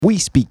We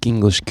Speak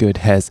English Good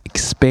has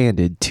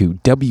expanded to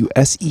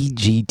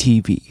WSEG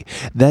TV.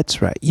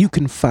 That's right, you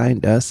can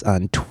find us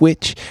on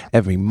Twitch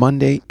every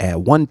Monday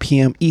at 1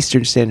 p.m.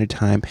 Eastern Standard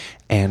Time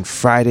and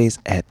Fridays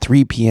at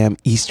 3 p.m.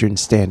 Eastern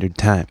Standard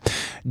Time.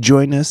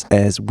 Join us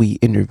as we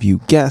interview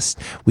guests,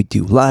 we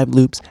do live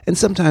loops, and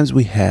sometimes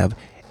we have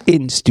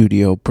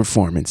in-studio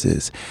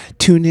performances.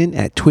 Tune in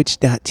at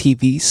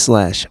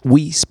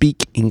twitch.tv/We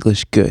Speak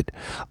English Good.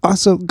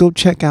 Also, go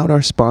check out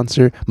our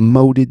sponsor,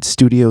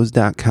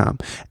 modedstudios.com.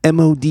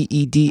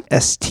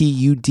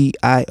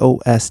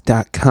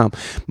 MODEDSTUDIOS.com.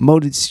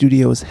 Moded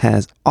Studios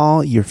has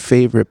all your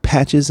favorite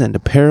patches and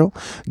apparel.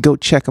 Go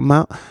check them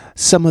out.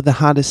 Some of the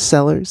hottest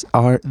sellers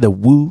are the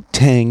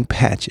Wu-Tang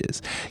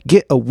patches.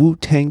 Get a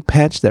Wu-Tang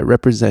patch that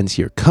represents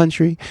your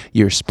country,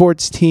 your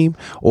sports team,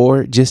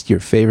 or just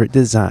your favorite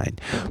design.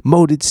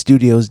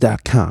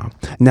 ModedStudios.com.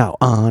 Now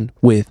on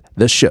with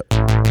the show.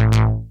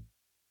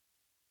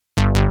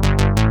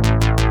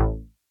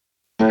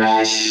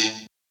 Rush.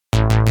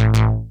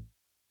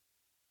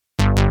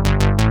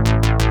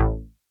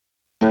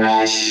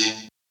 Rush.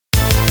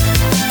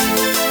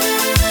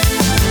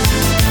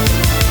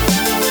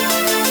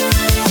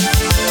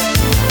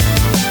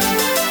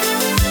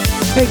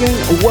 Hey gang,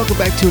 welcome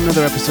back to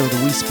another episode of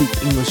the We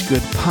Speak English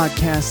Good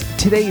podcast.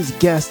 Today's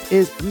guest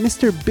is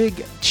Mr.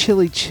 Big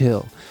Chili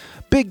Chill.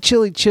 Big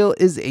Chili Chill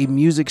is a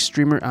music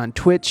streamer on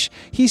Twitch.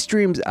 He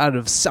streams out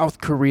of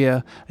South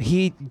Korea.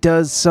 He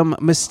does some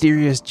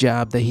mysterious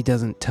job that he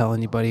doesn't tell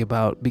anybody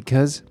about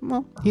because,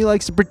 well, he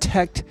likes to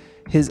protect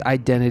his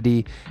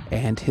identity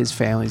and his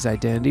family's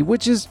identity,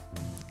 which is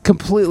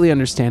completely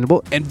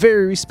understandable and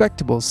very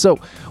respectable. So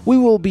we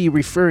will be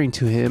referring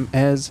to him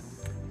as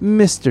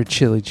Mr.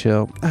 Chili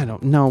Chill. I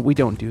don't know. We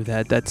don't do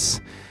that.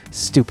 That's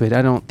stupid.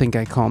 I don't think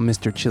I call him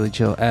Mr. Chili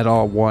Chill at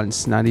all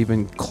once. Not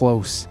even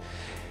close.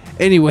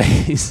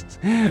 Anyways,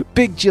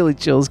 Big Chili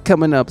Chill is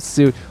coming up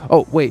soon.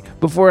 Oh, wait.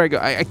 Before I go,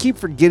 I keep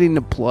forgetting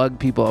to plug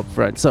people up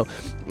front. So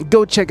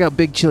go check out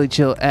Big Chili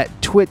Chill at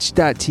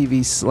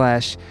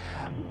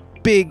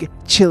twitch.tv/Big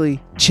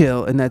Chili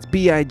Chill. And that's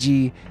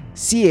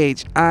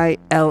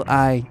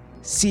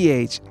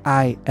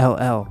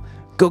BIGCHILICHILL.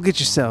 Go get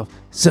yourself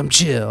some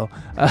chill.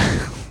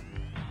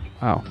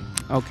 Wow.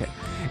 Okay.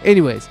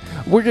 Anyways,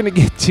 we're going to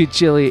get to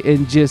Chili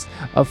in just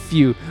a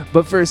few.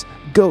 But first,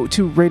 go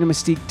to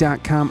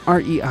ReinaMystique.com,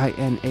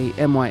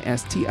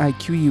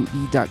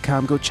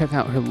 ReinaMystique.com. Go check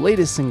out her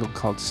latest single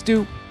called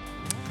Stew.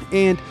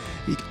 And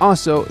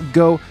also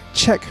go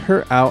check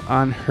her out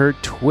on her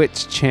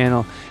Twitch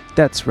channel.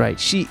 That's right.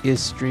 She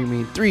is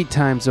streaming 3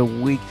 times a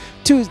week,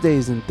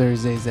 Tuesdays and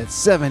Thursdays at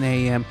 7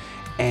 a.m.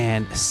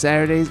 and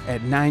Saturdays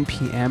at 9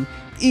 p.m.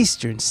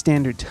 Eastern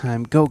Standard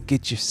Time. Go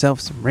get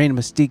yourself some Reina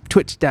Mystique,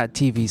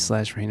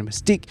 twitch.tv/Reina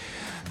Mystique.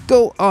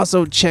 Go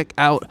also check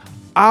out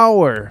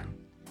our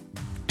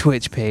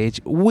Twitch page,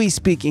 We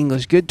Speak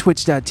English Good,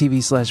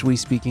 twitch.tv/We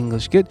Speak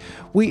English Good.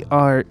 We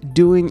are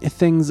doing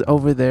things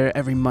over there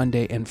every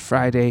Monday and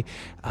Friday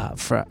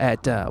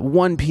at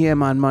 1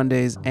 p.m. on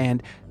Mondays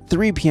and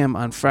 3 p.m.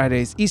 on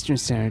Fridays, Eastern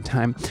Standard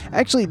Time.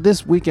 Actually,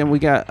 this weekend we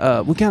got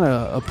a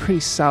pretty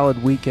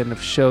solid weekend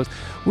of shows.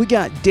 We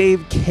got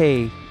Dave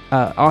K,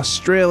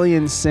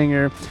 Australian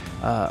singer,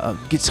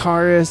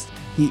 guitarist.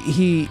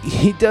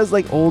 He does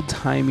like old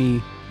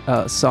timey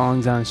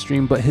songs on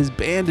stream, but his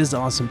band is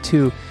awesome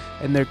too,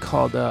 and they're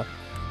called what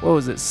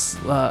was it?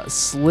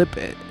 Slips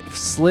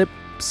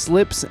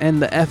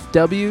and the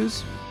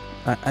FWs.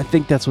 I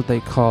think that's what they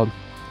called.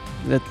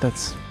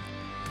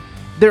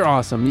 They're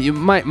awesome.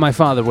 My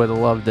father would have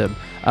loved them.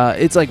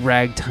 It's like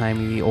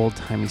ragtimey,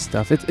 old-timey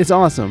stuff. It's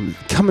awesome.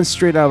 Coming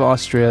straight out of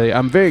Australia.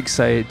 I'm very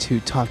excited to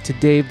talk to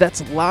Dave.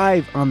 That's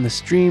live on the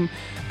stream.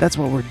 That's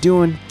what we're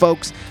doing,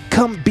 folks.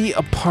 Come be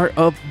a part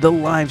of the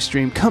live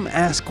stream. Come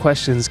ask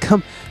questions.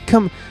 Come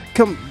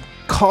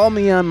call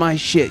me on my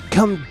shit.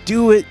 Come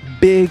do it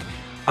big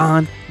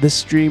on the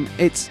stream.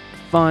 It's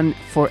fun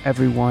for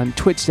everyone.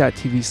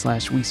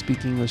 Twitch.tv/We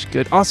Speak English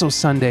Good. Also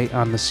Sunday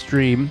on the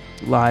stream,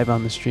 live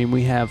on the stream,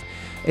 we have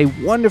a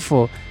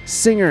wonderful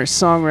singer,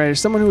 songwriter,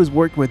 someone who has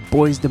worked with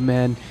Boys to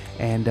Men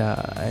and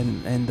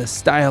the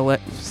style. Oh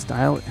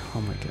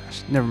my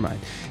gosh, never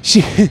mind.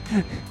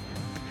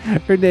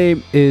 Her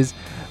name is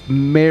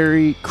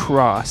Mary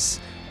Cross,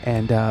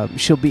 and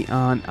she'll be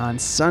on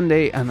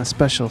Sunday on a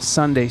special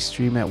Sunday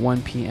stream at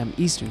 1 p.m.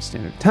 Eastern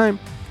Standard Time.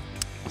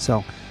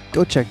 So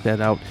go check that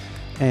out.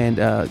 And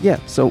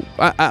so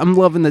I'm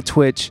loving the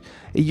Twitch.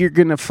 You're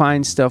gonna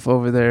find stuff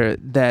over there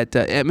that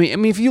I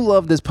mean, if you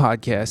love this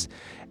podcast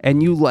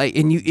and you like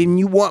and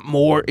you want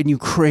more and you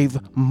crave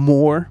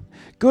more,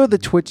 go to the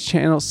Twitch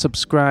channel,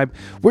 subscribe.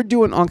 We're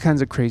doing all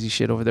kinds of crazy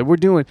shit over there. We're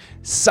doing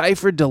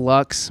Cypher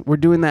Deluxe. We're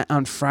doing that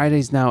on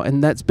Fridays now,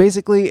 and that's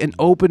basically an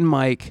open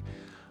mic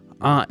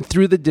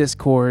through the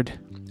Discord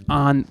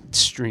on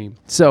stream.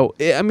 So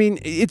I mean,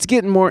 it's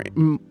getting more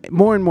and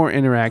more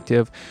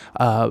interactive.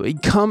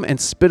 Come and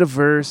spit a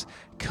verse,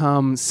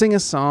 come sing a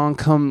song,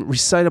 come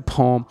recite a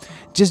poem.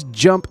 Just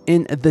jump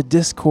in the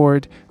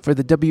Discord for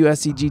the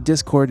WSEG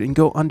Discord and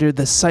go under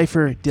the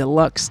Cypher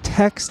Deluxe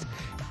text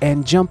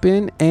and jump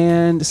in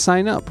and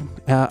sign up.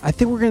 I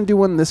think we're going to do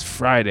one this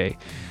Friday.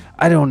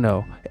 I don't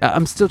know.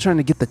 I'm still trying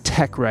to get the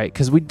tech right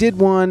because we did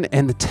one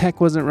and the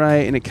tech wasn't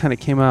right and it kind of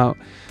came out.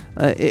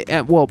 It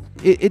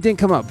didn't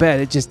come out bad.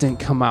 It just didn't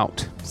come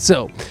out.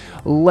 So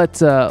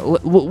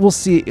we'll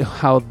see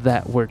how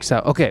that works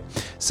out. Okay,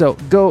 so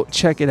go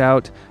check it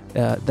out.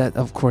 That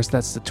of course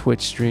that's the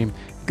Twitch stream.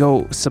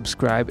 Go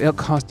subscribe. It'll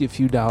cost you a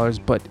few dollars,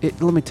 but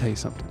let me tell you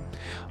something.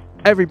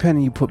 Every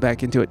penny you put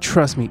back into it,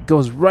 trust me,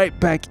 goes right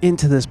back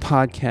into this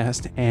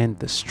podcast and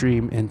the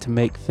stream and to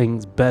make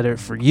things better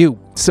for you.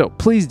 So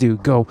please do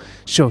go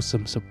show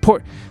some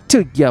support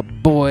to ya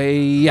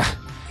boy.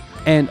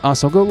 And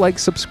also go like,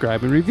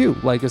 subscribe, and review.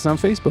 Like us on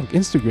Facebook,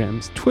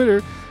 Instagram,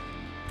 Twitter,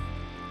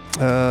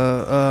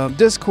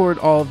 Discord,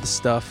 all of the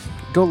stuff.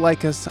 Go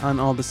like us on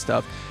all the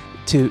stuff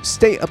to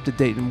stay up to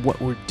date in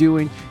what we're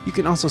doing. You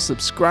can also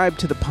subscribe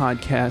to the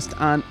podcast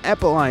on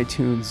Apple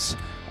iTunes,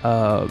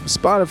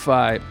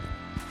 Spotify,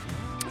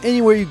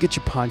 anywhere you get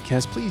your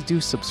podcast. Please do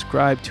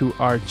subscribe to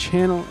our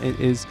channel. It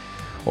is,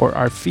 or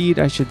our feed,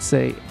 I should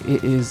say.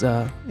 It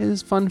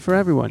is fun for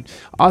everyone.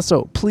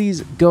 Also,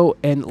 please go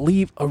and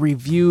leave a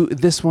review.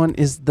 This one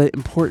is the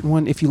important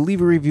one. If you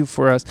leave a review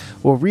for us,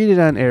 we'll read it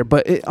on air,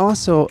 but it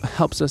also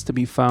helps us to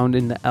be found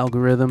in the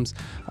algorithms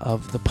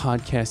of the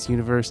podcast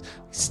universe.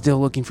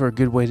 Still looking for a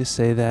good way to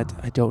say that.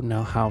 I don't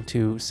know how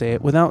to say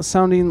it without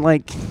sounding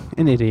like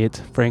an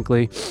idiot,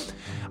 frankly.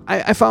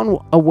 I found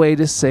a way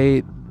to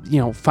say,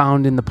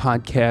 found in the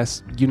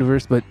podcast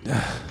universe, but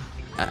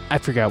I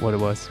forgot what it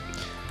was.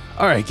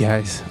 All right,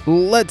 guys,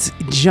 let's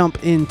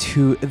jump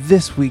into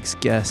this week's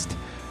guest,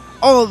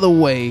 all the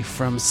way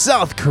from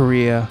South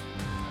Korea,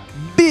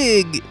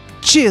 Big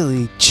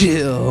Chili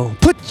Chill.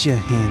 Put your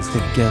hands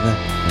together.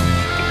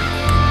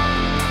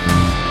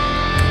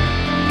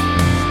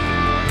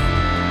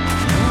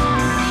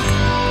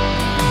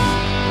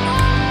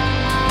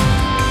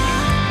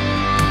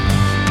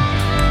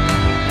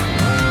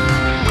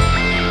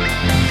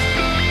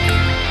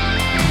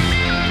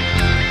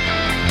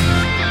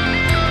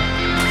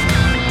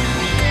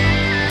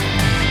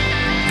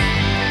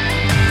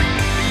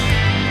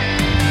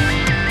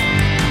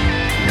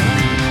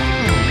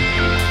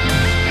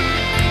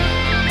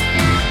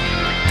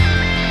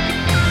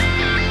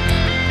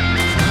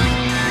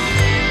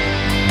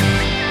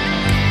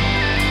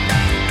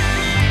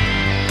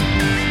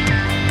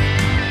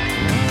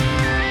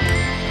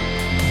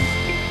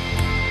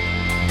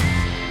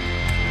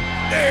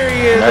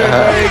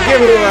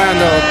 Give it a round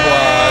of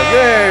applause.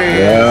 There he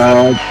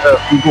is. What's up,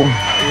 people?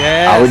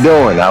 Yes. How we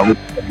doing?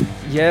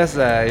 Yes.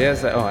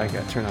 Oh, I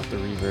got to turn off the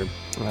reverb.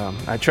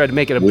 I tried to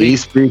make it We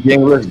speak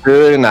English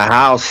good in the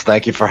house.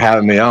 Thank you for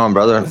having me on,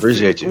 brother.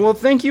 Appreciate you. Well,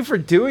 thank you for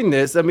doing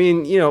this. I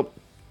mean,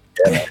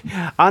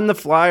 on the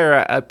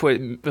flyer, I put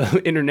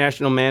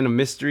International Man of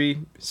Mystery,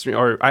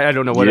 or I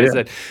don't know what I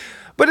said.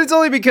 But it's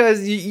only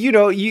because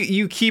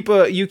you keep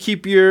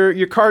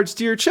your cards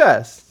to your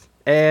chest.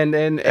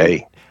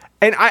 Hey.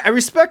 And I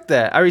respect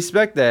that.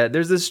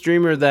 There's this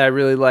streamer that I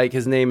really like.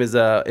 His name is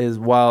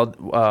Wild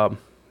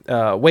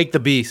Wake the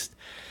Beast,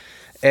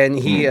 and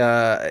he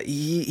won't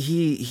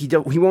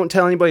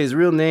tell anybody his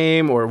real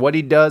name or what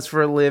he does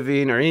for a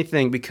living or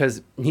anything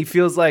because he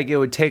feels like it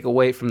would take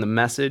away from the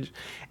message.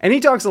 And he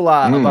talks a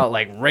lot about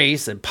like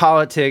race and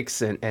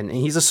politics, and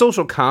he's a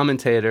social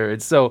commentator.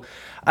 And so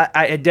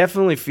I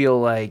definitely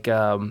feel like.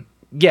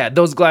 Yeah,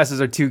 those glasses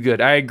are too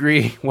good. I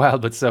agree.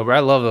 Wild but sober. I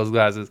love those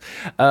glasses.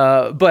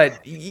 But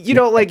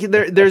like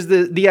there's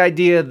the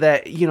idea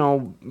that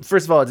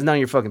first of all, it's none of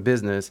your fucking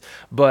business.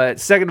 But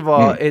second of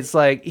all, it's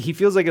like he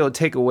feels like it'll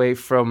take away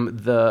from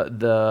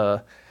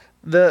the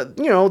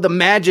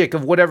magic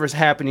of whatever's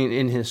happening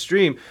in his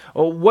stream.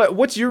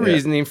 What's your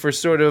reasoning for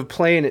sort of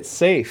playing it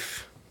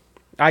safe?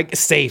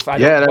 That's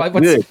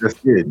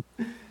good.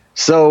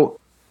 So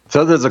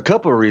there's a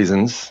couple of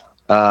reasons.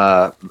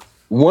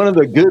 One of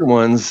the good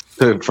ones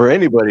for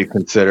anybody to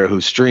consider who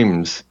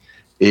streams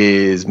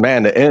is,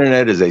 man, the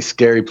internet is a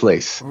scary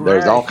place. Right.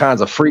 There's all kinds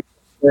of freaks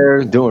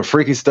there doing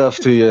freaky stuff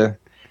to you.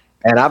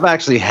 And I've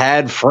actually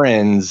had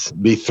friends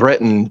be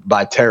threatened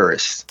by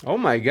terrorists. Oh,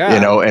 my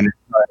God. And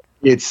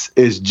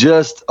it's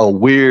just a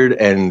weird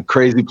and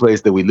crazy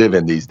place that we live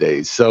in these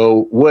days.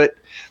 So what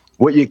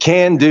you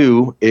can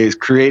do is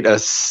create a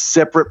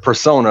separate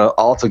persona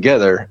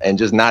altogether and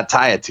just not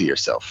tie it to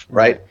yourself,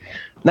 right?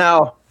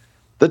 Now,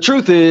 the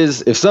truth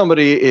is, if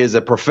somebody is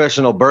a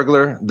professional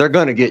burglar, they're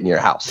going to get in your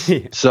house.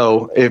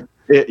 So if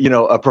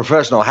a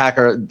professional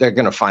hacker, they're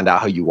going to find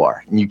out who you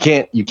are. And you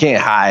can't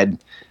hide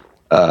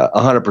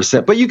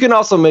 100%. But you can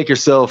also make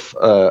yourself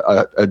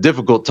a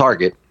difficult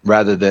target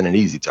rather than an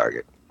easy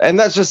target. And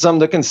that's just something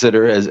to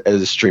consider as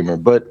a streamer.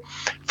 But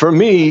for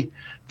me,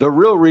 the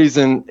real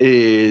reason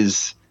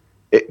is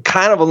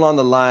kind of along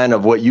the line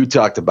of what you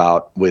talked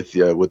about with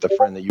a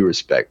friend that you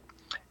respect.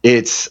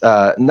 It's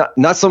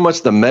not so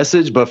much the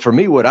message, but for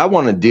me, what I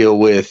want to deal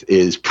with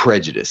is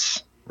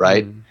prejudice,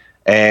 right?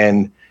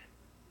 And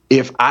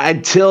if I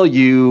tell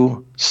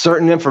you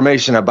certain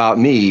information about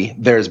me,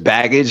 there's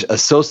baggage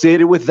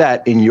associated with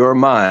that in your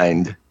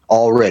mind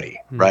already,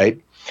 right?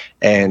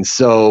 And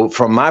so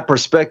from my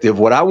perspective,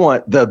 what I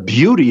want, the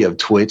beauty of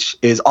Twitch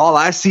is all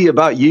I see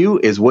about you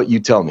is what you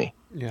tell me.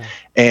 Yeah.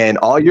 And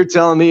all you're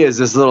telling me is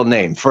this little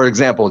name. For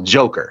example,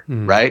 Joker,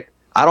 right?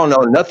 I don't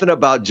know nothing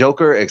about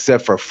Joker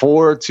except for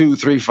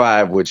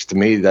 4235, which to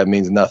me that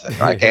means nothing.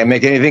 I can't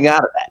make anything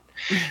out of that.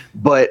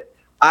 But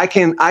I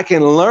can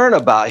learn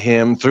about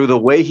him through the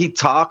way he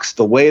talks,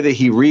 the way that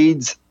he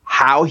reads,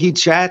 how he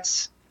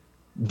chats,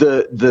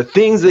 the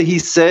things that he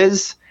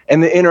says,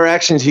 and the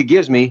interactions he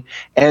gives me.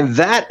 And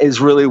that is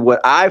really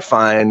what I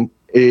find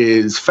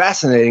is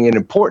fascinating and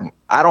important.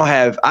 I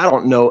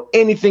don't know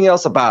anything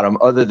else about him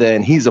other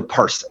than he's a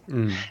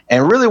person.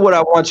 And really what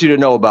I want you to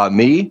know about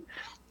me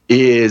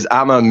is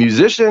I'm a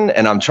musician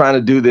and I'm trying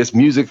to do this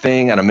music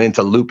thing and I'm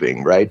into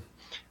looping, right?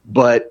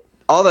 But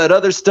all that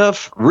other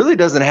stuff really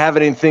doesn't have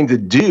anything to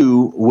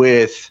do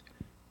with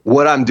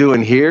what I'm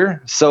doing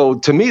here. So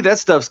to me, that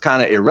stuff's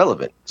kind of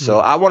irrelevant. So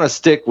I want to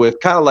stick with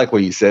kind of like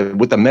what you said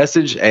with the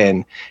message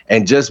and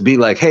just be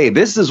like, hey,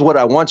 this is what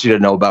I want you to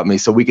know about me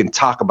so we can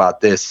talk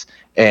about this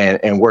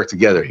and work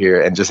together here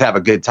and just have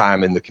a good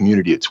time in the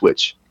community at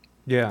Twitch.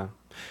 Yeah.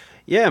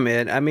 Yeah,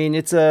 man. I mean,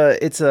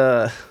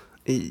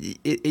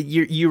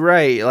 you're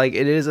right. Like,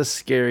 it is a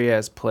scary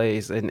ass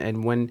place,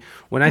 and when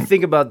I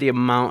think about the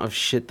amount of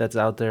shit that's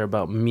out there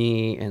about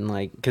me, and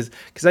like, because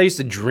I used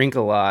to drink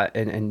a lot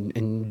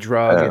and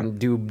drug and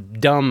do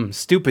dumb,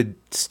 stupid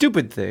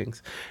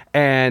things,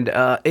 and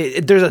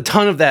there's a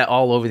ton of that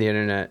all over the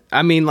internet.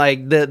 I mean,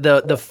 like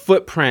the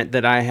footprint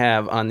that I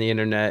have on the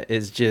internet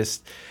is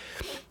just.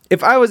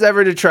 If I was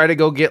ever to try to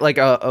go get like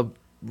a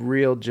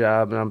real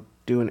job, and I'm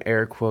doing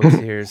air quotes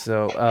here.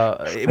 So,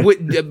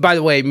 by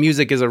the way,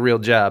 music is a real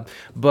job,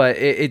 but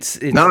it's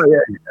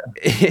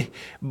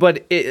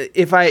but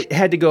if I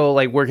had to go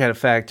like work at a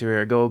factory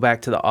or go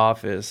back to the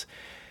office,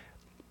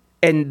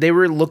 and they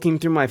were looking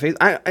through my face,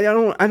 I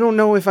don't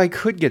know if I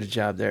could get a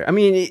job there. I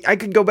mean, I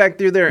could go back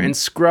through there and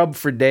scrub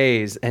for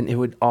days, and it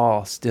would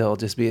all still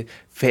just be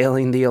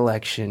failing the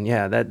election.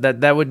 Yeah,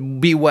 that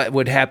would be what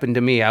would happen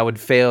to me. I would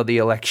fail the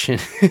election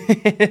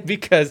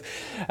because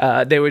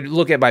they would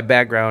look at my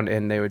background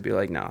and they would be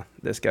like, "No,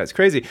 this guy's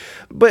crazy."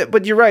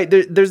 But you're right.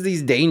 There's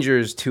these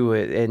dangers to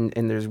it,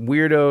 and there's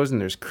weirdos and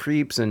there's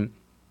creeps and.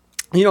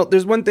 You know,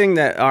 there's one thing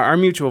that our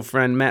mutual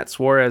friend Matt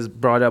Suarez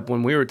brought up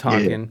when we were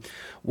talking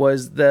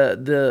was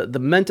the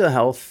mental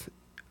health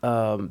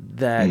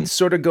that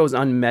sort of goes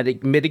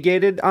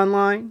unmitigated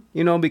online,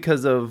 you know,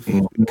 because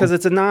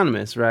it's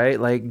anonymous, right?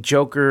 Like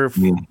Joker,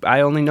 I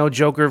only know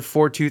Joker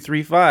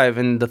 4235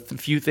 and the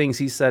few things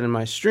he said in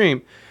my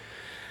stream.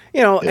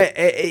 You know,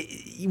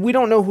 we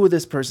don't know who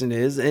this person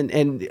is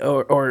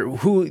or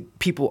who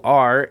people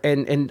are.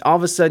 And all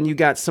of a sudden you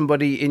got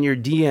somebody in your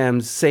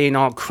DMs saying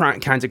all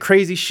kinds of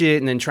crazy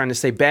shit and then trying to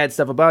say bad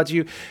stuff about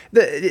you.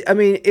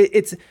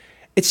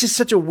 It's just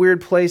such a weird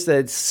place that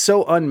it's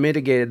so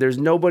unmitigated. There's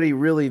nobody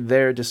really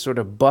there to sort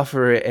of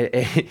buffer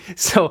it.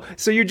 So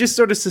you're just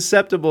sort of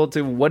susceptible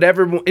to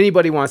whatever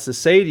anybody wants to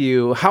say to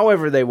you,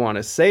 however they want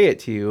to say it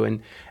to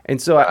you.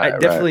 And so I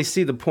definitely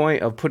see the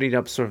point of putting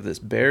up sort of this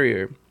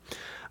barrier.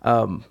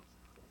 I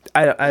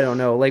don't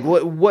know, like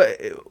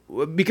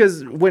what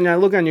because when I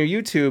look on your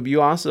YouTube,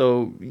 you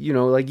also, you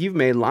know, like you've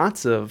made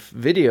lots of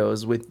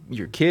videos with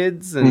your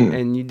kids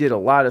and you did a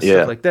lot of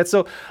stuff like that.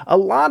 So a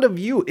lot of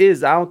you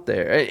is out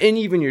there, and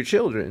even your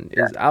children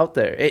is out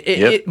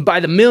there by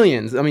the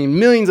millions. I mean,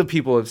 millions of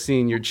people have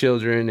seen your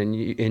children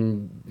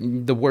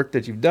and the work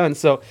that you've done.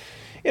 So,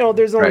 you know,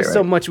 there's only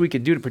so much we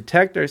could do to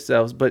protect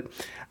ourselves. But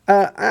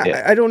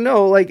I don't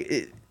know,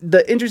 like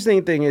the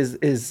interesting thing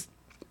is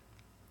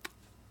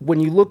when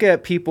you look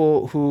at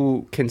people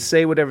who can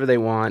say whatever they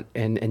want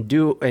and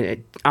do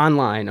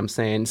online, I'm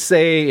saying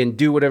say and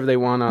do whatever they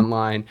want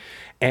online,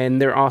 and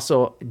they're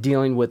also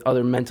dealing with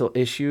other mental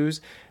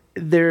issues,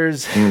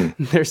 there's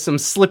some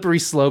slippery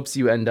slopes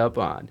you end up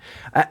on.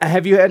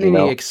 Have you had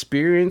any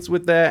experience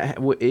with that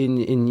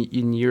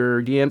in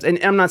your DMs?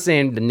 And I'm not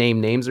saying to name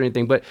names or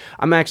anything, but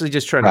I'm actually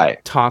just trying to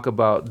talk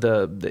about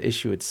the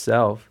issue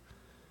itself.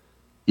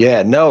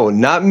 Yeah, no,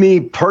 not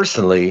me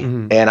personally.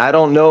 And I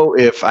don't know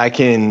if I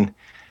can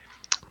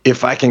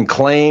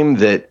claim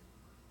that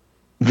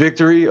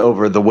victory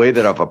over the way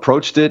that I've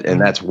approached it and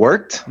that's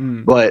worked.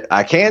 But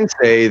I can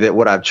say that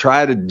what I've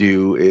tried to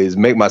do is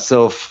make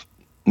myself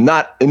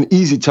not an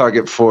easy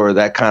target for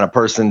that kind of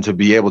person to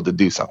be able to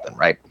do something,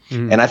 right?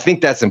 And I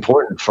think that's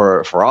important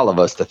for all of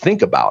us to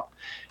think about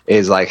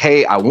is like,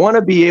 hey, I want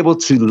to be able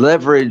to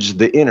leverage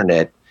the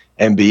internet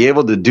and be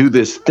able to do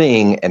this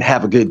thing and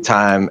have a good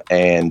time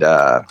and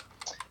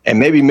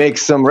maybe make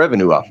some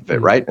revenue off of it,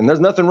 right? And there's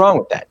nothing wrong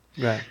with that.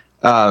 Right.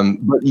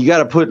 But you got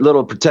to put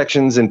little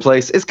protections in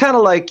place. It's kind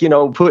of like, you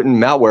know, putting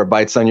malware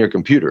bytes on your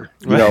computer.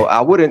 You know,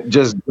 I wouldn't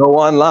just go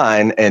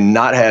online and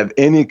not have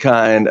any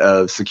kind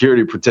of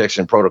security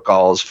protection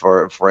protocols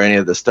for any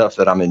of the stuff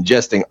that I'm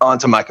ingesting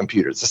onto my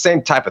computer. It's the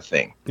same type of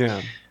thing.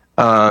 Yeah.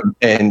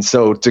 And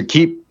so to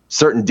keep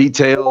certain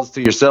details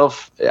to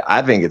yourself,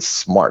 I think it's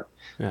smart.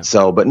 Yeah.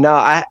 So, but no,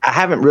 I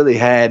haven't really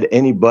had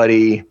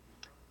anybody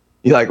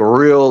you like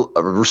real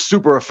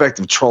super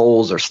effective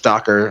trolls or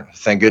stalker.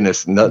 Thank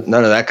goodness, none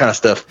of that kind of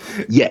stuff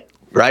yet,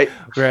 right?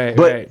 Right.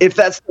 But Right. if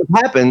that stuff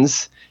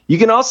happens, you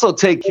can also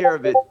take care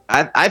of it.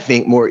 I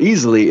think more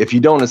easily if you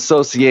don't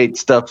associate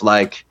stuff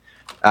like,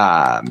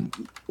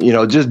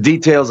 just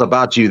details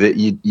about you that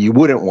you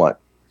wouldn't want.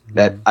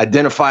 That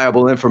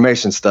identifiable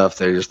information stuff.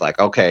 They're just like,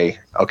 okay,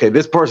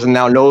 this person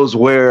now knows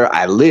where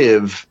I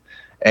live,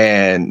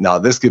 and now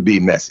this could be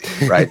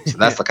messy, right? So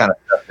that's the kind of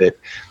stuff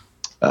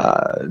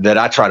that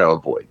I try to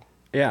avoid.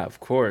 Yeah, of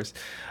course.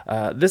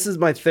 This is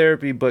my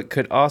therapy, but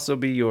could also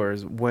be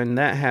yours. When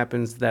that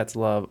happens, that's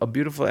love. A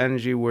beautiful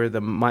energy where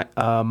the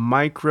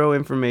micro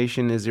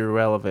information is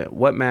irrelevant.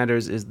 What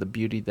matters is the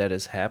beauty that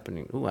is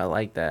happening. Ooh, I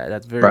like that.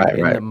 That's very Right,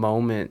 in right. the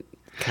moment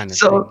kind of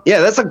So thing. yeah,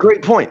 that's a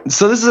great point.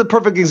 So this is a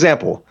perfect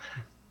example.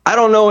 I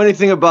don't know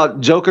anything about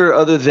Joker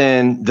other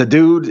than the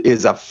dude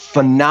is a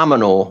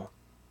phenomenal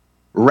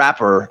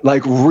rapper,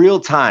 like real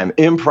time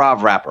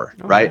improv rapper,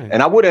 Oh, right? nice.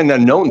 And I wouldn't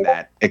have known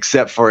that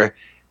except for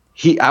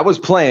I was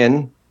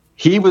playing,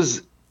 he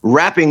was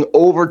rapping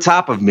over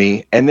top of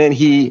me, and then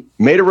he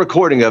made a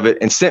recording of it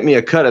and sent me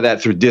a cut of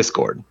that through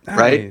Discord,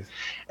 right? Nice.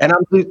 And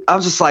I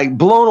was just like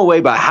blown away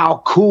by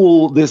how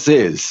cool this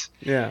is.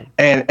 Yeah.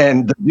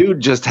 And the dude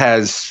just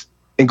has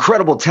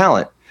incredible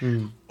talent.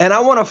 Mhm. And I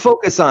want to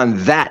focus on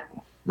that,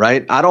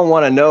 right? I don't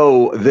want to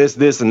know this,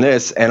 and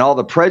this, and all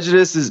the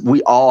prejudices.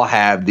 We all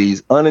have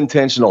these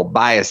unintentional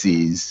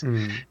biases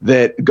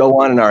that go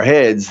on in our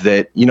heads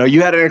that,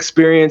 you had an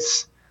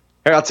experience.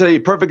 Here, I'll tell you a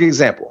perfect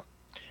example.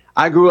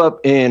 I grew up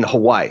in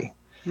Hawaii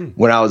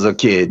when I was a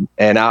kid,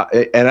 and I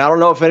don't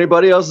know if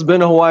anybody else has been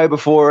to Hawaii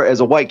before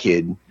as a white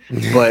kid,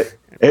 but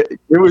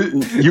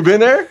you been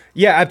there?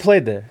 Yeah, I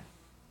played there.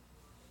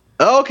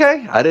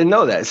 Okay, I didn't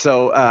know that.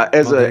 So,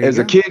 as Well, there you a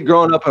go. kid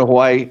growing up in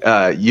Hawaii,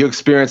 you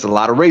experience a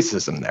lot of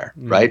racism there,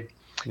 right?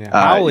 Yeah.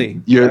 Haole,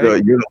 You're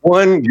right?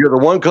 the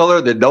one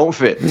color that don't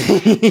fit,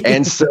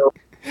 and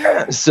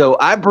so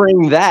I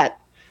bring that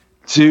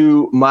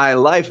to my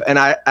life, and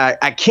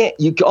I can't.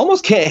 You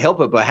almost can't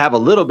help it but have a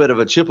little bit of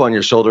a chip on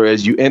your shoulder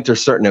as you enter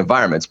certain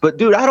environments. But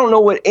dude, I don't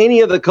know what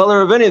any of the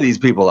color of any of these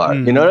people are.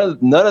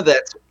 None of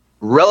that's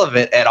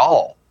relevant at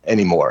all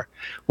anymore.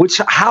 Which,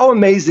 how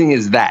amazing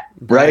is that,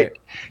 right?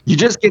 You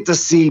just get to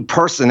see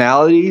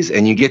personalities,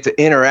 and you get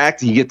to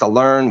interact, and you get to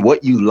learn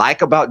what you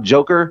like about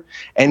Joker,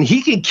 and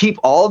he can keep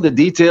all the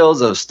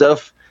details of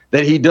stuff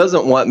that he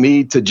doesn't want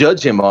me to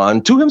judge him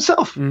on to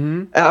himself.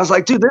 And I was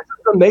like, dude, this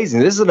is amazing.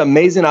 This is an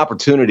amazing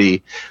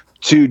opportunity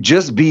to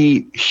just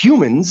be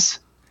humans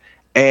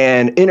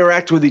and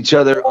interact with each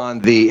other on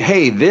the,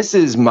 hey, this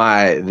is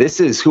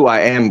who I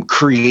am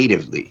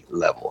creatively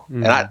level.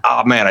 And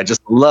I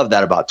just love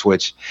that about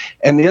Twitch.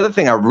 And the other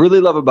thing I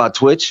really love about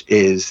Twitch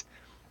is,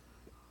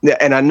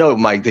 and I know,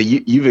 Mike, that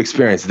you've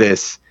experienced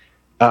this.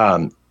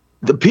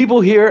 The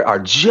people here are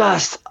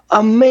just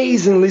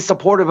amazingly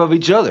supportive of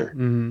each other.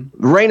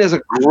 Raina's a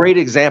great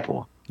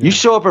example. Yeah. You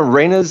show up in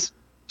Raina's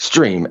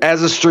stream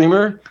as a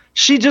streamer,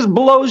 she just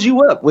blows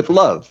you up with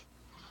love.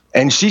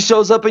 And she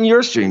shows up in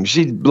your stream,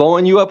 she's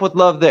blowing you up with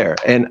love there.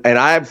 And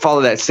I follow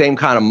that same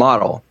kind of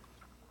model,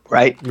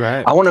 right?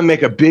 I want to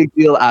make a big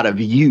deal out of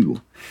you,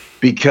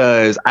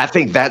 because I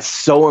think that's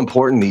so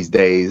important these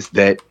days,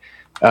 that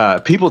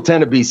people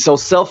tend to be so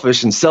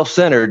selfish and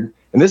self-centered.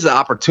 And this is an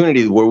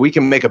opportunity where we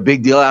can make a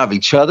big deal out of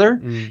each other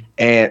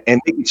and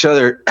make each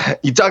other.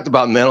 You talked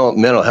about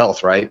mental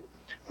health, right?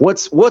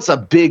 What's a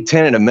big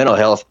tenet of mental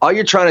health? All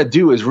you're trying to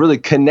do is really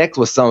connect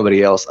with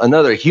somebody else,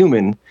 another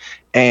human,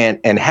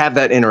 and have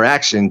that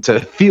interaction to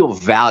feel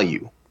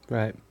value.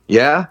 Right.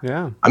 Yeah.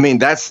 Yeah. I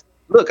mean,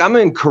 look, I'm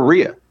in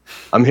Korea.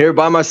 I'm here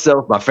by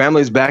myself. My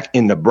family's back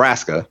in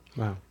Nebraska.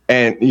 Wow.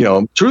 And,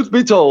 truth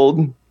be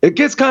told, it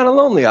gets kind of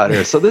lonely out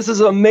here. So this is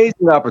an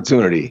amazing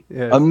opportunity,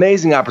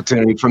 amazing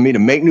opportunity for me to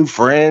make new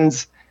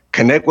friends,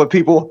 connect with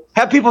people,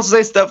 have people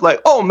say stuff like,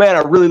 oh man,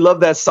 I really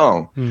love that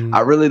song. I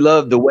really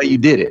love the way you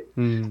did it.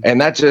 And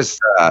that just,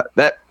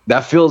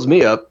 that fills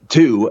me up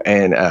too.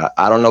 And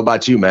I don't know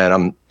about you,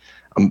 man,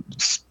 I'm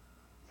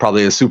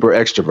probably a super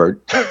extrovert,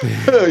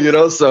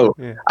 so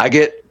I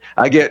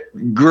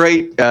get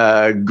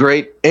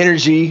great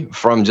energy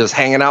from just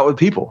hanging out with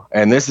people.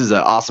 And this is an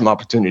awesome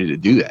opportunity to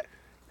do that.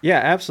 Yeah,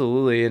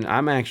 absolutely. And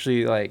I'm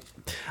actually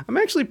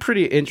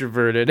pretty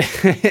introverted.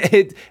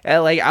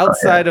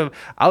 Outside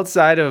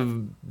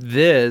of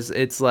this,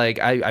 it's like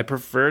I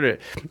prefer to,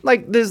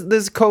 like,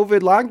 this COVID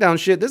lockdown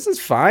shit. This is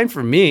fine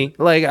for me.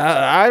 Like,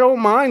 I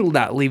don't mind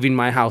not leaving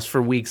my house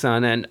for weeks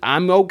on end.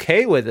 I'm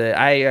okay with it.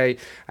 I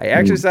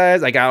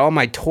exercise. I got all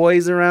my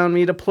toys around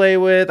me to play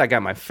with. I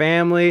got my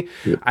family.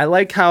 I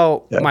like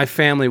how my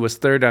family was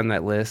third on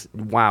that list.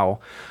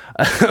 Wow.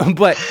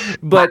 but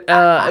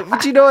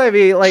you know what I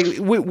mean? Like,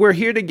 we're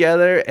here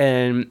together,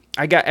 and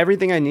I got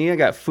everything I need. I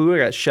got food,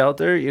 I got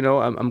shelter.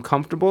 I'm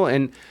comfortable,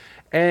 and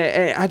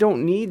I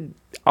don't need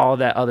all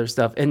that other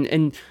stuff.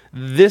 And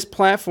this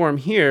platform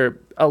here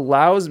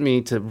allows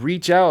me to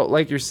reach out,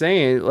 like you're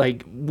saying.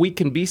 Like, we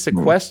can be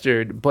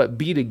sequestered, but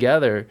be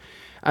together.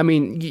 I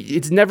mean,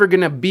 it's never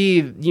gonna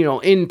be, you know,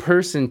 in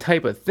person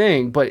type of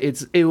thing, but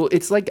it's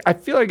like, I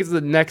feel like it's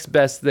the next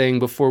best thing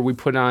before we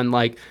put on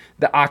like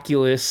the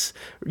Oculus,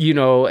 you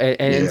know,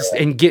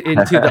 and get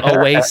into the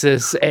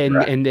Oasis and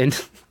Right.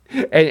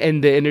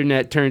 and the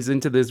internet turns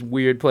into this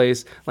weird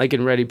place like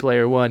in Ready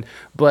Player One.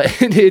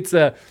 But it's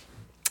a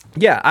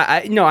yeah,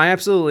 I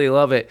absolutely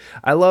love it.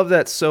 I love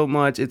that so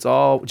much. It's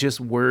all just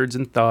words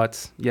and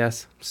thoughts.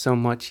 Yes, so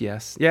much.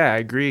 Yes. Yeah, I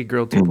agree.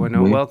 Girl 2.0.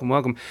 Mhm. Welcome,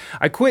 welcome.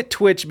 I quit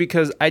Twitch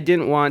because I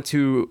didn't want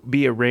to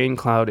be a rain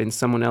cloud in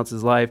someone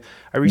else's life.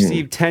 I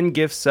received 10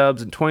 gift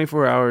subs in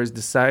 24 hours,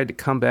 decided to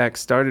come back,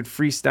 started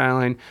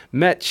freestyling,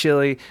 met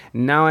Chili.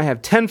 Now I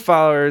have 10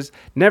 followers,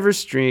 never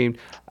streamed,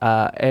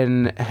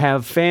 and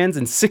have fans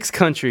in 6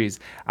 countries.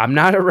 I'm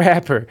not a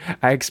rapper.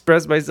 I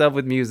express myself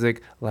with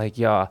music like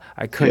y'all.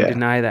 I couldn't Yeah.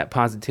 deny that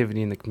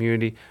positivity in the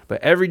community,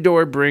 but every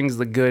door brings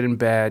the good and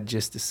bad.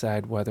 Just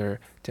decide whether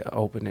to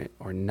open it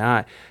or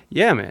not.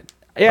 Yeah, man.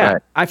 Yeah,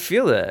 Right. I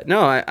feel that.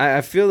 No,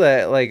 I feel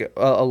that like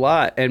a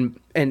lot. And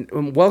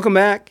welcome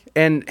back.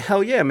 And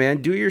hell yeah, man,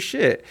 do your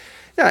shit.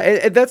 Yeah,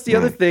 and that's the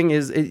other thing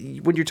is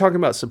when you're talking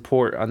about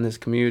support on this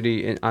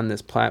community and on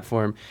this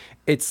platform,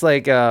 it's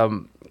like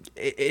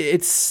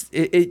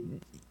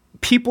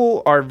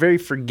people are very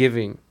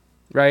forgiving,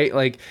 right?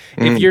 Like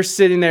if you're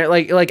sitting there,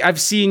 like I've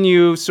seen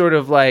you sort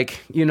of like,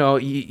 you know,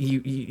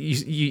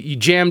 you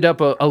jammed up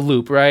a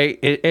loop, right?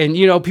 And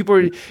you know, people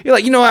are, you're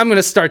like, you know, I'm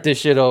gonna start this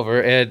shit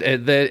over, and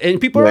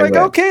people are Right, like,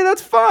 right. okay,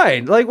 that's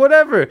fine, like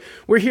whatever.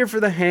 We're here for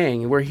the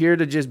hang. We're here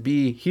to just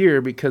be here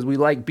because we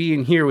like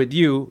being here with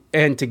you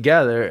and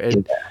together,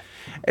 and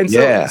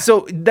so Yeah.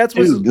 so that's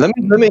what. Dude, let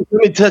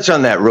me touch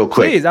on that real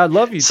quick. Please, I'd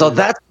love you. So to.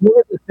 that's one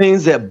of the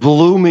things that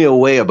blew me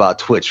away about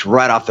Twitch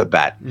right off the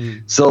bat.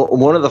 So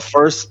one of the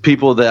first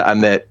people that I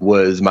met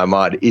was my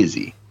mod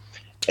Izzy,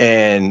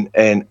 and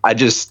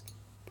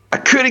I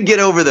couldn't get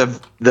over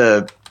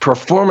the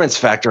performance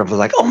factor of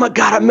like, oh my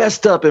god, I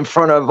messed up in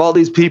front of all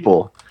these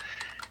people,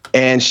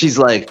 and she's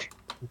like,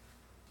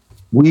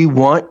 we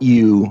want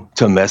you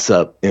to mess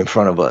up in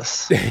front of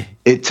us.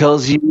 It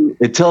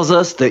tells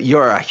us that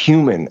you're a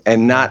human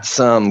and not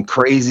some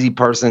crazy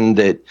person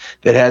that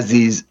has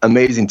these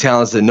amazing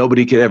talents that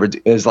nobody could ever do.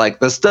 It's like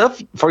the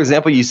stuff, for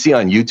example, you see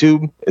on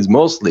YouTube is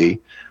mostly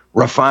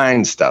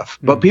refined stuff,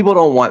 but people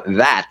don't want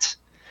that.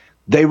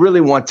 They really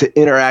want to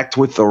interact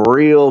with the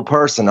real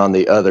person on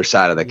the other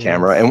side of the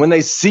camera. And when they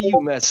see you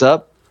mess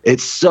up,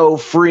 it's so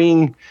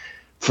freeing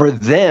for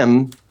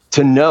them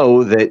to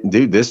know that,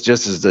 dude, this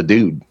just is a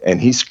dude and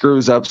he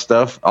screws up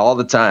stuff all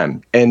the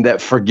time. And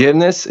that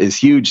forgiveness is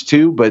huge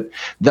too. But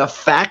the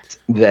fact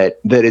that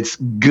it's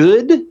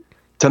good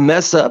to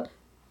mess up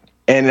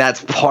and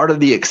that's part of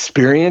the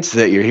experience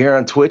that you're here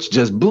on Twitch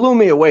just blew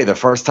me away the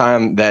first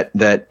time that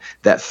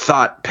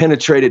thought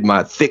penetrated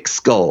my thick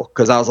skull.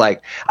 Cause I was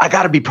like, I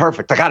gotta be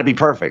perfect. I gotta be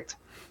perfect.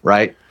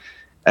 Right.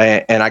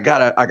 And I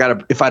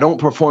gotta, if I don't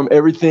perform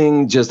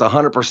everything just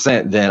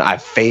 100%, then I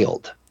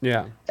failed.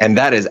 Yeah. And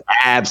that is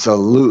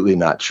absolutely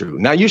not true.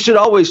 Now, you should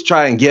always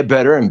try and get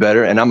better and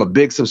better. And I'm a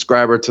big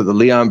subscriber to the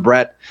Leon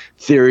Bratt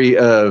theory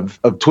of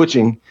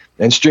twitching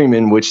and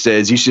streaming, which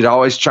says you should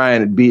always try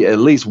and be at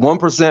least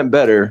 1%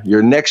 better.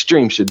 Your next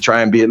stream should try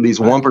and be at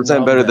least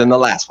 1% better than the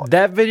last one.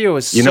 That video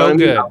is You know so what I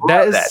mean? good. I love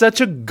That is that. such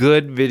a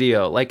good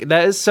video. Like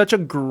that is such a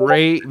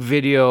great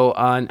video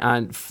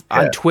on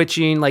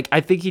twitching. Like I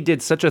think he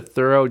did such a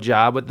thorough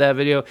job with that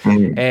video.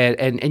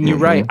 And you're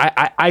right.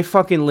 I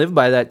fucking live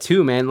by that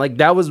too, man. Like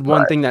that was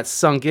one thing that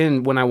sunk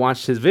in when I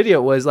watched his video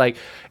was like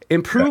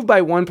improve by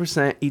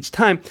 1% each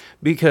time,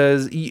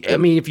 because I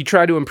mean if you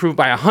try to improve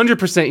by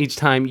 100% each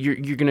time,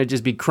 you're gonna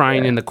just be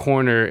crying in the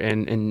corner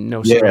and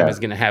no stream is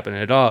gonna happen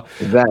at all.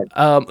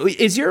 Exactly.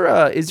 Is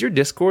your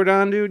Discord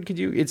on, dude? Could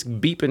you? It's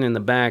beeping in the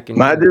back. And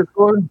My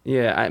Discord?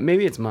 yeah,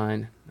 maybe it's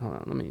mine. Hold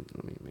on, let me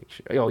make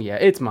sure. Oh yeah,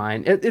 it's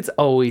mine. It's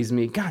always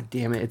me. God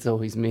damn it, it's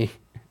always me.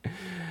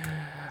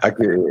 I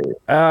could.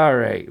 All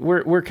right,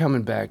 we're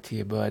coming back to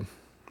you, bud.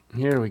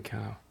 Here we go.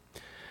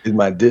 Is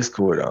my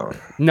Discord on?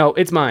 No,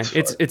 it's mine.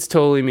 It's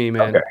totally me,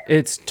 man. Okay.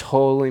 It's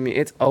totally me.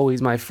 It's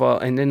always my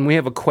fault. And then we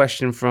have a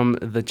question from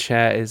the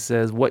chat. It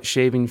says, "What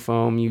shaving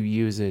foam you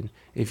using?"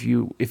 If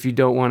you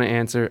don't want to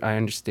answer, I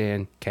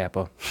understand,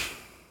 Kappa.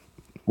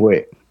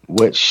 Wait,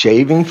 what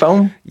shaving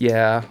foam?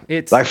 Yeah,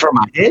 it's Like for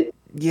my head?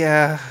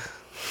 yeah.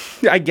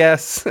 I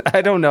guess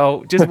I don't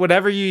know. Just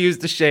whatever you use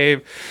to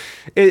shave.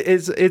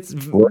 It's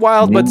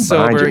wild but behind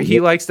sober. your He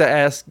ear? likes to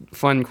ask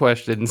fun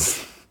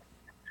questions.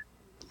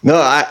 No,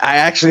 I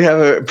actually have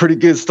a pretty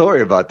good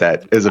story about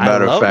that. As a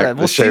matter of fact,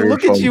 Well, see,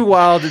 look at you,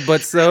 wild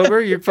but sober.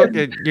 You're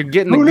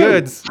getting the Who knew?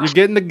 goods. You're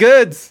getting the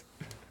goods.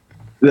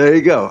 There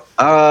you go.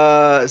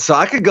 So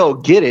I could go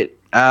get it.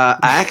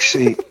 I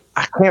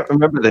can't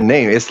remember the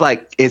name. It's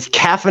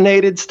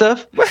caffeinated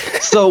stuff.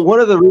 So one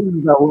of the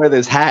reasons I wear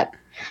this hat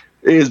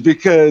is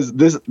because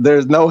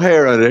there's no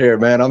hair under here,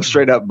 man. I'm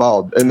straight up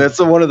bald, and that's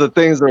one of the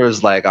things where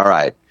it's like, all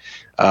right,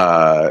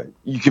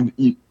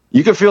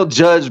 you can feel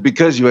judged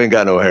because you ain't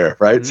got no hair,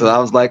 right? So I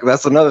was like,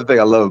 that's another thing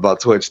I love about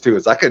Twitch too.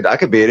 Is I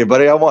could be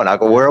anybody I want. I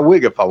could wear a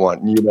wig if I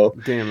want, you know.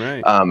 Damn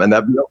right. And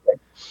that'd be okay.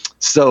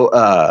 So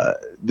I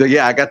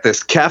got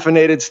this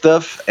caffeinated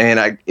stuff,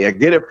 and I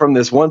get it from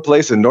this one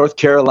place in North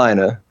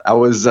Carolina. I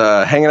was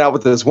hanging out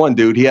with this one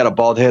dude. He had a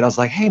bald head. I was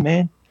like, hey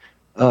man,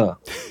 how'd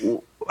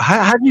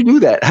you do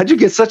that? How'd you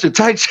get such a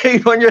tight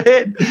shave on your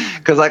head?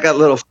 Because I got a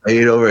little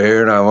fade over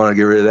here, and I want to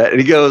get rid of that. And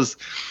he goes,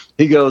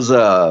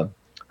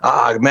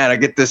 man, I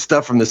get this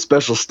stuff from the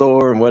special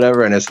store and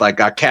whatever, and it's like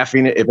got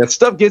caffeine. If that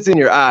stuff gets in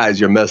your eyes,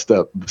 you're messed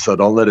up. So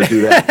don't let it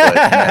do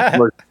that.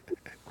 But,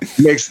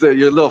 makes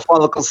your little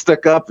follicles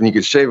stick up, and you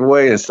can shave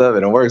away and stuff,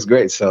 and it works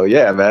great. So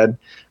yeah, man,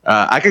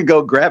 I could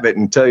go grab it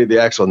and tell you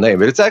the actual name,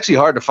 but it's actually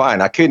hard to find.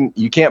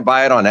 You can't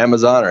buy it on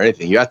Amazon or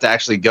anything. You have to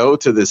actually go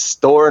to this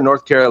store in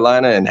North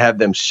Carolina and have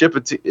them ship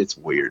it to. It's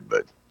weird,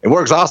 but it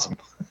works awesome.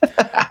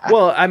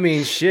 Well, I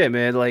mean, shit,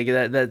 man. Like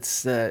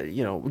that's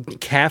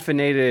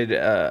caffeinated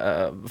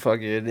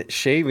fucking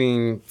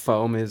shaving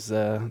foam is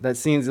that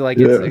seems like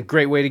it's a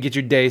great way to get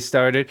your day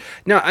started.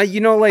 No,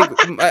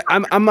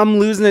 I'm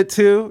losing it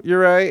too. You're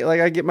right.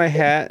 Like I get my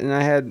hat, and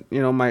I had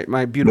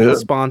my beautiful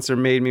sponsor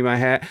made me my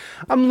hat.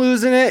 I'm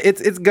losing it.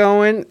 It's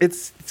going.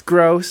 It's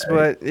gross,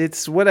 but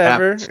it's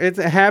whatever. It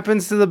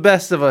happens to the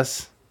best of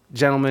us,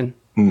 gentlemen.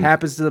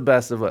 Happens to the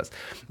best of us.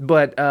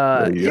 But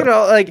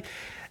like.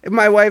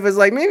 My wife was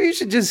like, maybe you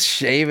should just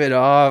shave it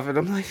off. And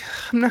I'm like,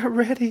 I'm not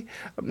ready.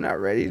 I'm not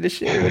ready to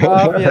shave it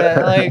off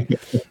yet.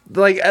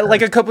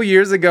 Like a couple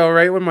years ago,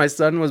 right when my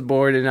son was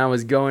born and I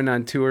was going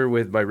on tour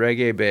with my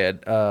reggae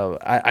band,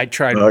 I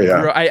tried.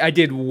 I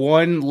did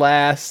one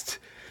last.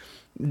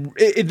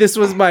 This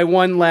was my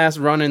one last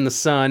run in the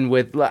sun.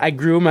 I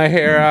grew my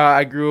hair out.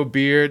 I grew a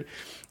beard.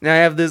 And I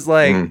have this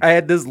I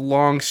had this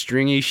long,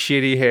 stringy,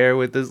 shitty hair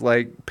with this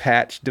like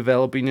patch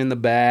developing in the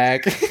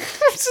back.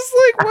 It's just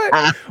like,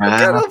 what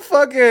kind of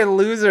fucking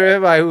loser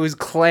am I who's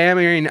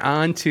clamoring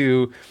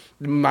onto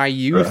my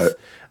youth?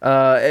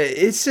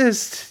 It's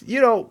just,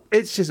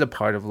 it's just a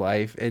part of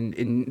life, and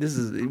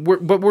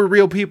but we're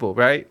real people,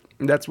 right?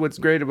 And that's what's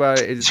great about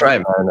it. That's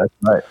right, man. That's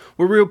right.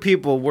 We're real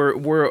people.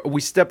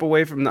 We step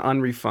away from the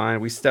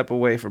unrefined. We step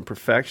away from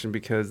perfection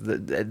because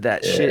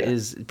that shit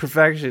is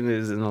perfection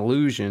is an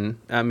illusion.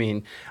 I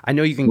mean, I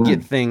know you can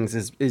get things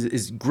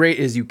as great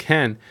as you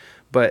can,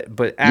 but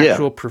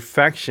actual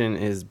perfection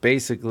is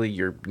basically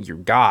your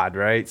God,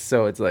 right?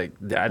 So it's like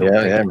I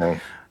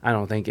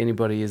don't think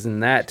anybody is in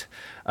that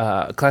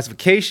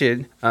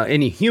classification.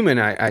 Any human,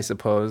 I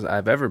suppose,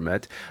 I've ever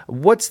met.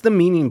 What's the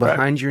meaning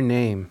behind your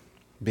name?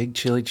 Big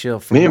Chili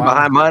Chill. Meaning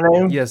behind my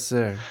name? Yes,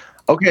 sir.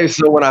 Okay,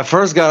 so when I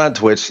first got on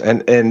Twitch,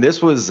 and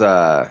this was,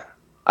 I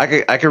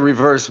could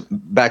reverse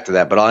back to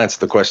that, but I'll answer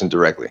the question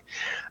directly.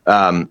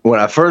 When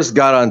I first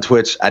got on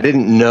Twitch, I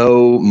didn't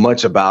know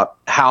much about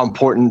how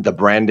important the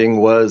branding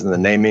was and the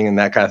naming and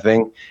that kind of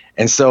thing.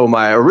 And so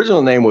my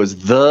original name was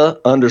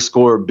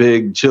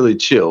 _Big Chili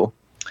Chill.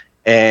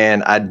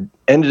 And I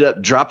ended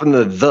up dropping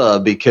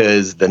the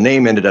because the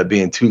name ended up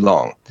being too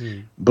long.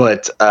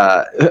 But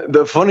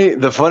the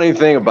funny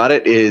thing about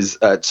it is,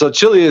 so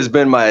Chili has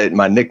been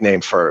my nickname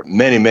for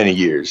many, many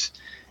years.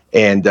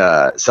 And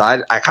so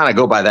I kind of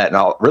go by that, and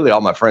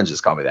all my friends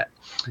just call me that.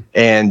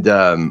 And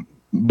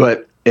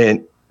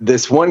and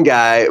this one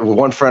guy,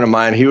 one friend of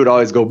mine, he would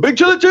always go, Big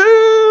Chili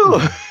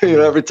Chill,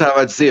 every time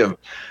I'd see him.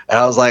 And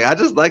I was like, I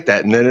just like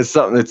that. And then it's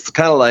something that's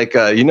kind of like,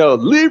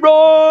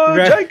 Leroy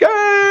Jenkins.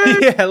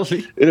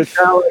 It's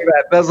kind of like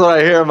that. That's what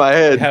I hear in my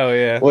head. Hell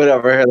yeah.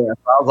 Whatever. I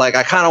was like,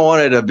 I kind of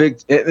wanted a big,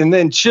 and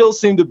then chill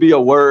seemed to be a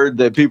word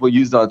that people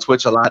used on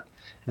Twitch a lot.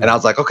 And I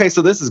was like, okay,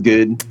 so this is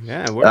good.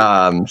 Yeah.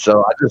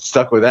 So I just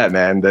stuck with that,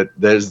 man. That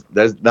there's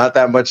not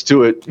that much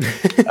to it.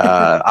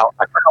 I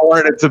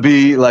wanted it to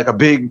be like a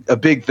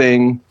big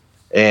thing,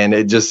 and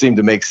it just seemed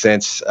to make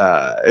sense.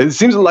 It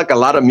seems like a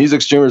lot of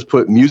music streamers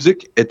put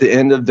music at the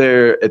end of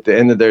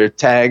their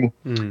tag,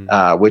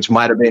 which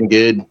might have been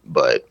good,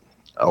 but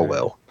oh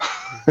well.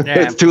 Yeah,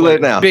 it's too late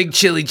now. Big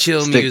Chili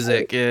Chill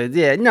music.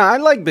 Yeah. No, I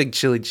like Big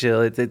Chili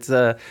Chill.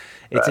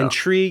 It's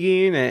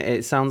intriguing.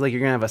 It sounds like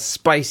you're gonna have a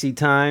spicy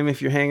time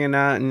if you're hanging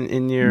out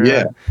in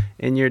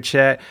your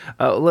chat.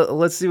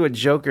 Let's see what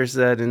Joker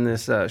said in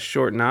this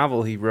short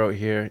novel he wrote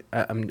here.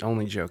 I'm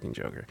only joking,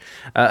 Joker.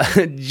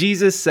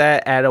 Jesus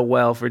sat at a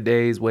well for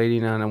days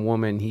waiting on a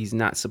woman he's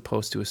not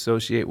supposed to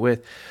associate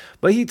with,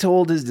 but he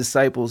told his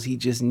disciples he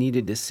just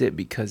needed to sit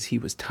because he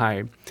was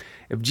tired.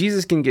 If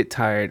Jesus can get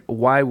tired,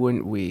 why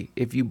wouldn't we?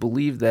 If you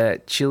believe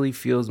that, Chili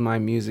feels my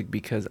music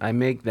because I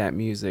make that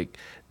music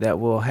that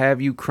will have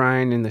you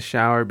crying in the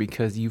shower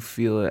because you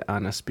feel it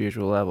on a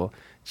spiritual level.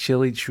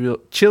 Chili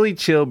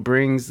Chill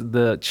brings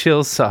the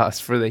chill sauce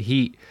for the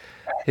heat.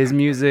 His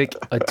music,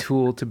 a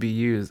tool to be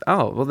used.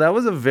 Oh, well, that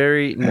was a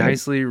very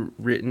nicely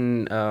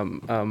written,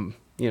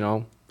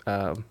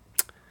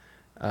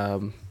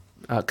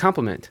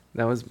 compliment.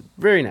 That was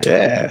very nice.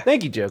 Yeah.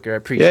 Thank you, Joker. I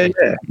appreciate it.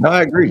 Yeah. No,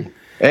 I agree.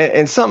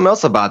 And something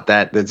else about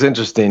that's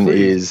interesting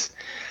is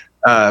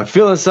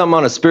Feeling something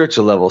on a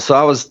spiritual level.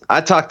 So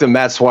I talked to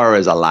Matt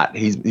Suarez a lot.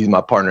 He's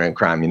my partner in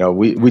crime. You know,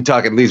 we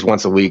talk at least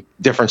once a week,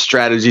 different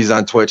strategies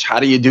on Twitch. How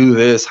do you do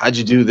this? How'd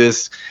you do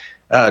this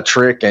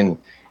trick and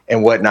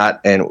whatnot?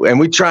 And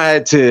we try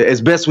to,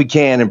 as best we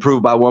can,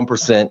 improve by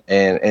 1%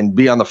 and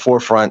be on the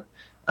forefront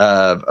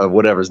of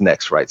whatever's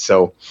next, right?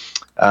 So,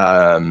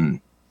 what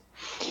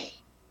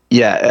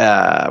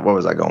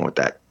was I going with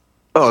that?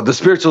 Oh, the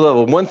spiritual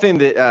level. One thing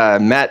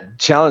that Matt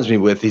challenged me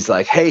with, he's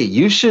like, hey,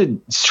 you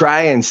should try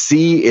and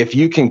see if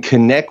you can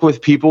connect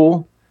with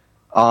people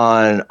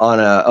on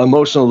an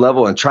emotional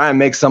level and try and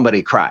make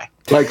somebody cry.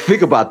 Like,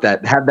 think about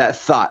that. Have that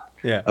thought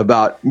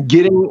about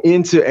getting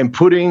into and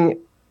putting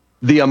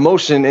the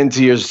emotion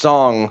into your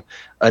song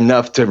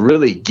enough to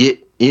really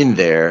get in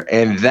there.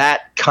 And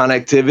that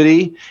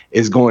connectivity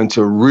is going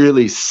to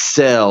really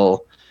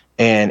sell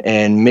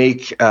and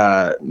make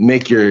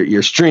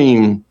your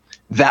stream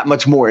that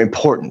much more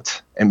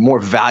important and more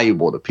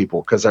valuable to people,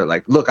 because they're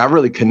like, look, I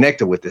really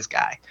connected with this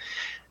guy.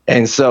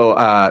 And so,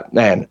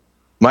 man,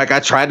 Mike,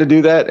 I tried to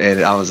do that,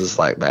 and I was just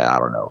like, man, I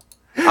don't know.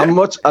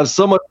 I'm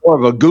so much more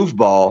of a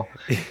goofball,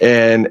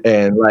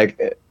 and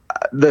like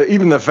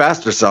even the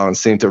faster songs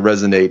seem to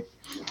resonate.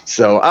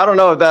 So I don't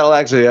know if that'll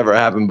actually ever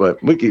happen,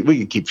 but we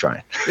could keep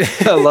trying.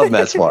 I love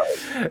Matt Smart.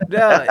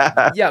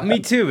 Yeah,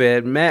 me too,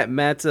 man.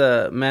 Matt's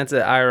an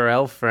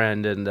IRL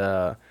friend,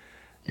 and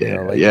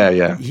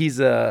he's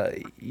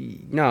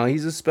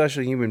a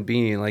special human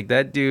being. Like,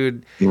 that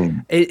dude,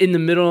 in the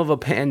middle of a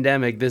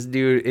pandemic, this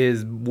dude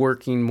is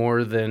working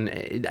more than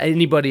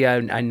anybody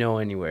I know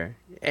anywhere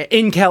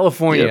in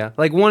California.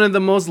 Like, one of the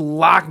most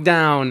locked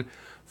down,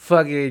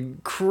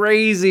 fucking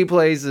crazy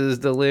places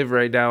to live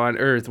right now on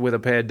Earth with a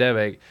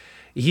pandemic.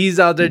 He's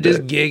out there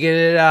just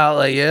gigging it out.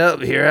 Like, yep,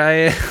 here I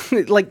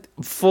am. Like,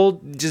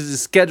 full,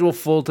 just schedule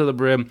full to the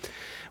brim.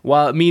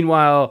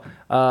 Meanwhile,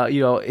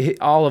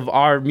 all of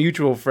our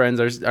mutual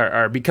friends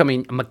are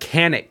becoming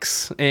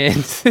mechanics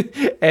and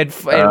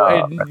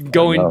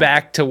going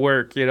back to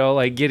work. You know,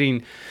 like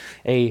getting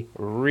a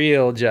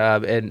real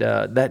job. And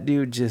that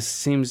dude just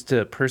seems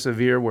to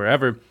persevere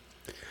wherever.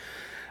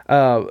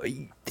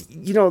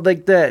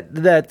 Like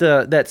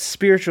that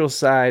spiritual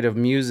side of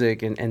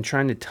music and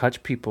trying to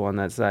touch people on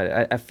that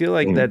side. I feel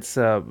like that's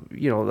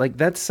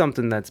that's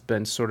something that's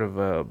been sort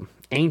of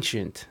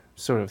ancient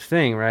sort of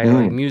thing, right?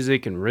 Like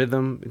music and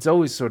rhythm, it's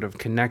always sort of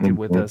connected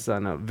with us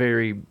on a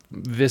very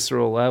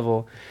visceral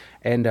level.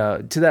 And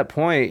to that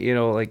point,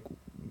 like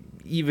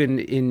even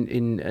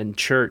in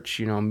church,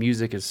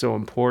 music is so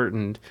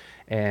important.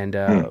 And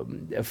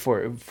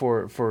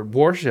for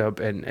worship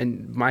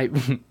and my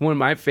one of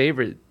my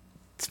favorite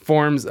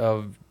forms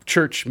of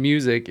church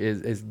music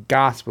is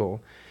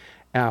gospel.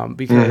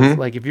 Because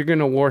like, if you're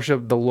gonna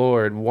worship the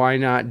Lord, why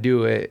not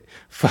do it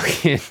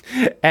fucking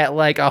at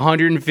like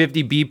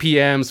 150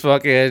 BPMs,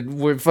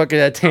 fucking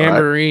a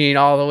tambourine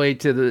all the way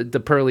to the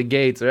pearly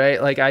gates,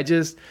 right? Like, I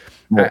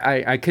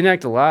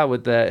connect a lot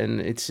with that,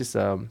 and it's just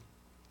a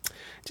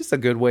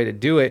good way to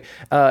do it.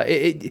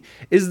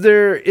 Is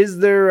there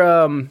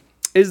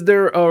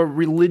a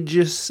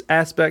religious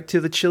aspect to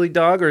the chili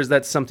dog, or is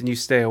that something you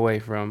stay away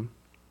from?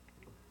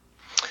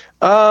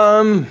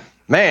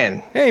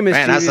 Man, hey, Miss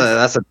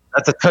that's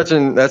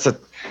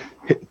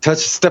a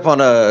step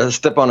on a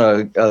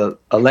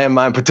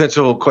landmine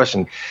potential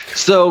question.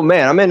 So,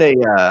 man, I'm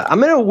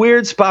in a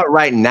weird spot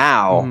right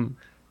now.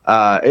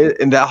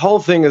 And that whole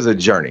thing is a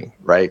journey,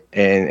 right?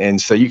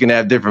 And so you can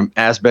have different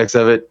aspects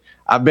of it.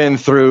 I've been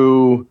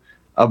through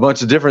a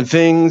bunch of different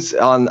things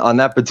on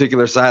that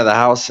particular side of the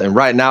house, and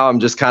right now I'm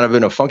just kind of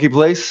in a funky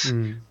place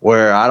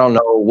where I don't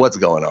know what's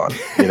going on,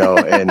 and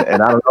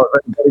I don't know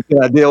if anybody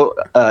can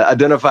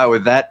identify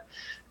with that.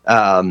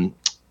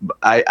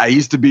 I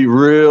used to be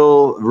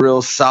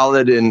real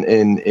solid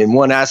in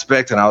one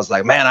aspect, and I was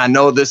like, man, I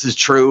know this is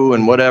true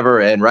and whatever.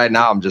 And right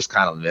now I'm just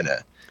kind of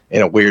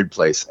in a weird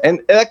place,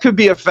 and that could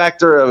be a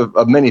factor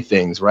of many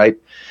things, right?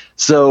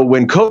 So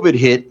when COVID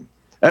hit,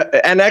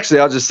 and actually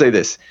I'll just say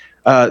this,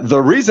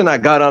 the reason I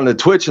got onto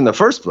Twitch in the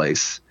first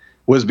place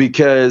was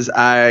because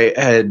I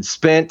had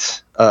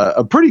spent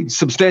a pretty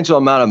substantial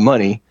amount of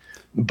money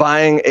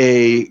buying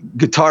a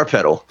guitar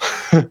pedal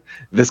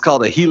that's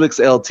called a Helix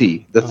LT.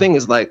 The thing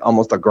is like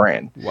almost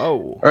 $1,000.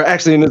 Whoa. Or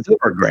actually it's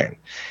over $1,000.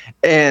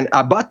 And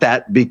I bought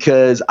that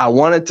because I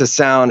wanted to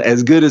sound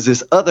as good as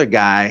this other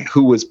guy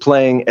who was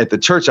playing at the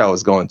church I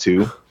was going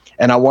to.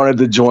 And I wanted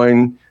to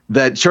join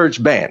that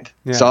church band.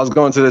 Yeah. So I was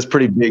going to this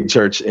pretty big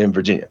church in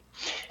Virginia.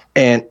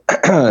 And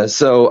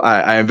so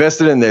I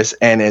invested in this,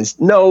 and it's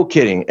no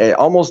kidding.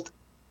 Almost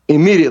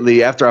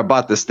immediately after I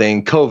bought this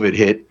thing, COVID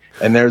hit,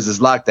 and there's this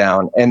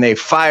lockdown, and they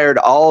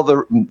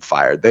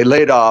they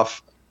laid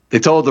off. They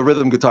told the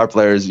rhythm guitar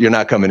players, you're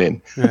not coming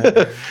in.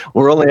 Right.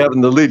 We're only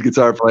having the lead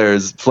guitar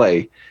players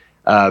play.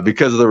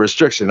 because of the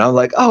restriction. I was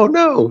like, oh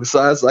no. So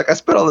I was like, I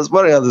spent all this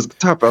money on this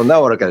guitar pedal.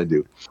 Now what I got to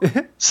do?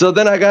 So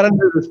then I got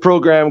into this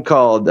program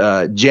called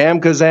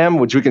Jam Kazam,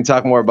 which we can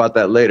talk more about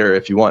that later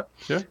if you want.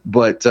 Sure.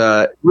 But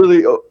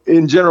really,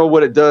 in general,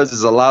 what it does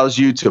is allows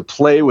you to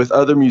play with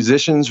other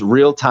musicians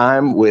real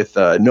time with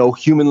no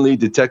humanly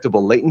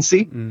detectable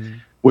latency,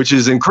 which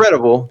is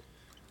incredible.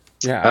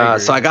 Yeah.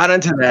 So I got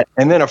into that,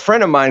 and then a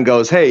friend of mine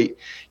goes, "Hey,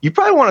 you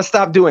probably want to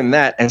stop doing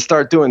that and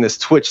start doing this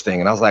Twitch thing."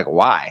 And I was like,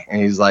 "Why?"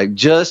 And he's like,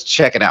 "Just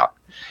check it out."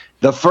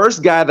 The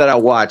first guy that I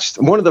watched,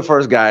 one of the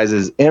first guys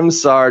is M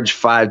Sarge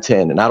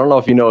 510, and I don't know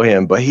if you know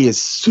him, but he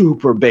is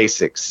super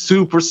basic,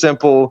 super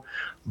simple,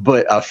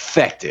 but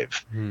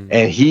effective,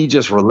 and he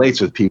just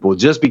relates with people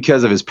just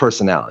because of his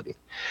personality.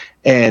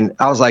 And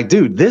I was like,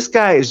 dude, this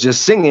guy is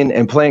just singing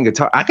and playing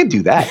guitar. I could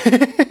do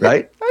that,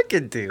 right? I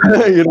could do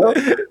that. You know,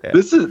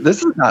 this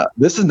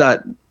is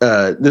not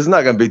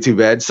going to be too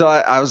bad. So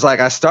I was like,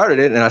 I started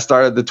it, and I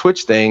started the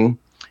Twitch thing,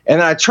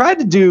 and I tried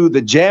to do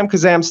the Jam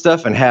Kazam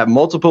stuff and have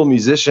multiple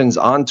musicians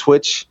on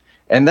Twitch,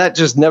 and that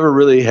just never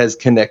really has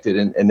connected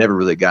and never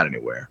really got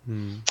anywhere.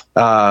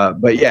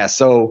 But yeah,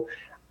 so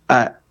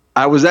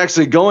I was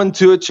actually going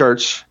to a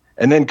church,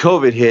 and then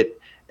COVID hit,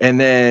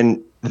 and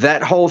then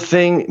that whole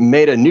thing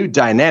made a new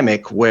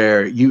dynamic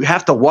where you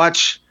have to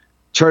watch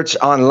church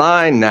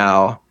online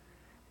now.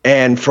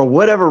 And for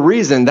whatever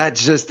reason, that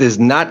just is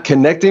not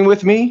connecting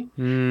with me.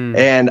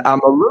 And I'm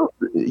a little,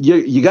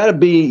 you got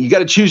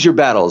to choose your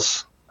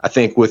battles, I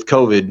think, with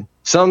COVID.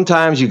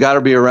 Sometimes you got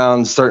to be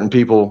around certain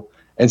people,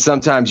 and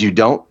sometimes you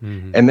don't.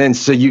 And then,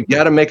 so you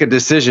got to make a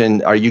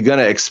decision. Are you going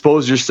to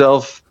expose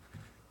yourself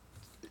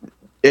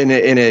in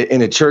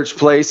a church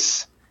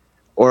place,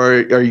 or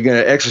are you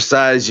going to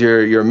exercise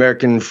your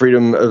American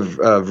freedom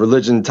of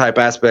religion type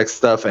aspect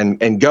stuff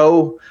and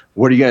go?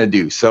 What are you going to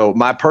do? So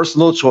my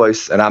personal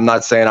choice, and I'm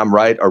not saying I'm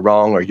right or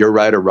wrong or you're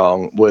right or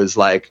wrong, was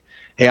like,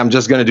 hey, I'm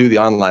just going to do the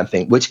online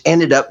thing, which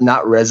ended up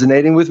not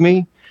resonating with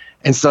me.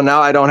 And so now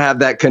I don't have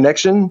that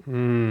connection.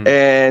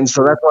 And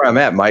so that's where I'm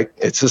at, Mike.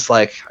 It's just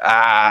like,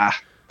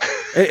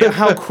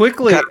 How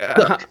quickly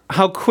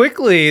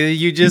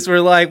you just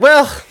were like,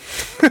 well,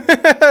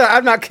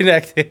 I'm not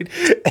connected.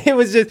 It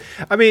was just,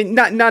 I mean,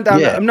 I'm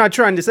not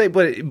trying to say,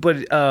 but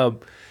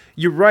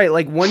you're right.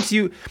 Like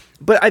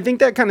but I think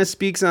that kind of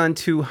speaks on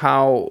to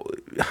how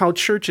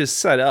church is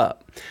set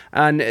up,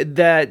 and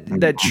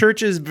that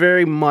church is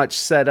very much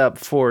set up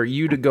for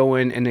you to go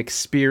in and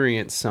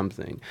experience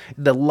something.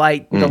 The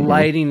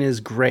lighting is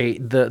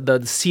great.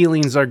 The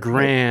ceilings are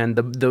grand.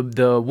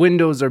 The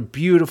windows are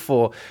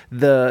beautiful.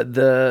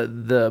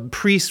 The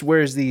priest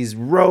wears these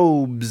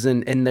robes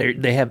and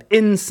they have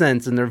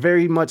incense, and they're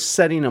very much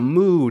setting a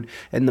mood,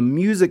 and the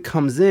music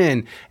comes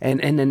in, and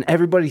then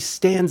everybody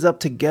stands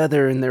up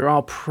together, and they're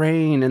all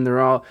praying, and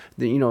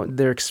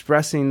they're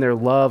expressing their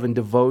love and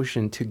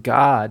devotion to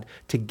God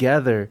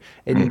together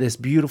in this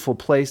beautiful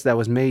place that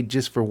was made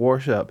just for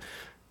worship.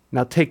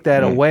 Now take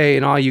that away,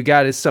 and all you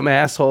got is some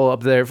asshole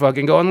up there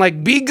fucking going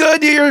like, be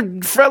good to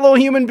your fellow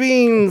human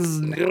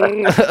beings.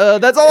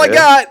 That's all I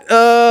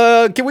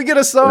got. Can we get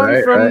a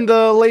song from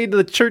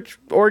the church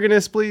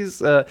organist,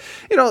 please?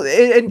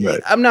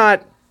 I'm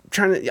not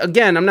trying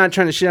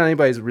to shit on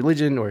anybody's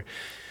religion or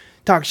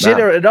talk shit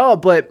at all,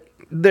 but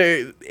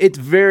it's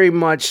very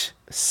much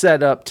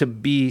set up to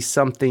be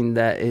something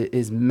that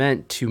is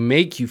meant to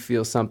make you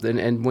feel something,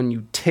 and when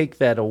you take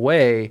that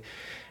away,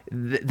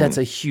 that's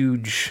a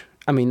huge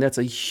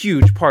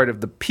part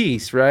of the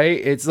piece, right?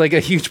 It's like a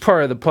huge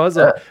part of the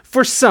puzzle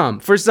for some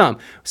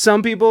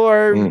people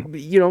are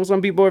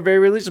some people are very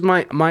religious.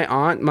 My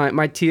aunt,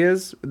 my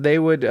tias, they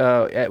would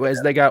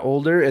as they got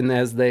older and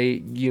as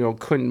they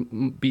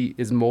couldn't be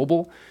as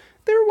mobile,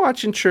 they were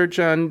watching church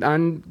on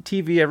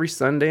TV every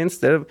Sunday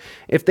instead of,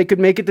 if they could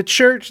make it to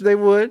church, they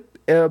would.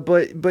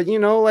 But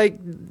like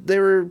they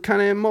were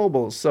kind of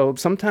immobile, so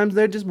sometimes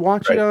they just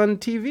watch it on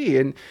TV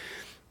and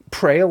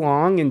pray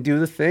along and do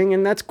the thing,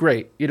 and that's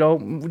great.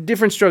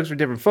 Different strokes for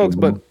different folks,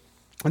 but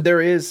there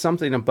is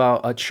something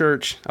about a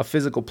church, a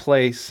physical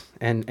place,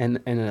 and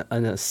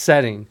a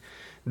setting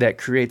that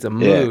creates a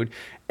mood.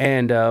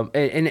 And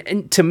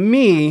to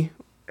me,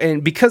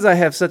 and because I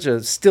have such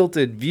a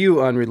stilted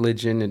view on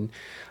religion and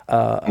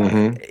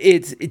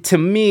to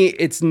me,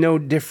 it's no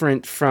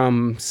different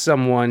from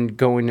someone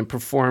going and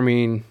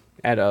performing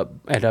at a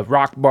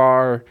rock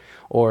bar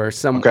or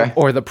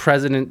or the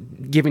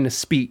president giving a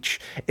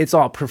speech. It's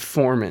all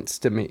performance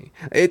to me.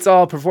 It's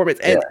all performance,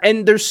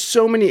 and there's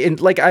so many.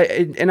 And like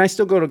I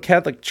still go to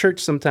Catholic church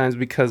sometimes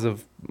because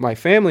of my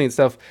family and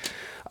stuff.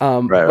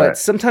 But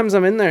sometimes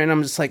I'm in there and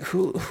I'm just like,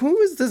 who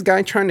is this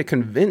guy trying to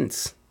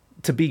convince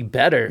to be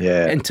better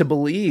and to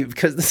believe?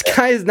 Because this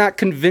guy is not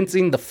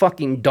convincing the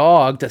fucking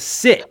dog to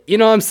sit. You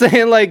know what I'm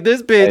saying? Like,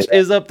 this bitch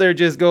is up there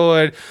just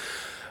going,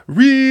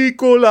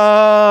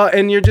 Ricola,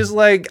 and you're just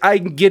like,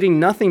 I'm getting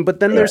nothing. But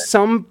then there's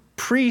some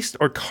priest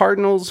or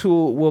cardinals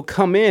who will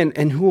come in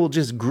and who will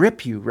just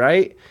grip you,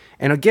 right?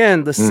 And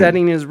again, the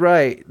setting is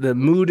right, the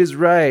mood is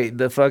right,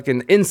 the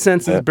fucking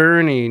incense is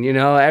burning. You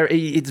know,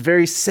 it's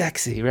very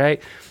sexy, right?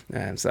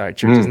 I'm sorry,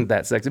 church isn't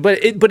that sexy, but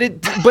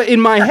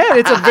in my head,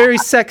 it's a very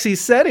sexy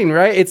setting,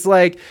 right? It's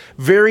like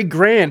very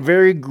grand,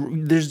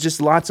 there's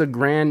just lots of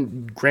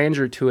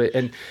grandeur to it,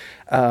 and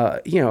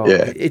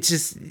it's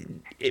just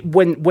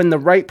when the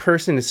right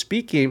person is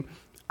speaking,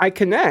 I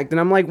connect, and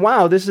I'm like,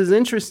 wow, this is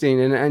interesting,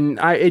 and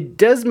it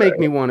does make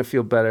me want to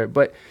feel better,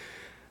 but.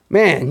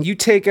 Man, you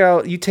take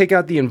out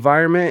the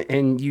environment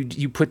and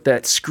you put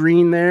that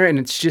screen there, and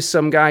it's just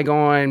some guy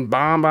going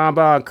bah bah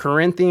bah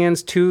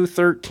Corinthians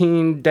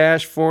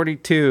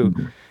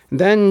 2:13-42.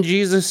 Then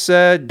Jesus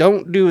said,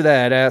 "Don't do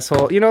that,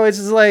 asshole." You know, it's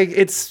just like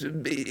it's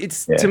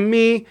to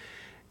me,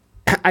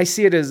 I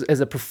see it as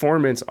a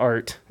performance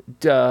art,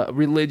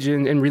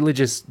 religion and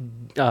religious,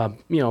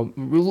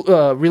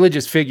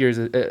 religious figures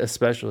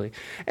especially,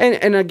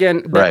 and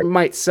again that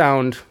might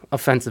sound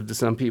offensive to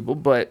some people,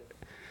 but.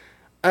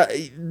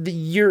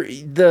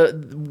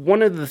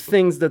 One of the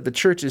things that the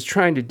church is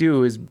trying to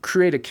do is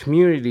create a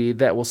community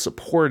that will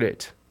support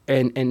it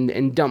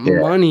and dump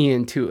money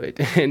into it,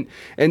 and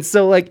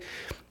so like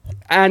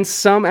on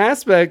some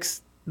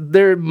aspects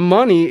their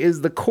money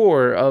is the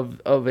core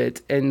of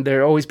it, and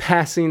they're always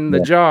passing the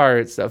jar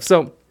and stuff.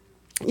 So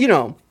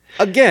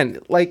again,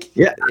 like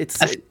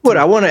it's what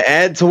I want to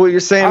add to what you're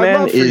saying,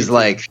 man, is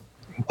like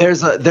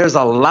there's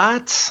a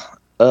lot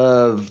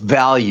of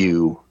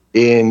value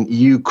in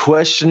you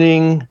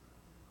questioning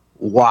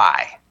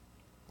why,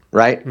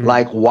 right? Mm-hmm.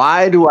 Like,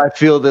 why do I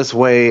feel this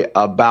way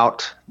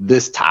about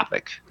this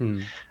topic?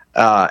 Mm-hmm.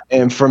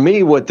 And for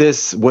me, what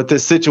this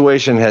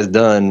situation has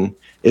done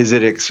is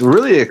it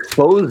really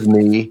exposed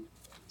me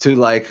to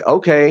like,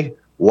 okay,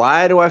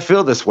 why do I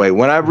feel this way?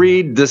 When I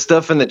read the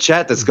stuff in the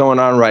chat that's going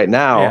on right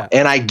now,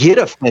 and I get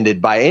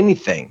offended by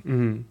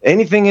anything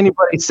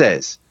anybody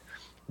says,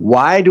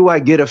 why do I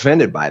get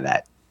offended by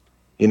that?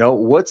 You know,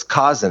 what's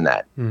causing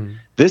that?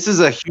 This is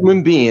a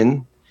human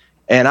being,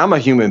 and I'm a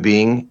human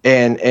being,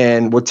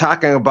 and we're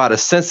talking about a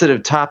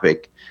sensitive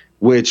topic,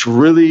 which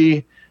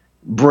really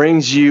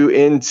brings you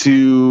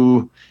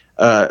into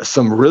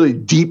some really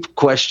deep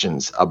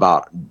questions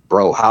about,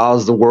 bro,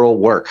 how's the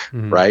world work,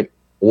 right?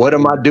 What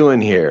am I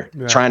doing here?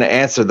 Right. Trying to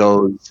answer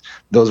those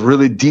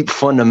really deep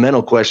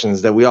fundamental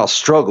questions that we all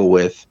struggle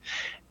with.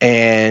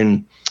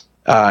 And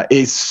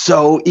it's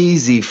so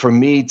easy for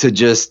me to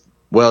just,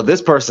 well,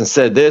 this person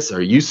said this,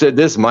 or you said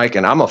this, Mike,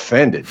 and I'm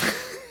offended,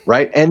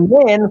 right? And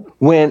then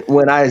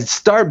when I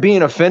start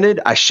being offended,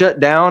 I shut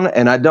down,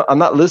 and I'm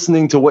not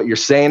listening to what you're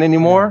saying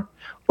anymore,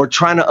 or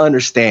trying to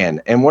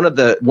understand. And one of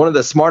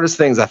the smartest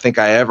things I think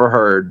I ever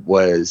heard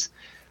was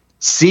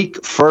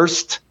seek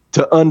first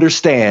to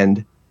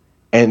understand,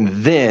 and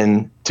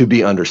then to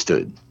be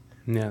understood.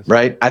 Yes.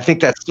 Right? I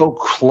think that's so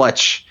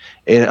clutch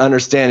in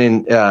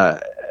understanding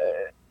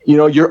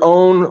your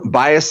own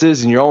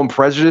biases and your own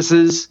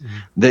prejudices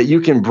that you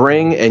can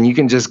bring, and you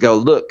can just go,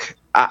 look,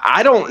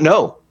 I don't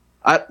know.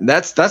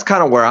 That's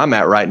kind of where I'm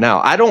at right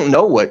now. I don't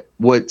know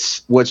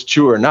what's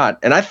true or not.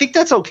 And I think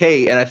that's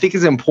okay. And I think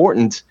it's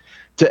important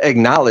to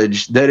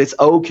acknowledge that it's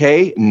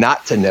okay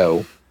not to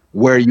know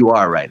where you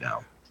are right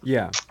now.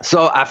 Yeah.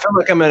 So I feel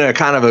like I'm in a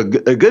kind of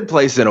a good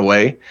place in a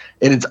way,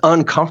 and it's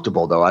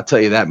uncomfortable though. I'll tell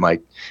you that,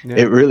 Mike. Yeah.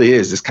 It really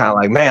is. It's kind of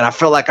like, man, I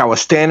feel like I was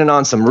standing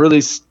on some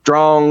really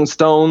strong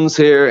stones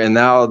here, and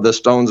now the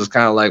stones is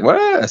kind of like,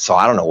 well, so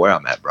I don't know where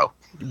I'm at, bro.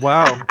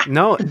 Wow.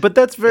 No, but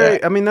that's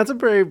very, I mean, that's a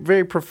very,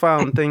 very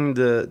profound thing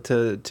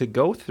to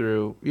go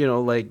through,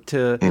 like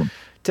to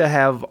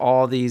have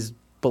all these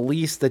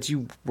beliefs that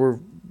you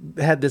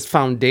had this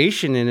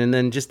foundation in, and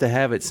then just to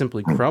have it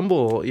simply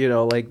crumble,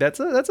 like that's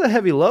a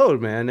heavy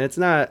load, man. It's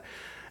not,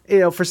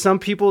 for some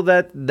people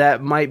that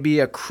might be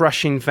a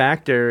crushing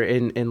factor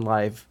in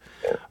life,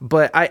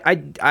 but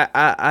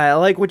I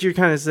like what you're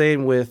kind of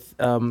saying with,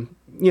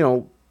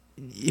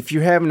 if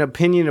you have an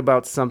opinion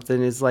about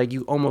something, it's like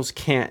you almost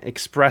can't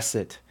express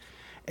it.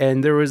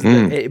 And there was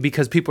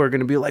because people are going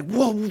to be like,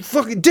 whoa,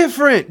 fucking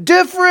different,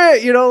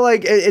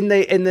 like, and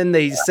then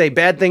they say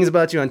bad things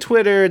about you on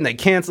Twitter, and they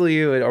cancel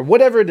you, or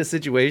whatever the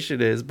situation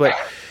is. But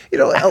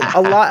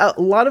a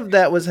lot of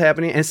that was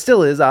happening, and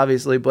still is,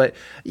 obviously. But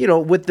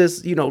with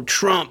this,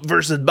 Trump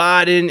versus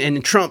Biden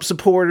and Trump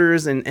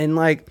supporters, and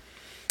like,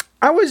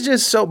 I was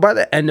just so, by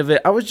the end of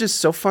it, I was just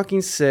so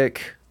fucking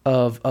sick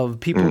of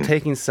people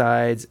taking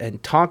sides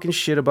and talking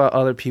shit about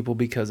other people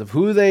because of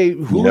who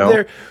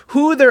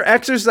they're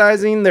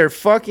exercising their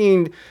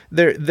fucking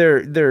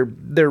their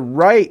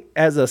right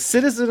as a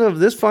citizen of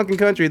this fucking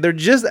country. They're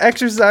just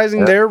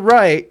exercising their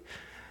right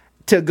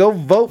to go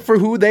vote for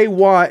who they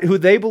want, who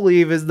they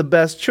believe is the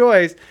best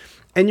choice.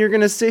 And you're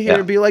gonna sit here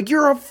and be like,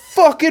 you're a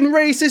fucking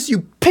racist,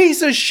 you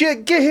piece of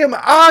shit, get him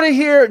out of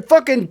here,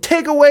 fucking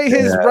take away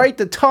his right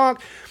to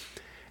talk.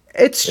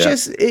 It's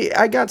just,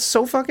 I got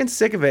so fucking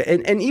sick of it.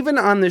 And even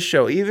on this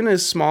show, even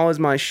as small as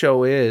my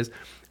show is,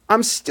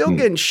 I'm still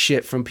getting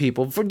shit from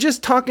people for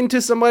just talking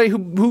to somebody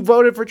who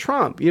voted for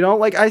Trump.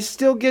 Like, I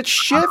still get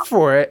shit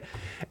for it.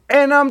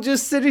 And I'm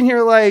just sitting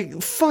here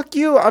like, fuck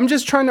you. I'm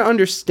just trying to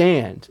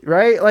understand,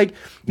 right? Like,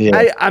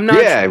 Yeah. I'm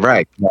not. Yeah,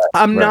 right.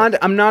 I'm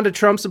not a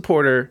Trump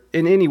supporter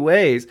in any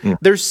ways.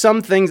 There's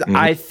some things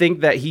I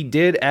think that he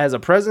did as a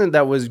president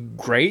that was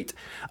great.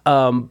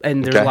 And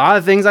there's a lot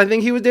of things I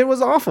think he did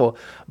was awful.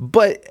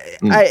 But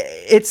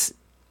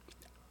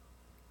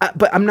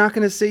but I'm not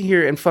going to sit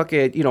here and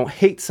fucking,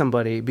 hate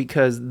somebody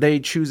because they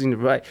choosing to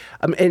write.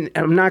 And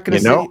I'm not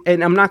going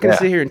to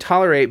sit here and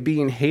tolerate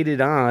being hated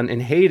on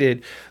and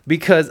hated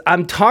because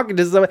I'm talking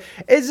to somebody.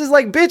 It's just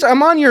like, bitch,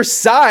 I'm on your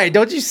side.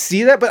 Don't you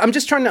see that? But I'm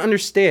just trying to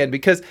understand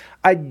because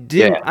I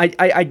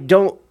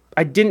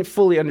didn't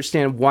fully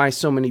understand why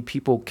so many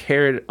people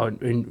cared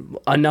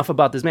enough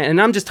about this man. And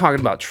I'm just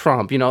talking about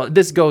Trump.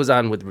 This goes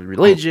on with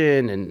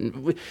religion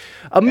and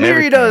a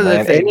myriad of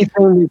other things.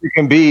 Anything you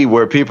can be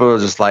where people are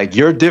just like,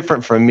 you're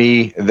different from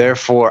me,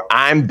 therefore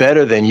I'm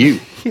better than you.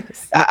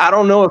 Yes. I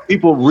don't know if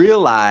people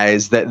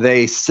realize that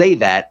they say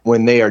that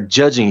when they are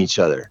judging each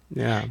other.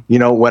 Yeah.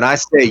 When I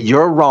say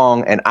you're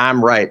wrong and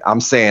I'm right,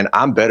 I'm saying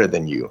I'm better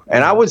than you.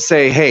 And I would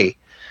say, hey,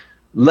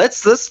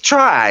 let's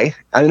try.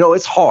 I know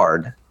it's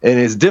hard. And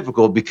it's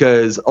difficult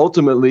because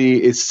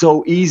ultimately it's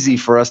so easy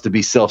for us to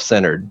be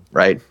self-centered,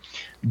 right?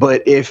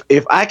 But if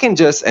I can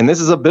just, and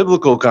this is a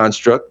biblical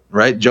construct,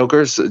 right?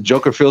 Joker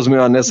feels me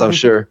on this, I'm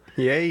sure.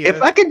 Yeah.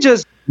 If I could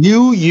just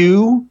view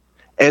you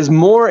as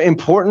more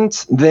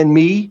important than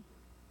me,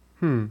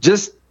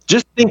 just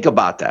think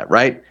about that,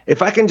 right?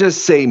 If I can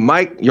just say,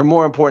 Mike, you're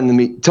more important than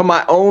me to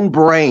my own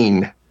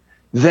brain,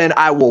 then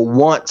I will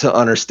want to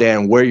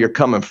understand where you're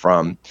coming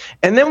from.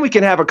 And then we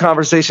can have a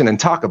conversation and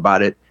talk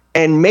about it.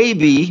 And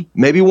maybe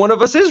one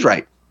of us is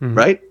right,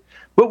 right?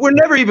 But we're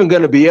never even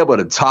going to be able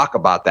to talk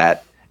about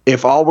that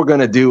if all we're going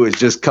to do is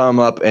just come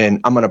up and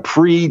I'm going to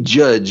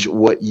prejudge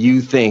what you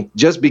think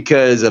just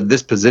because of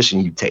this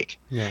position you take.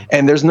 Yeah.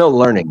 And there's no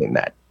learning in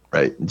that,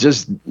 right?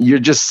 You're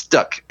just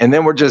stuck. And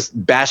then we're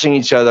just bashing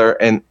each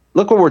other. And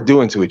look what we're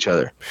doing to each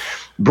other.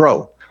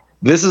 Bro,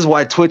 this is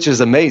why Twitch is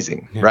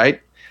amazing,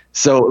 right?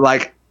 So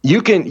like,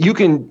 you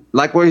can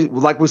like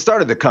we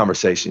started the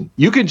conversation.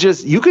 You can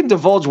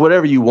divulge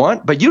whatever you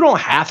want, but you don't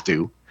have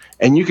to.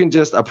 And you can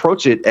just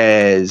approach it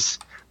as,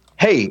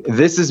 hey,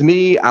 this is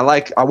me. I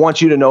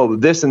want you to know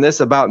this and this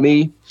about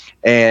me.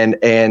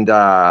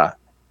 But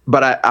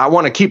I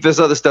want to keep this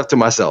other stuff to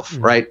myself.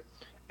 Right.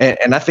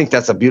 And I think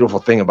that's a beautiful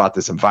thing about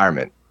this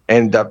environment.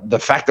 And the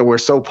fact that we're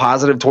so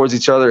positive towards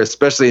each other,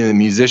 especially in the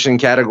musician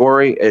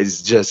category,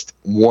 is just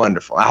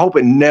wonderful. I hope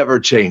it never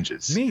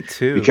changes. Me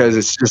too. Because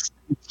it's just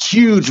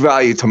huge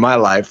value to my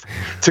life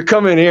to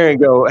come in here and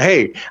go,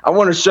 hey, I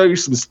want to show you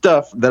some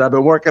stuff that I've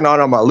been working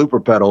on my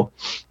looper pedal,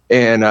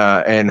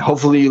 and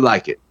hopefully you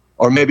like it.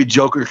 Or maybe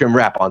Joker can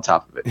rap on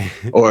top of it.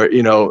 Or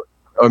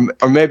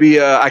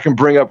maybe I can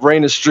bring up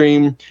Raina's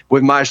stream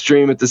with my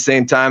stream at the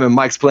same time, and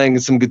Mike's playing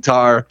some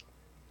guitar.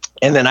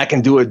 And then I can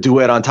do a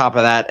duet on top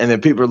of that. And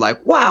then people are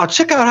like, wow,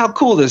 check out how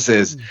cool this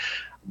is.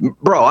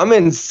 Bro, I'm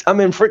in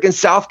freaking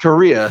South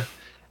Korea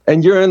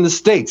and you're in the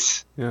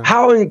States. Yeah.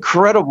 How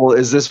incredible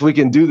is this? We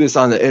can do this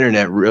on the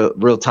internet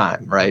real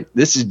time, right?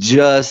 This is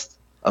just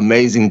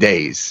amazing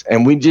days.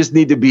 And we just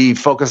need to be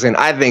focusing,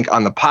 I think,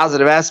 on the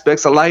positive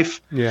aspects of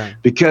life. Yeah.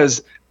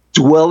 Because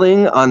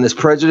dwelling on this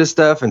prejudice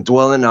stuff and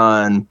dwelling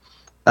on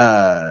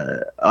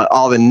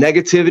all the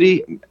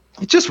negativity,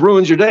 it just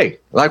ruins your day.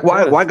 Like,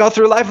 why go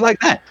through life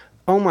like that?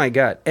 Oh my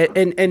God.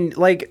 And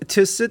like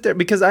to sit there,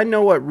 because I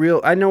know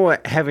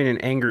what having an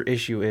anger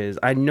issue is.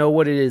 I know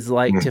what it is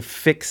like to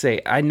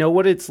fixate. I know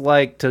what it's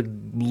like to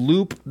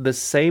loop the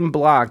same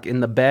block in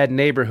the bad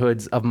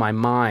neighborhoods of my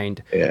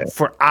mind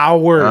for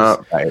hours.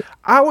 Right.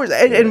 Hours.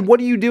 And what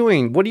are you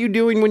doing? What are you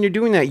doing when you're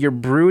doing that? You're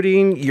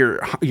brooding, your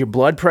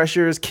blood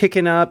pressure is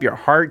kicking up, your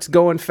heart's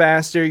going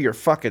faster, you're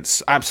fucking,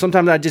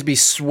 sometimes I'd just be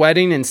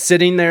sweating and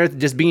sitting there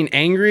just being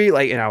angry.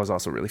 Like, and I was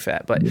also really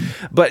fat,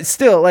 but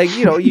still, like,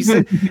 you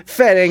said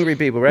fat, angry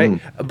people, right?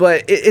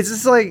 But it's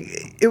just like,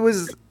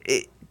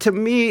 to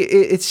me,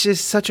 it's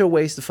just such a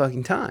waste of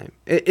fucking time.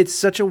 It's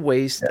such a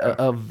waste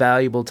of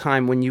valuable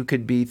time when you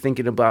could be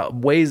thinking about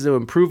ways of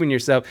improving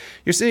yourself.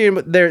 You're sitting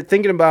there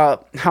thinking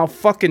about how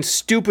fucking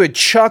stupid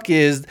Chuck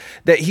is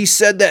that he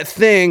said that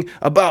thing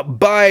about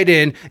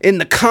Biden in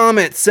the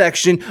comment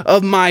section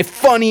of my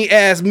funny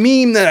ass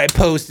meme that I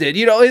posted.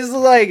 It's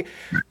like,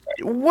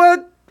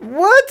 what?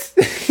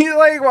 You're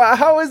like, well,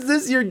 how is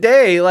this your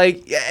day?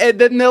 Like, and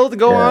then they'll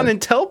go on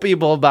and tell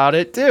people about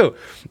it too.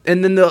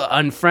 And then they'll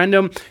unfriend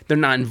them. They're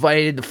not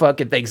invited to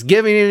fucking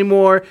Thanksgiving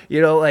anymore.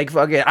 Like,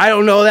 fucking, I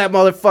don't know that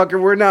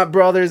motherfucker. We're not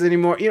brothers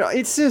anymore.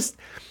 It's just,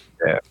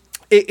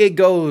 it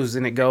goes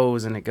and it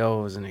goes and it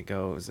goes and it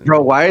goes.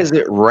 Bro, why is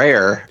it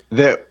rare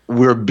that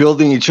we're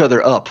building each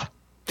other up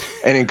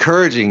and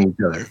encouraging each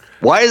other?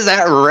 Why is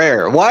that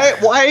rare?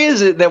 Why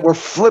is it that we're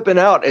flipping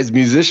out as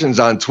musicians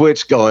on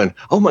Twitch going,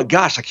 oh my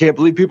gosh, I can't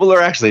believe people are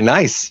actually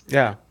nice?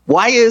 Yeah.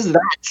 Why is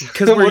that?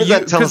 Because what does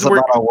that tell us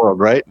about our world,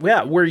 right?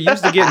 Yeah, we're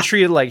used to getting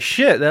treated like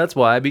shit. That's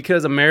why.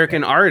 Because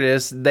American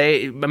artists,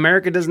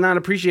 America does not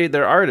appreciate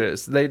their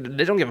artists. They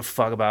don't give a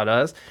fuck about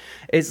us.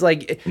 It's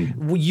like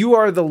you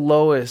are the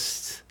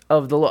lowest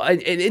of the low.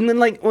 And then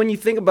like when you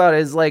think about it,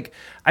 it's like,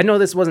 I know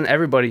this wasn't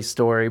everybody's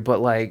story, but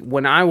like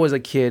when I was a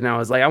kid and I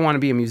was like, I want to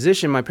be a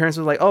musician, my parents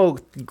were like, oh,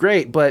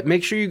 great, but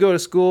make sure you go to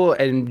school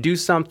and do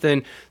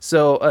something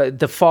so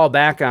to fall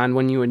back on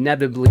when you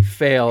inevitably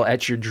fail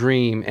at your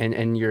dream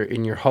and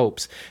your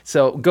hopes.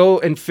 So go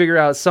and figure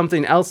out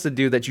something else to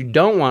do that you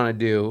don't want to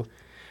do.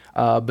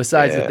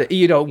 Besides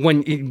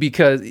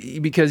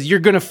because you're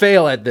gonna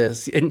fail at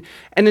this, and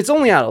it's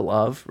only out of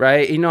love,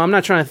 right? I'm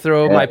not trying to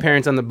throw my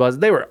parents on the bus.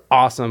 They were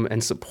awesome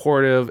and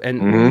supportive,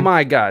 and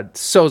my God,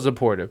 so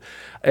supportive.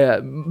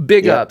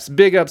 Big ups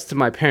to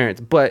my parents.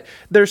 But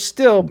there's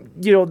still,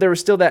 there was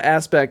still that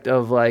aspect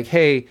of like,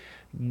 hey,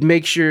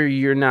 make sure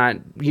you're not,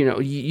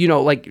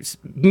 like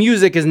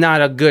music is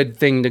not a good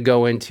thing to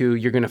go into.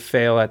 You're going to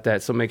fail at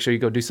that. So make sure you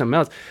go do something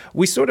else.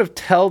 We sort of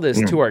tell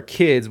this to our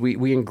kids.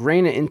 We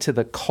ingrain it into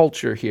the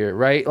culture here,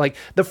 right? Like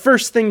the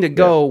first thing to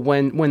go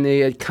when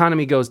the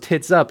economy goes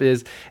tits up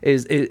is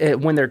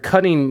when they're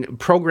cutting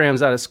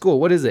programs out of school.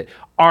 What is it?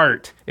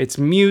 Art, it's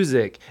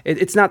music.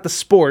 It's not the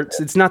sports.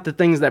 It's not the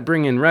things that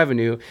bring in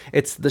revenue.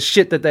 It's the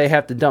shit that they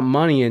have to dump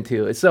money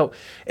into. So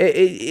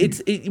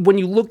it's when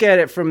you look at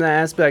it from the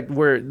aspect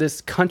where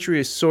this country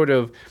is sort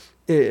of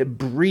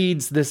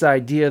breeds this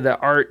idea that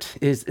art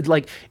is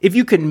like, if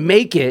you can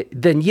make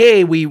it, then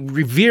yay, we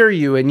revere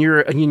you and you're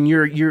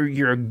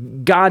a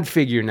god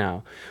figure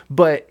now.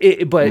 But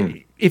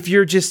if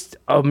you're just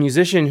a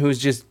musician who's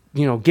just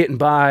getting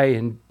by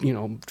and,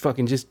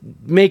 fucking just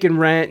making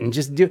rent and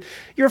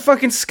you're a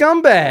fucking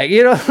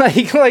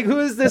scumbag, like who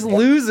is this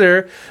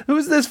loser?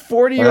 Who's this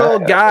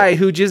 40-year-old guy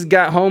who just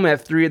got home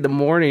at 3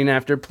 a.m.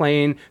 after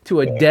playing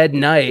to a dead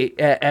night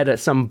at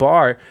some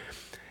bar?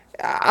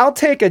 I'll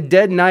take a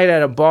dead night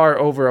at a bar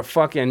over a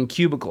fucking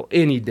cubicle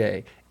any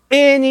day.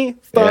 Any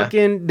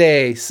fucking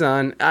day,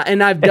 son.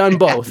 And I've done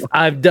both.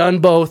 I've done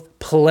both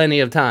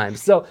plenty of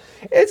times. So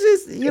it's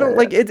just,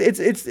 like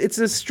it's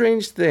a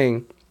strange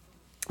thing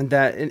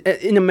that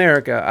in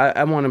America,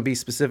 I want to be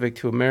specific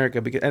to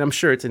America and I'm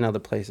sure it's in other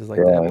places like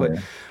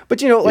that.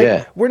 But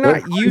we're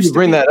not used to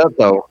bring that up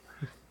though.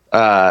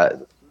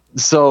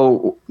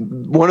 So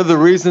one of the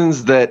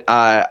reasons that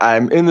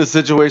I'm in the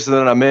situation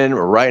that I'm in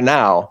right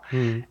now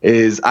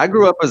is I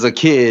grew up as a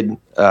kid,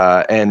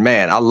 and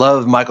man, I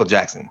love Michael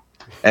Jackson.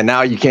 And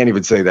now you can't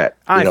even say that.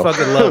 I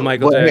fucking love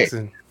Michael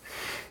Jackson.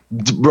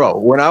 Bro,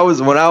 when I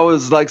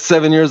was like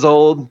 7 years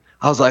old,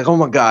 I was like, oh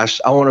my gosh,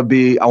 I want to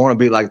be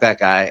like that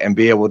guy and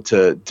be able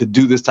to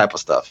do this type of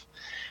stuff.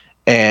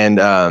 And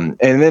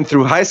then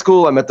through high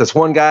school, I met this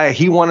one guy.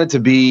 He wanted to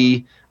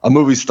be a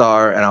movie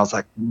star, and I was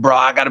like, bro,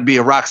 I got to be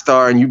a rock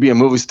star, and you be a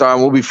movie star,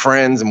 and we'll be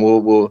friends, and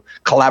we'll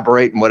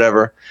collaborate and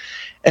whatever.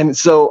 And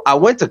so I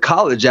went to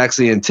college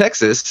actually in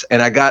Texas,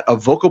 and I got a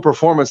vocal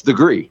performance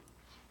degree.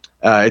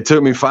 It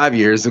took me 5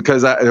 years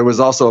because there was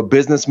also a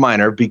business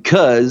minor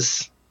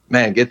because,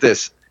 man, get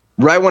this.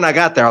 Right when I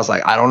got there, I was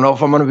like, I don't know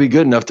if I'm going to be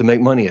good enough to make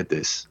money at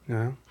this.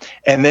 Yeah.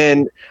 And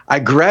then I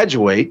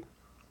graduate.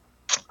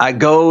 I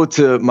go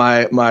to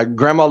my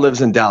grandma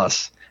lives in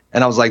Dallas.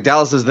 And I was like,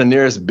 Dallas is the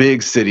nearest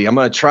big city. I'm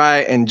going to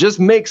try and just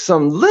make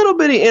some little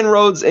bitty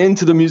inroads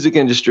into the music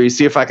industry,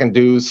 see if I can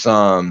do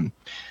some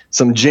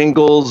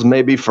jingles,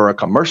 maybe for a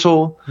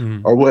commercial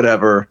or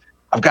whatever.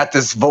 I've got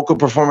this vocal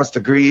performance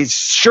degree.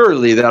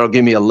 Surely that'll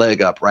give me a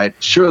leg up, right?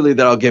 Surely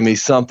that'll give me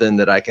something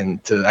that I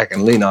can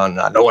lean on.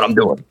 I know what I'm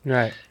doing.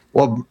 Right.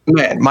 Well,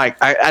 man, Mike,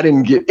 I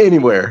didn't get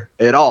anywhere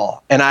at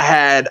all. And I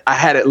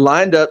had it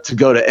lined up to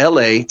go to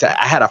LA.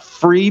 I had a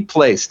free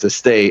place to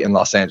stay in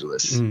Los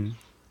Angeles.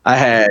 I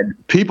had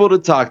people to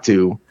talk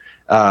to,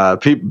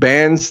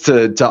 bands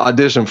to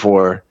audition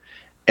for,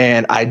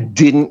 and I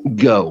didn't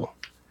go.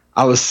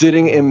 I was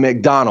sitting in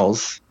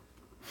McDonald's,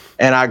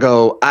 and I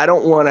go, I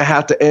don't want to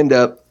have to end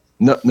up,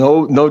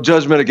 no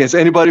judgment against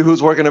anybody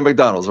who's working at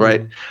McDonald's,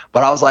 right?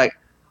 But I was like,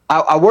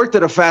 I worked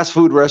at a fast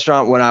food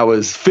restaurant when I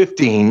was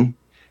 15,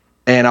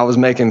 and I was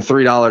making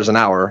 $3 an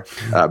hour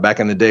back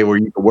in the day where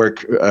you could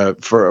work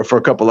for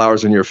a couple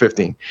hours when you were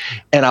 15.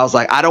 And I was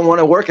like, I don't want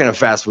to work in a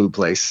fast food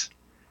place.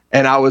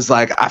 And I was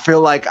like, I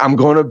feel like I'm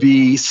going to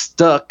be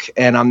stuck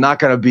and I'm not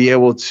going to be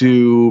able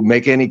to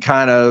make any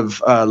kind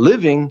of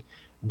living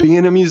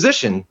being a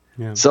musician.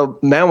 Yeah. So,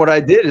 man, what I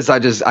did is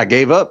I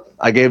gave up.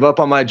 I gave up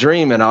on my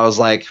dream. And I was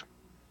like,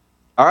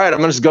 all right, I'm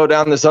going to just go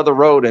down this other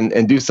road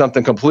and do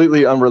something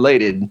completely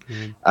unrelated.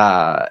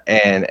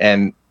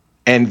 And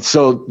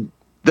so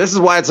this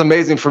is why it's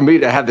amazing for me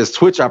to have this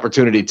Twitch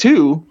opportunity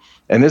too.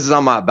 And this is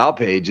on my About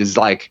page, is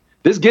like,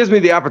 this gives me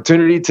the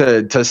opportunity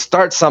to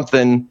start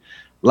something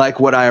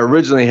like what I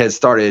originally had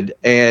started,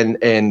 and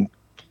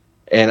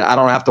I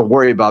don't have to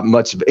worry about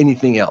much of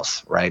anything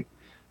else, right?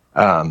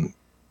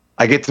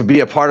 I get to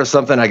be a part of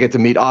something. I get to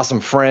meet awesome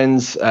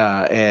friends,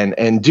 and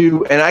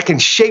I can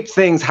shape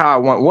things how I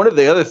want. One of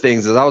the other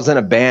things is I was in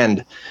a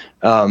band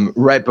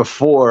right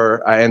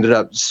before I ended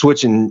up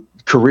switching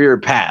career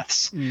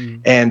paths.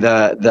 And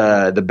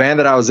the band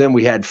that I was in,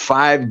 we had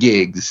 5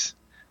 gigs.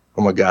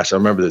 Oh my gosh, I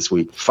remember this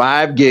week.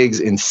 5 gigs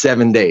in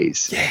 7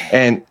 days. Yeah.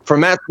 And for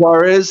Matt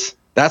Suarez,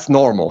 that's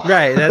normal.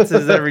 Right. That's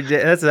his every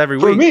day. That's every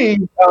week. For me,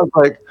 I was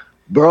like,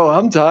 bro,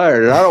 I'm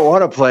tired. I don't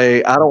want to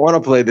play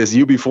this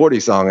UB40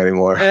 song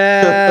anymore.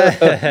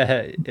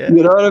 Yeah.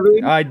 You know what I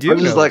mean? I do. I'm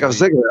just like, I'm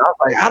sick of it.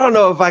 I'm like, I don't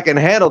know if I can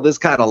handle this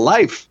kind of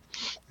life.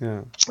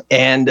 Yeah.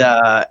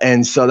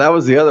 And so that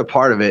was the other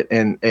part of it.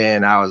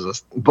 And I was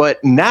just,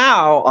 but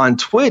now on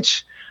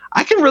Twitch,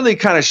 I can really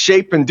kind of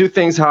shape and do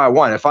things how I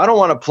want. If I don't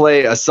want to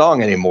play a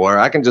song anymore,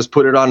 I can just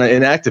put it on an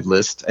inactive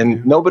list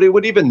and nobody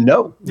would even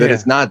know that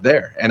it's not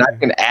there. And I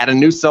can add a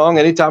new song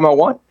anytime I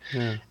want.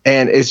 Yeah.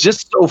 And it's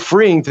just so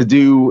freeing to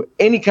do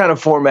any kind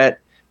of format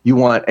you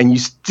want. And you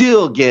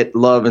still get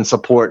love and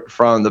support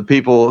from the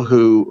people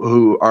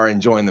who are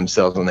enjoying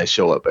themselves when they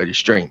show up at your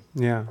stream.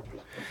 Yeah.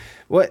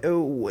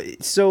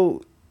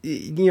 So,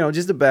 you know,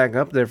 just to back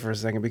up there for a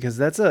second, because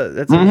that's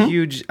a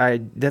huge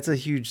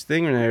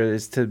thing in there,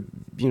 is to,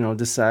 you know,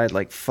 decide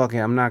like, fuck it,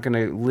 I'm not going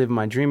to live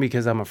my dream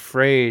because I'm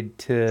afraid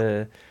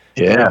to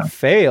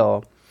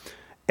fail.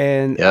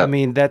 And I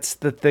mean, that's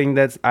the thing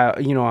that's,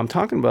 I'm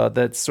talking about,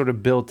 that's sort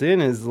of built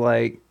in, is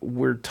like,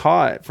 we're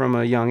taught from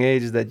a young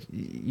age that,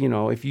 you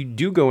know, if you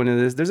do go into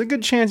this, there's a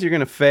good chance you're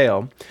going to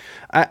fail.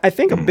 I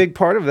think a big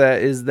part of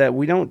that is that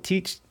we don't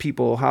teach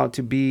people how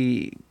to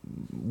be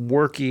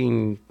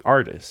working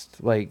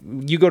artists. Like,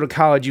 you go to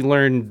college, you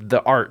learn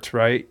the art,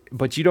 right?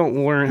 But you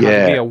don't learn how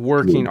to be a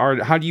working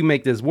artist. How do you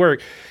make this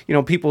work? You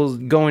know, people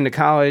going to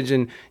college,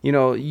 and, you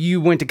know, you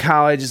went to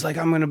college, it's like,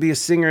 I'm going to be a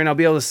singer and I'll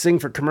be able to sing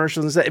for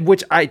commercials and stuff,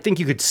 which I think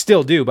you could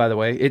still do, by the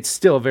way. It's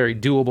still a very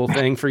doable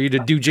thing for you to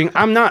do.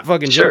 I'm not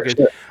fucking joking.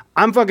 Sure.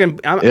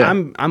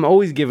 I'm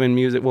always giving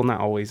music. Well, not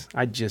always.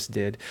 I just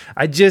did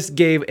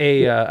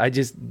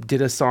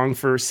a song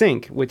for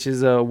Sync, which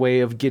is a way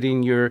of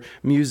getting your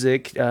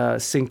music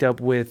synced up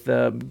with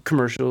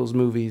commercials,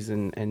 movies,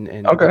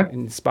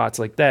 and spots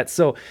like that.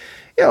 So,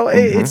 you know,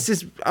 it's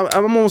just,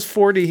 I'm almost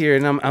 40 here,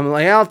 and I'm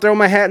like, I'll throw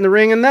my hat in the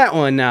ring in that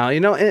one now. You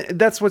know, and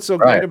that's what's so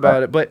great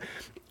about it. But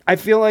I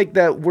feel like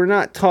that we're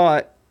not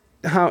taught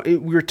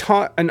we're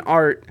taught an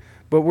art,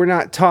 but we're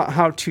not taught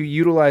how to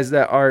utilize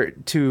that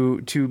art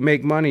to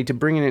make money, to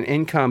bring in an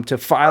income, to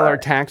file our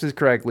taxes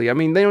correctly. I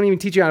mean, they don't even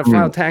teach you how to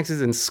file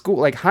taxes in school,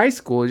 like high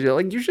school. You're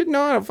like, you should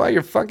know how to file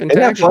your fucking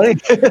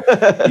taxes.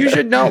 You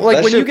should know,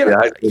 like, when you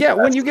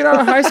get out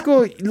of high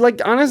school, like,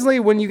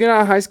 honestly, when you get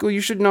out of high school,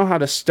 you should know how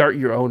to start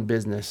your own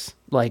business,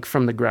 like,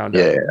 from the ground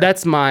up.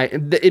 That's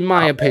in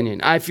my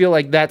opinion. I feel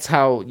like that's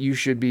how you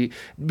should be,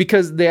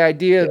 because the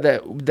idea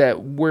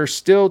that we're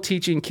still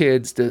teaching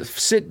kids to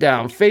sit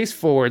down, face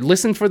forward,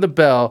 listen for the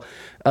bell,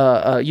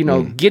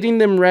 getting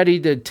them ready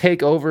to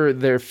take over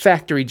their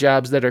factory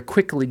jobs that are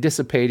quickly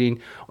dissipating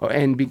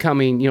and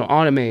becoming, you know,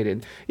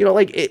 automated. You know,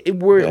 like,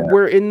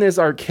 we're in this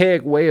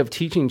archaic way of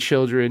teaching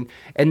children,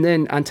 and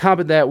then on top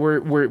of that,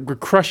 we're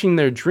crushing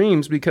their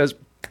dreams because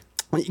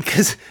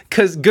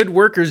good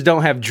workers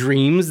don't have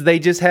dreams. They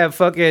just have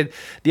fucking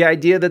the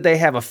idea that they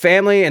have a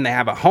family and they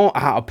have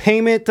a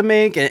payment to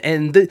make.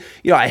 And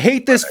I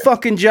hate this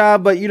fucking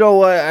job, but you know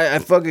what? I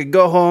fucking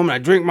go home and I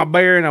drink my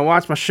beer and I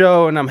watch my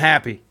show and I'm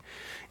happy.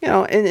 You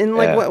know, and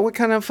like, what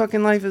kind of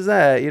fucking life is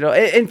that? You know,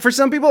 and for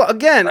some people,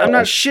 again, I'm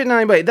not shitting on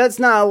anybody. That's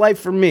not a life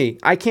for me.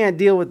 I can't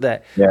deal with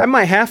that. Yeah. I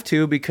might have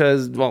to,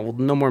 because, well,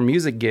 no more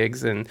music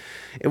gigs, and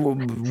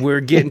we're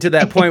getting to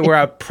that point where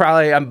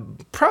I'm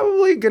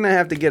probably gonna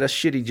have to get a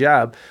shitty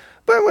job.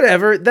 But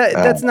whatever,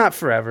 that's not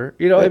forever.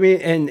 You know what I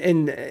mean?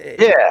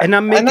 And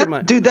I'm making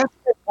money. Dude, that's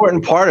the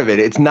important part of it.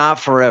 It's not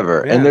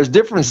forever. Yeah. And there's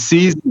different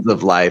seasons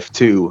of life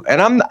too.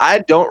 And I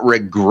don't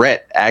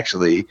regret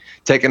actually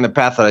taking the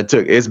path that I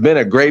took. It's been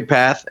a great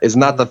path. It's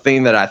not the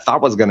thing that I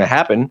thought was going to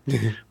happen.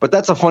 But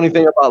that's a funny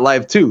thing about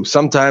life too.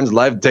 Sometimes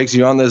life takes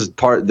you on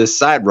this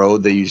side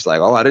road that you're just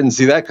like, oh, I didn't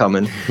see that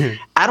coming.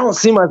 I don't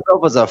see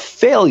myself as a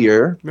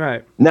failure.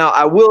 Right. Now,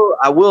 I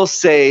will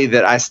say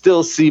that I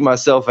still see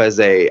myself as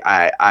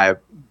I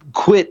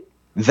quit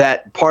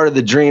that part of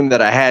the dream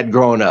that I had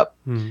growing up.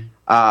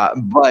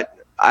 But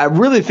I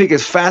really think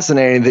it's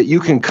fascinating that you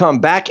can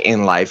come back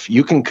in life.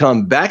 You can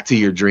come back to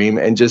your dream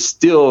and just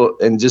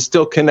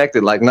still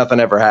connected like nothing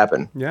ever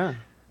happened. Yeah.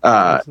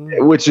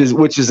 Which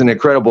is an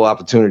incredible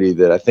opportunity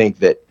that I think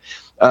that.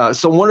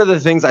 So one of the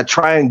things I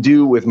try and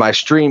do with my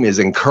stream is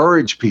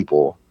encourage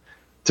people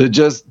to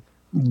just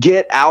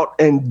get out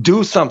and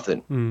do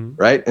something,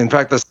 right? In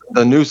fact,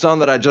 the new song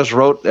that I just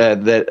wrote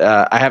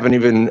that I haven't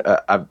even,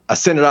 I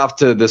sent it off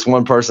to this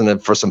one person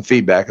for some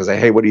feedback. I say,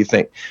 hey, what do you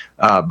think?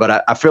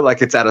 But I feel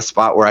like it's at a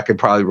spot where I could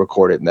probably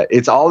record it. And that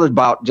it's all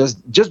about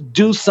just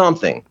do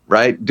something,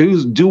 right?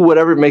 Do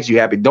whatever makes you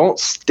happy. Don't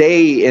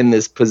stay in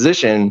this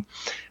position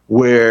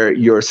where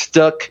you're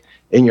stuck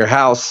in your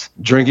house,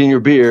 drinking your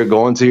beer,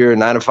 going to your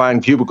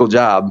 9-to-5 cubicle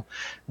job.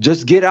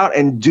 Just get out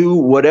and do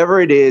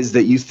whatever it is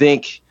that you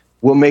think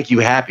will make you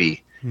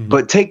happy,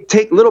 but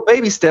take little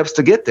baby steps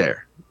to get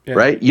there,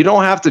 right? You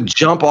don't have to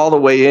jump all the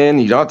way in.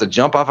 You don't have to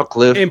jump off a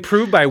cliff.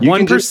 Improve by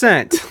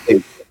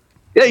 1%.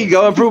 There you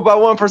go, improve by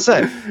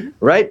 1%,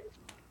 right?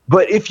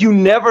 But if you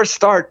never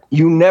start,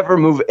 you never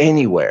move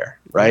anywhere,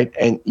 right?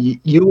 And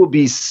you will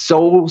be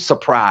so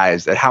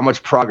surprised at how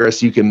much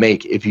progress you can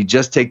make if you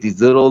just take these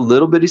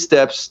little bitty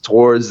steps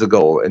towards the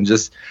goal. And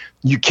just,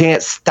 you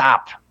can't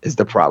stop is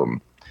the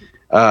problem.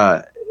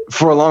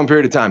 For a long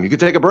period of time, you could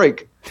take a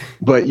break,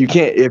 but you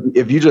can't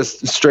if you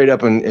just straight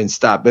up and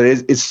stop. But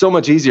it's so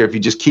much easier if you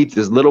just keep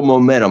this little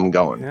momentum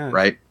going,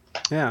 right?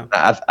 Yeah,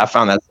 I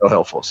found that so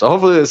helpful. So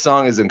hopefully this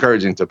song is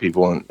encouraging to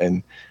people,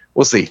 and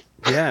we'll see.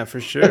 Yeah, for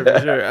sure.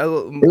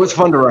 It was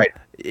fun to write.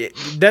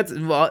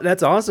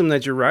 That's awesome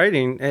that you're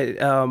writing.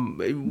 I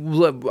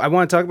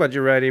want to talk about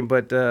your writing,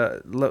 but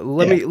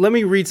let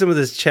me read some of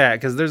this chat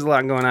because there's a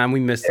lot going on.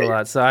 We missed a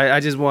lot, so I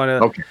just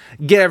want to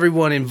get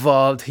everyone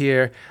involved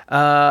here.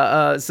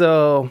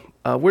 So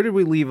where did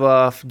we leave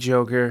off,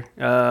 Joker?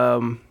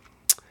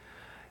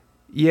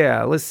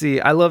 Yeah, let's see.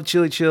 I love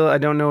Chili Chill. I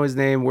don't know his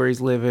name, where he's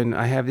living.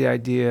 I have the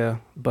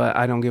idea, but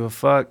I don't give a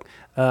fuck.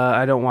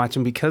 I don't watch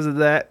him because of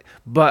that.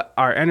 But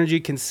our energy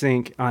can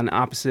sync on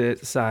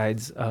opposite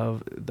sides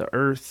of the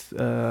earth.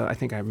 I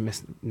think I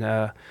missed.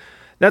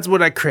 That's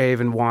what I crave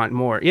and want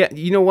more. Yeah,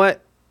 you know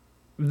what?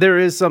 There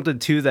is something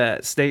to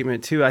that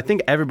statement too. I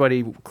think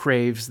everybody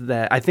craves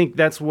that. I think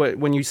that's what,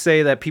 when you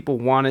say that people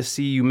want to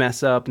see you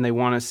mess up and they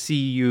want to see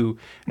you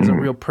as a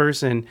real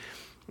person,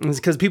 it's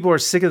because people are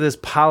sick of this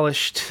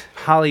polished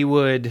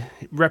Hollywood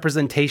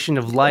representation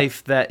of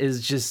life that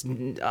is just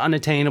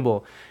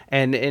unattainable,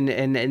 and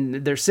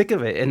they're sick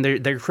of it, and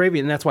they're craving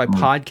it. And that's why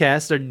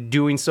podcasts are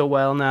doing so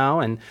well now,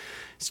 and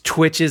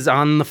Twitch is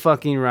on the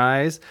fucking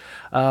rise.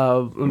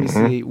 Let me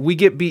see. We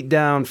get beat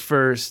down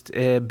first,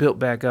 built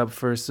back up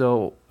first,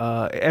 so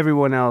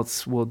everyone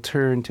else will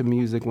turn to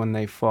music when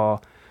they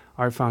fall.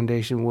 Our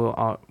foundation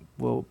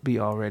will be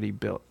already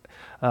built.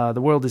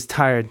 The world is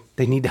tired.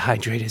 They need to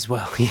hydrate as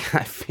well. Yeah,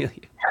 I feel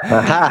you.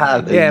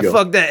 Yeah,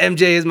 fuck that.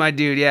 MJ is my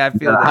dude. Yeah, I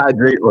feel that.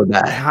 Hydrate or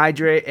die.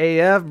 Hydrate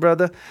AF,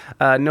 brother.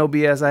 No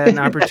BS. I had an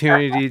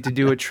opportunity to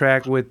do a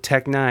track with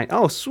Tech Nine.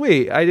 Oh,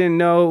 sweet. I didn't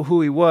know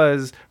who he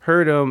was.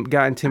 Heard him,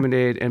 got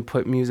intimidated, and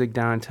put music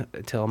down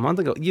till a month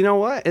ago. You know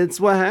what? It's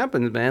what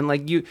happens, man.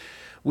 Like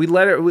we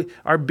let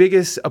our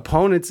biggest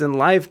opponents in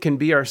life can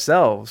be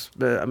ourselves.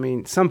 But I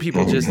mean, some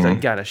people just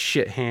got a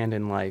shit hand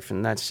in life,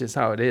 and that's just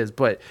how it is.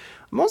 But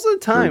most of the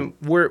time,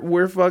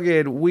 we're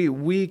fucking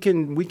we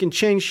can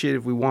change shit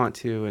if we want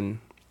to, and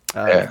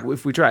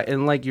if we try.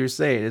 And like you're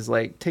saying, is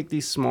like take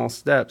these small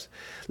steps.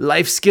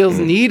 Life skills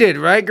needed,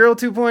 right? Girl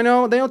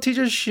 2.0. They don't teach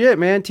us shit,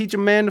 man. Teach a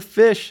man to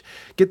fish.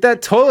 Get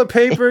that toilet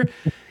paper.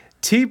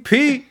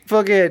 TP,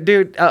 fucking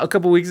dude. A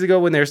couple weeks ago,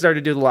 when they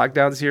started to do the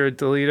lockdowns here in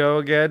Toledo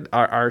again,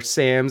 our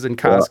Sam's and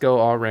Costco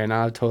all ran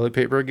out of toilet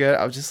paper again.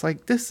 I was just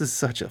like, this is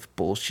such a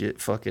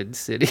bullshit fucking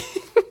city.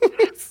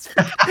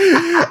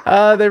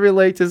 They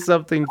relate to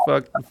something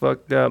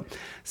fucked up.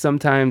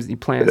 Sometimes you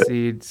plant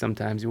seed,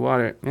 sometimes you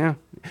water it. Yeah,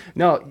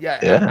 no,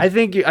 yeah. I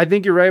think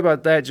you're right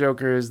about that,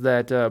 Joker. Is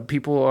that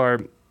people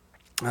are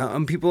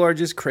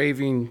just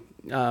craving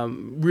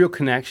real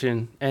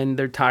connection, and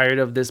they're tired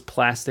of this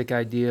plastic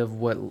idea of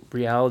what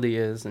reality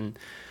is. And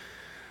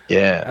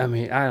I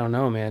mean, I don't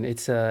know, man.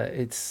 It's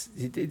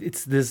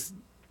this.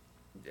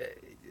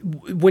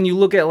 When you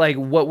look at like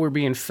what we're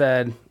being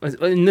fed,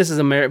 and this is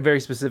very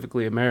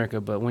specifically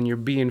America, but when you're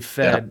being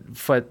fed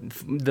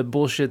the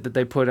bullshit that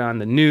they put on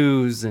the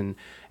news and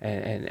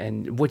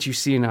what you're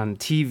seeing on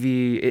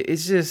TV,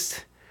 it's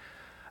just,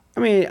 I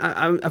mean,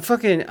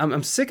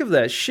 I'm sick of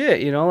that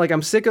shit, you know? Like,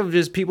 I'm sick of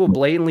just people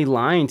blatantly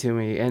lying to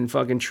me and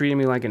fucking treating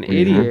me like an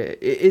idiot.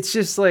 It's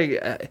just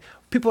like,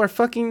 people are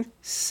fucking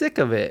sick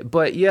of it,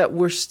 but yet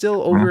we're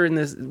still over in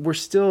this, we're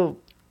still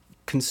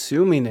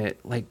consuming it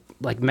like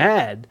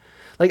mad.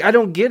 Like, I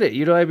don't get it,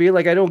 you know what I mean?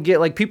 Like, I don't get,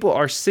 like, people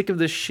are sick of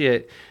this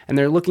shit, and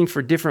they're looking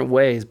for different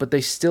ways, but they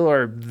still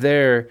are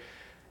there,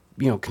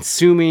 you know,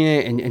 consuming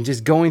it and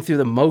just going through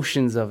the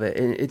motions of it.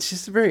 And it's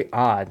just very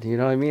odd, you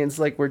know what I mean? It's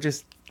like we're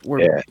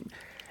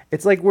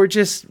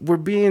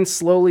being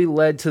slowly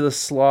led to the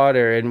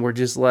slaughter, and we're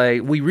just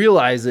like, we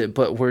realize it,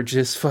 but we're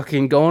just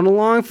fucking going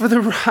along for the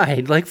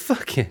ride. Like,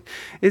 fuck it.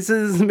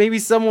 Maybe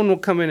someone will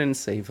come in and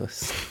save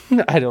us.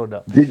 I don't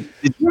know.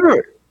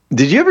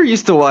 Did you ever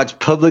used to watch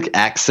public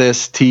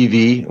access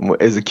TV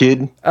as a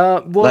kid?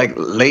 Well, like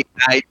late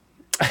night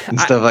and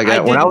stuff like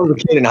that. When I was a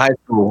kid in high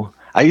school,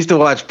 I used to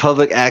watch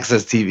public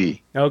access TV.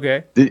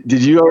 Okay.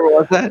 Did you ever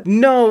watch that?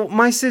 No,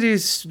 my city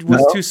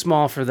was too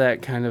small for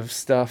that kind of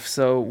stuff.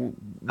 So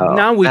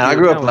now we. I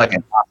grew up like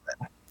in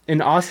Austin.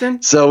 In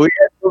Austin? So we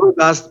had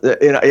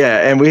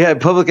and we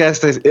had public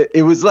access.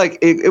 It was like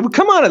it would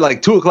come on at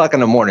like 2:00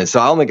 in the morning.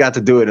 So I only got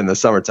to do it in the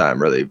summertime,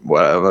 really.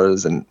 When I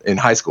was in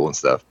high school and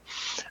stuff.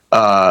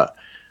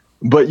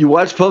 But you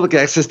watch public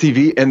access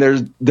TV, and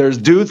there's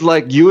dudes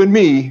like you and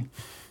me,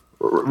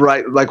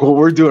 right? Like what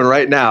we're doing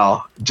right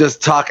now,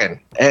 just talking.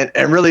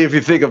 And really, if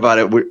you think about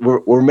it,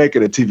 we're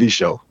making a TV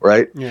show,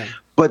 right? Yeah.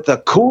 But the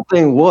cool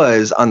thing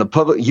was on the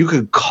public, you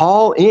could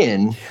call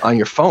in on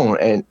your phone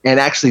and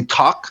actually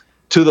talk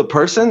to the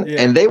person,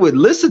 Yeah. and they would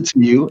listen to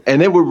you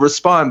and they would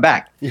respond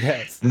back.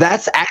 Yes.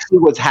 That's actually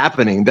what's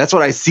happening. That's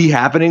what I see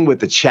happening with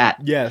the chat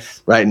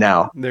Yes. right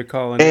now. They're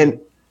calling. And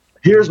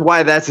here's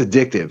why that's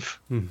addictive,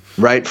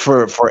 right?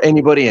 For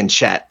anybody in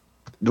chat,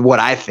 what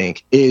I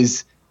think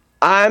is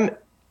I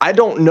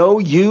don't know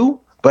you,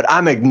 but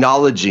I'm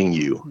acknowledging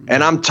you.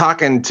 And I'm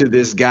talking to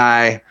this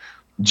guy,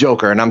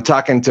 Joker, and I'm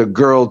talking to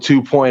Girl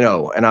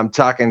 2.0, and I'm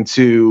talking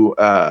to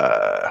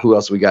who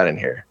else we got in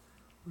here?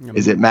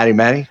 Is it Maddie?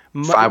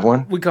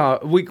 5'1"?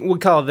 We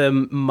call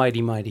them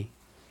Mighty.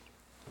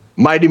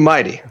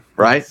 Mighty,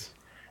 right?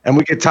 And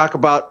we could talk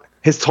about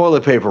his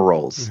toilet paper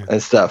rolls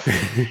and stuff.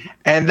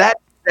 And that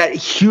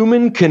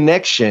human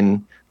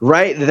connection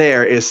right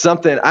there is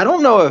something, I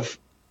don't know if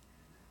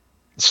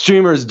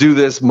streamers do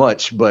this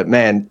much, but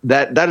man,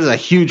 that is a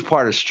huge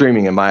part of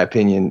streaming, in my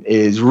opinion,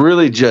 is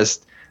really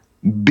just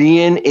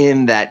being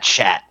in that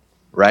chat,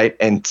 right?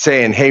 And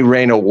saying, hey,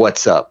 Raina,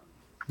 what's up?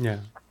 Yeah.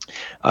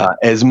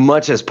 As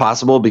much as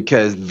possible,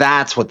 because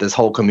that's what this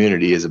whole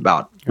community is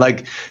about.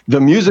 Like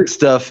the music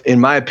stuff, in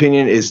my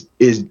opinion, is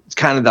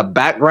kind of the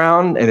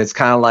background, and it's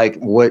kind of like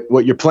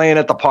what you're playing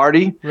at the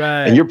party,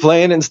 Right. and you're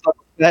playing and stuff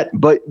like that.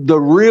 But the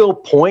real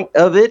point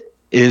of it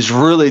is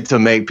really to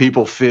make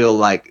people feel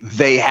like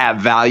they have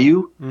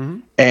value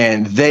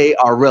and they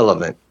are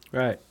relevant.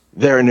 Right.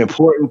 They're an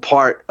important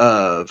part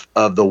of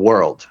the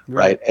world,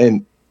 right?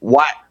 And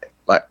why?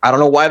 Like, I don't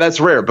know why that's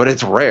rare, but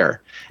it's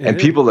rare. And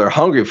people are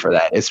hungry for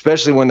that,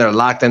 especially when they're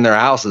locked in their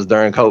houses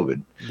during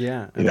COVID.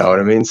 Yeah. You know what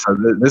I mean? So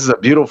this is a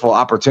beautiful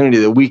opportunity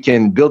that we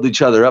can build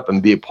each other up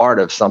and be a part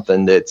of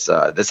something that's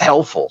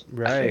helpful.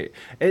 Right.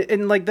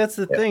 And like, that's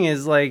the thing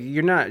is, like,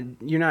 you're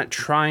not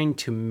trying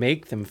to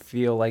make them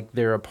feel like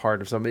they're a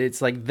part of something.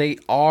 It's like they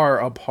are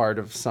a part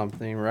of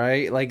something,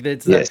 right? Like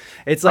it's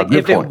like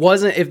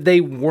if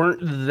they weren't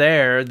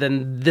there,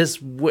 then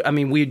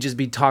we'd just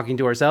be talking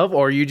to ourselves,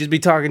 or you'd just be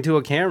talking to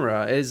a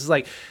camera. It's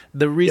like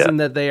the reason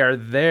that they are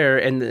there,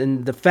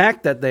 and the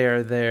fact that they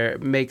are there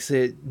makes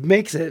the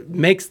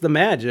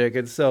magic.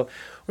 And so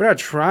we're not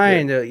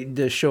trying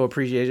to show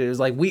appreciation. It's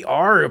like we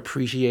are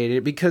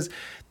appreciated because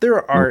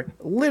there are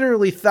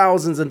literally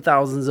thousands and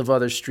thousands of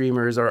other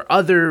streamers or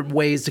other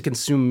ways to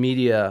consume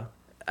media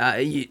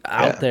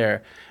out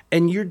there.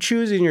 And you're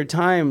choosing your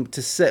time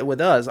to sit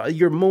with us,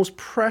 your most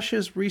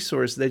precious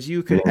resource that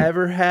you could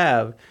ever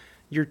have,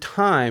 your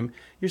time.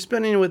 You're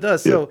spending it with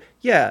us. So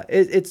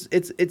it's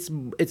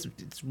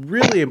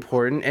really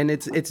important, and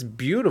it's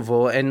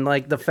beautiful. And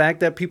like the fact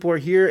that people are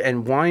here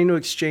and wanting to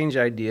exchange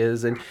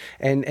ideas, and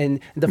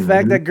the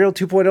fact that Girl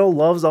 2.0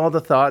 loves all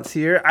the thoughts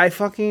here,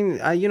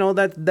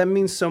 that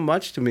means so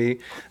much to me,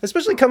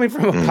 especially coming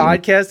from a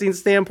podcasting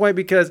standpoint,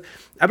 because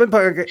I've been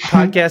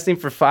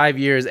podcasting for 5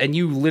 years, and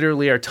you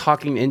literally are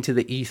talking into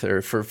the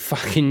ether for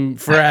fucking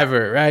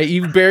forever, right?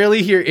 You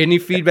barely hear any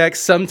feedback.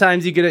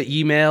 Sometimes you get an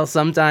email,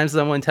 sometimes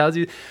someone tells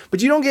you, but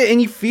you don't get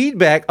any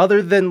feedback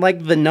other than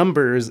like the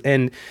numbers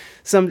and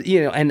some,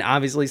 and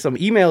obviously some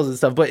emails and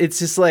stuff. But it's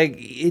just like,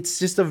 it's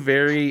just a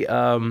very,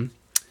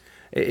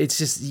 it's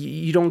just,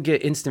 you don't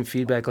get instant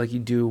feedback like you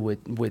do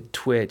with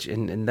Twitch.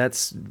 And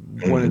that's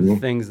one of the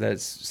things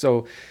that's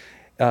so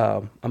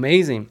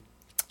amazing.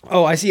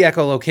 Oh, I see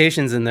Echo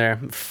Locations in there.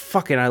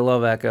 Fucking, I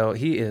love Echo.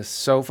 He is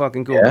so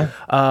fucking cool.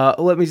 Yeah.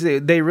 Let me see.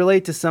 They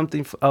relate to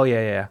something.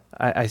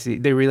 I see.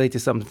 They relate to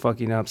something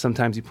fucking up.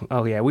 Sometimes you.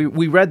 Oh yeah,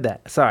 we read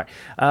that. Sorry.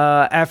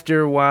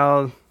 After a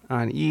while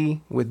on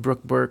E with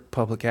Brooke Burke,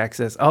 public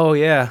access. Oh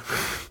yeah.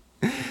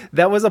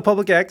 That was a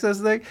public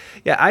access thing?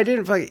 Yeah, I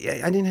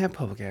didn't have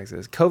public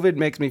access. COVID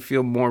makes me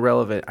feel more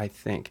relevant, I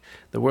think.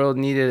 The world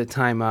needed a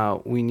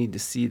timeout. We need to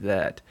see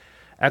that.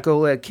 Echo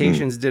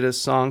Locations did a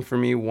song for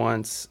me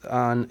once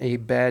on a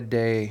bad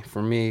day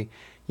for me.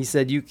 He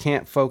said, you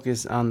can't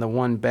focus on the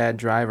one bad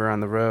driver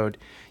on the road.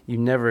 You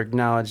never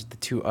acknowledge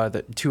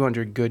the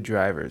 200 good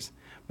drivers.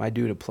 My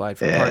dude applied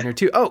for partner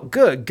too. Oh,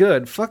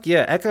 good. Fuck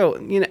yeah. Echo,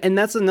 and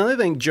that's another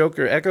thing,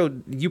 Joker. Echo,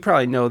 you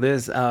probably know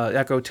this.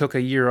 Echo took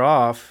a year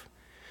off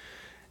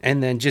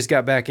and then just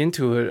got back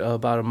into it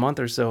about a month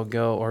or so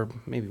ago, or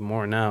maybe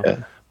more now.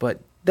 Yeah.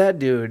 But that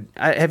dude,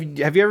 have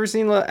you ever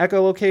seen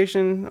Echo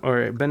Location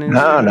or been in?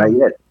 No, not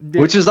yet.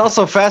 Which is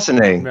also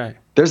fascinating. Right.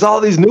 There's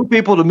all these new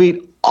people to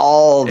meet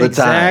all the time.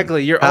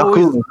 Exactly. You're How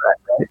always. Cool is that,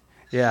 right?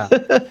 Yeah.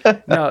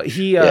 No,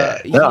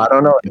 no, I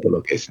don't know Echo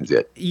Locations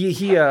yet.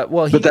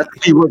 But that's the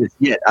key word is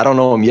yet. I don't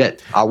know him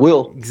yet. I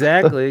will.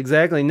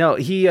 Exactly. No,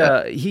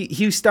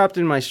 he stopped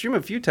in my stream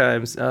a few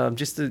times,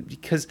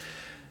 because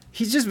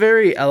he's just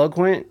very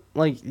eloquent.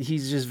 Like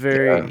he's just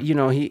very,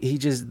 he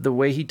just, the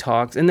way he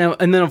talks, and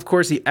then of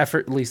course he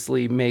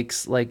effortlessly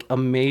makes like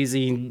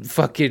amazing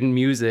fucking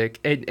music,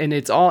 and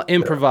it's all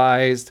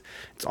improvised.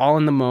 It's all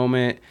in the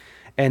moment.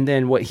 And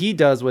then what he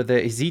does with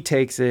it is he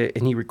takes it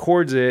and he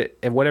records it,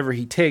 and whatever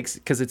he takes,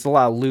 because it's a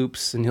lot of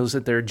loops, and he'll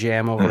sit there and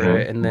jam over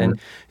it, and then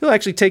he'll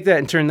actually take that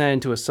and turn that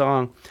into a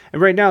song.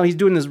 And right now he's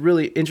doing this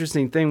really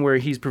interesting thing where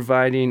he's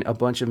providing a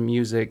bunch of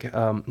music.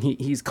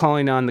 He's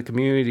calling on the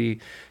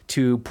community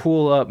to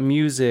pull up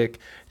music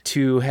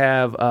to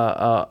have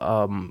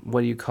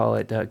what do you call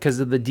it? Because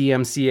of the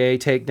DMCA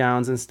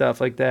takedowns and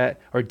stuff like that,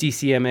 or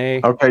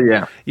DCMA. Okay,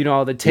 yeah. You know,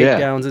 all the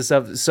takedowns and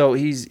stuff. So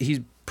he's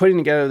putting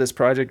together this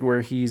project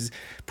where he's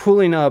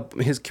pulling up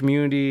his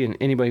community and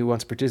anybody who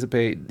wants to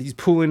participate. He's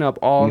pulling up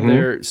all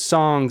their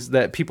songs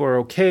that people are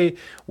okay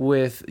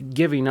with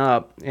giving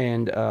up,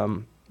 and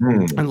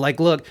like,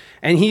 look,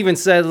 and he even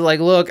said, like,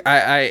 look,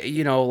 I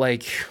you know,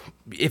 like,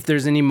 if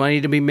there's any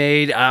money to be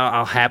made,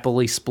 I'll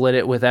happily split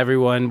it with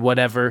everyone,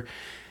 whatever.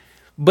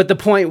 But the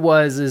point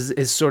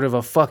is sort of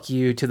a fuck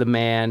you to the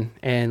man,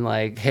 and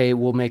like, hey,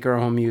 we'll make our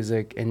own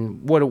music.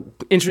 And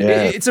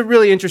it's a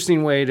really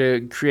interesting way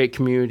to create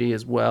community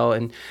as well.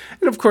 And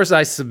of course,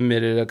 I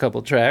submitted a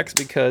couple tracks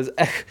because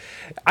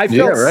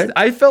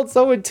I felt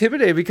so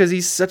intimidated because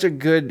he's such a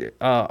good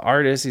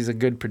artist. He's a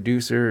good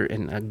producer,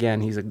 and again,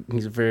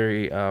 he's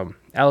very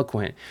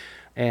eloquent.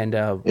 And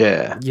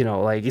you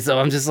know, like, so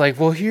I'm just like,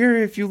 well, here,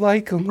 if you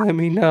like him, let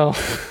me know.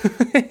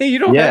 You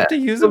don't have to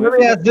use him. Let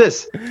me ask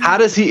this: how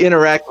does he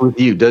interact with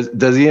you?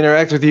 Does he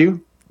interact with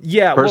you?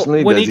 Yeah,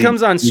 personally, when he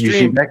comes on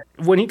stream,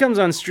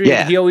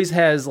 Yeah. he always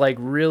has like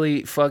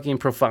really fucking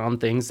profound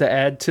things to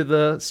add to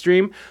the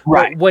stream.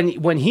 Right. But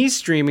when he's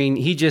streaming,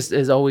 he just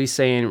is always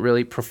saying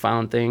really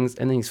profound things,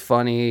 and then he's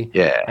funny.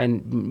 Yeah.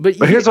 But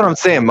here's what I'm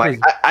saying,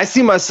 Mike. I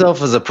see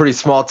myself as a pretty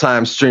small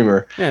time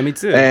streamer. Yeah, me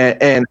too.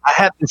 And I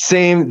have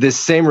this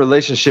same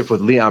relationship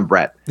with Leon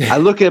Bratt. I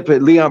look up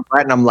at Leon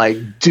Bratt and I'm like,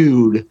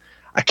 dude,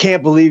 I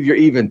can't believe you're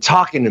even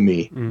talking to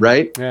me,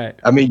 right? Right.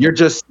 I mean, you're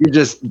just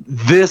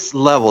this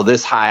level,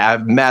 this high. I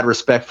have mad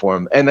respect for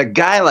him. And the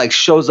guy like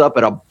shows up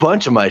at a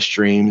bunch of my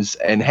streams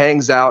and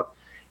hangs out.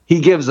 He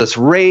gives us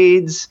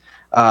raids.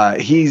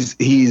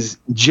 He's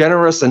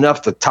generous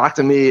enough to talk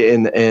to me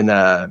in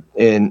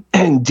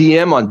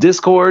DM on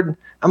Discord.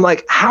 I'm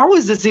like, how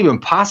is this even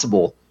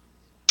possible?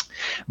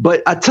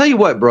 But I tell you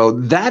what, bro,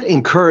 that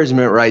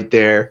encouragement right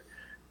there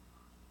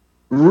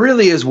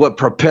really is what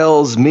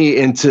propels me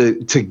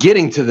into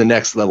getting to the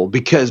next level,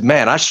 because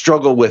man, I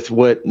struggle with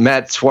what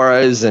Matt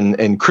Suarez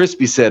and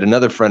Crispy said,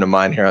 another friend of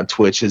mine here on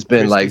Twitch, has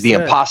been like the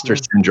imposter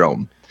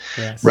syndrome.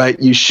 Yes. Right?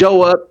 You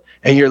show up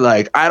and you're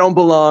like, I don't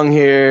belong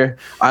here.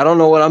 I don't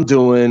know what I'm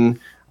doing.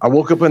 I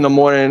woke up in the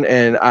morning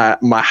and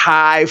my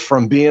high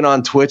from being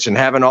on Twitch and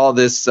having all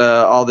this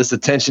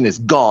attention is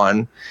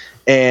gone.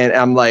 And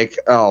I'm like,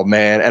 oh,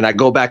 man. And I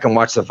go back and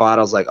watch the VOD. I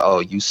was like,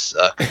 oh, you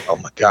suck. Oh,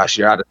 my gosh,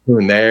 you're out of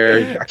tune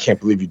there. I can't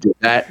believe you did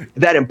that.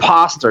 That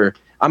imposter,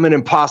 I'm an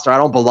imposter, I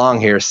don't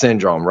belong here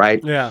syndrome,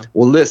 right? Yeah.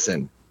 Well,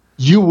 listen,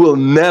 you will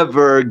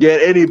never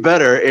get any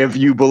better if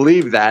you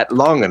believe that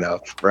long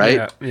enough,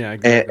 right? Yeah,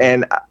 exactly.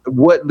 And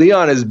what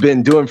Leon has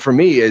been doing for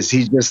me is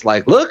he's just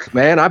like, look,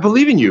 man, I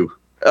believe in you.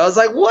 I was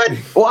like, what?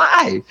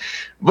 Why?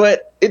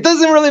 But it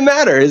doesn't really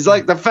matter. It's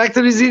like the fact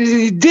that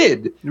he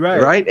did.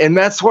 Right. And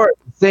that's where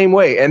the same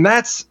way. And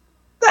that's,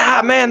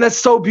 man, that's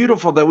so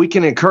beautiful that we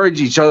can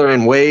encourage each other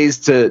in ways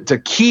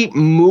to keep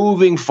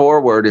moving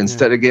forward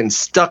instead of getting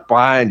stuck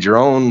behind your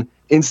own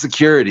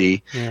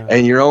insecurity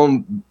and your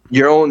own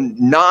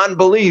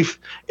non-belief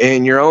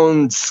in your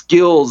own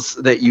skills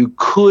that you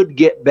could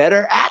get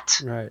better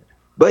at. Right.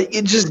 But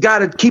you just got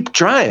to keep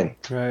trying.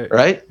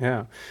 Right?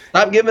 Yeah.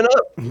 Stop giving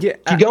up. Yeah.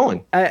 Keep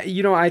going.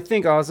 You know, I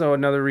think also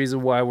another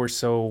reason why we're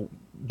so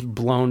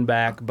blown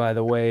back by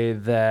the way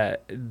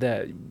that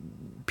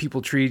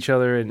people treat each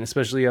other, and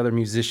especially other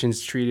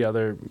musicians treat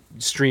other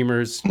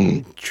streamers,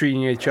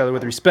 treating each other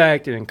with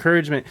respect and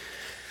encouragement,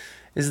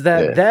 is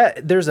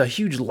that there's a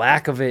huge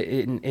lack of it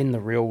in the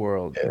real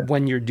world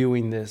when you're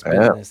doing this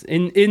business.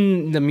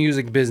 In the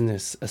music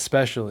business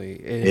especially.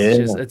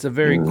 It's a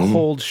very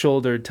cold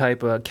shouldered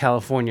type of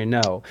California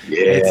no.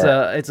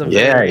 It's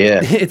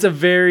a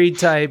very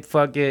type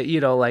fuck it, you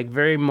know, like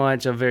very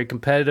much a very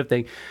competitive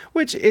thing,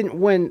 which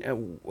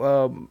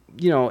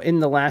you know, in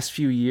the last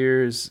few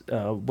years,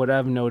 what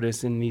I've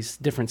noticed in these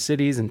different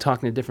cities and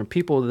talking to different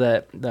people,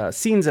 that the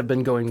scenes have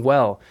been going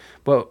well,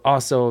 but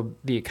also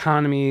the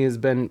economy has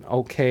been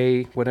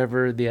okay,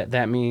 whatever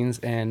that means.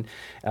 And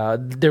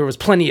there was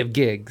plenty of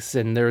gigs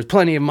and there was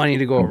plenty of money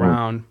to go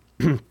around.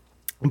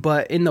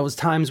 But in those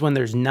times when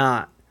there's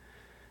not,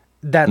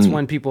 that's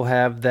when people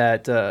have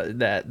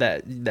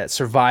that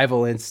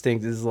survival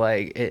instinct, is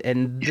like,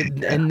 and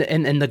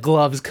the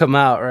gloves come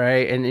out,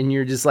 right? And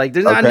you're just like,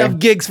 there's not enough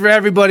gigs for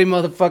everybody,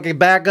 motherfucker.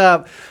 Back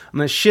up. I'm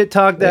gonna shit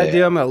talk that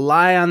dude. I'm gonna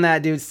lie on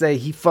that dude. Say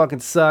he fucking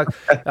sucked.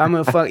 I'm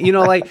gonna fuck. You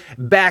know, like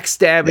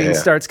backstabbing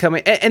starts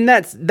coming, and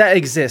that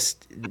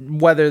exists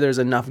whether there's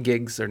enough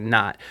gigs or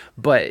not.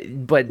 But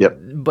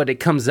it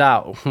comes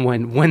out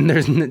when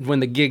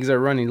the gigs are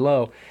running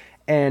low.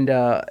 And,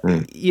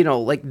 you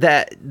know, like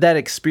that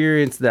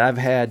experience that I've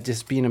had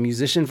just being a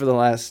musician for the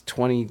last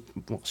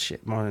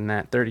more than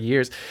that, 30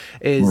 years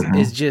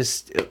is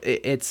just,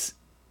 it's,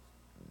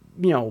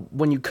 you know,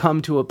 when you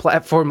come to a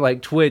platform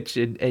like Twitch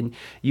and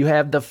you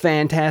have the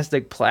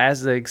fantastic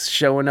plastics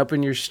showing up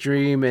in your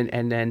stream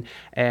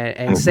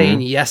and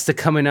saying yes to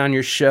coming on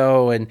your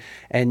show,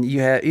 and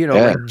you have, you know,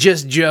 like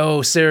Just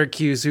Joe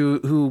Syracuse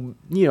who,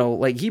 you know,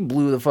 like he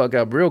blew the fuck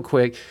up real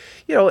quick.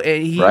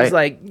 and he's Right.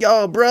 like,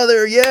 yo,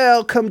 brother, yeah,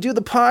 I'll come do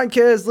the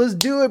podcast. Let's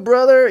do it,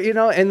 brother.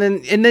 And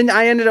then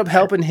I ended up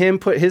helping him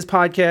get his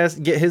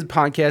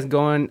podcast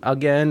going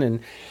again.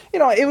 And,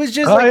 it was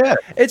just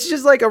it's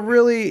just like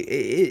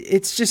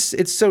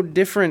it's so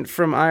different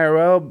from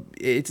IRL.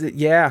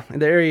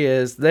 There he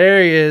is.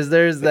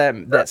 There's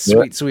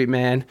that sweet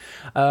man.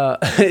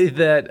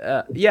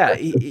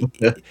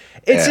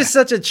 It's just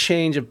such a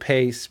change of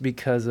pace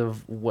because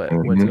of what's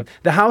going.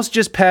 The House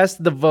just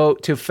passed the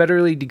vote to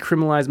federally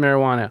decriminalize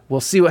marijuana. We'll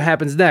see what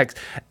happens next.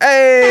 Hey,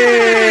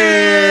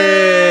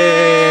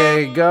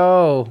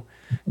 go.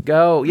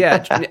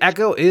 Yeah,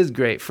 Echo is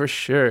great for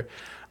sure.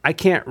 I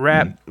can't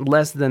rap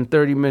less than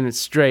 30 minutes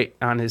straight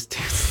on his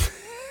tunes.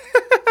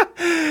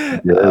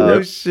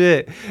 Oh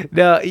shit!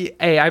 No,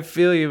 hey, I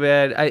feel you,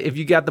 man. If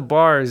you got the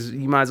bars,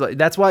 you might as well.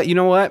 That's why, you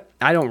know what?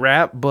 I don't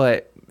rap,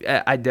 but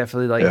I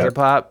definitely like hip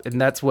hop, and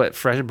that's what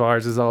Fresh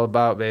Bars is all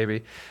about,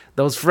 baby.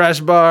 Those fresh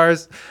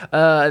bars.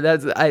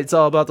 It's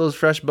all about those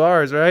fresh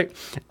bars, right?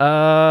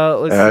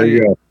 Let's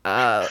see.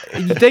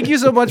 Thank you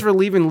so much for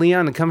leaving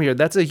Leon to come here.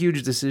 That's a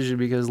huge decision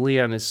because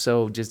Leon is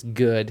so just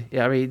good.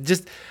 Yeah, I mean,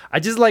 I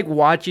just like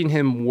watching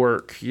him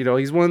work.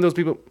 He's one of those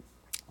people.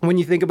 When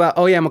you think about,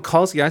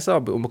 Mikulski, I saw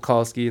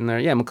Mikulski in there.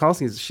 Yeah,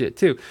 Mikulski's shit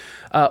too.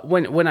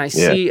 When I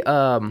see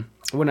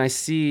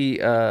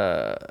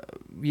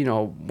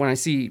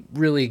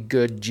really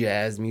good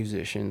jazz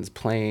musicians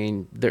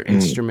playing their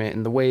instrument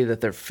and the way that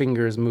their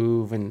fingers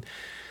move, and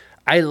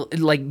I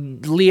like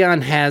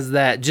Leon has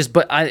that.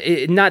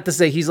 Not to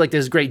say he's like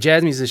this great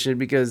jazz musician,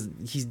 because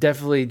he's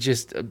definitely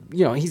just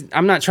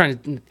I'm not trying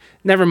to.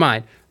 Never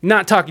mind.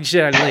 Not talking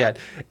shit on Leon.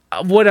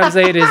 What I'm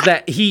saying is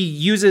that he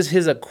uses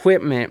his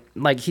equipment,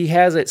 like he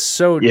has it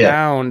so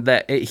down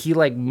that he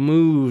like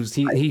moves.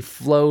 He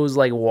flows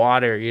like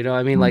water.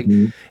 I mean, like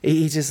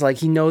he's just like,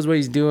 he knows what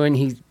he's doing.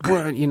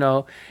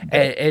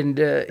 And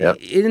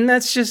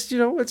that's just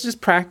it's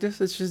just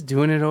practice. It's just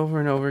doing it over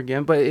and over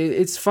again. But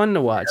it's fun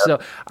to watch. So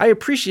I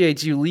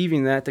appreciate you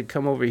leaving that to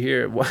come over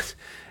here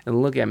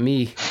and look at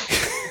me.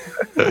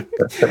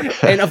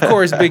 And of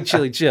course, Big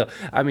Chili Chill.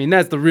 I mean,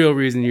 that's the real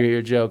reason you're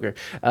here, Joker.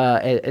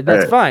 And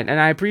that's fine, and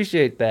I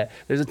appreciate that.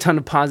 There's a ton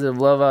of positive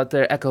love out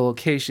there.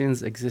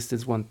 Echolocations,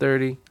 Existence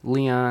 130,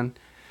 Leon.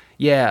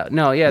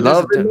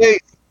 Lovely Lace.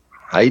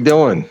 How you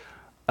doing?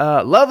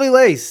 Lovely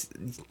Lace.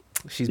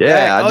 She's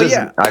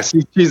back. I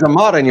see she's a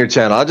mod on your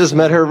channel. I just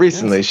met her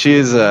recently. Yes. She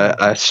is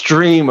a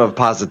stream of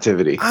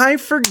positivity. I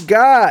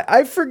forgot.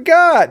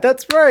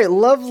 That's right.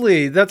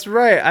 Lovely. That's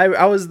right.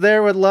 I was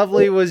there when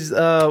Lovely was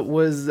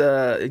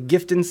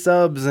gifting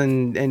subs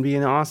and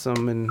being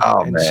awesome, and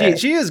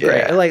she is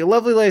great. Yeah. Like,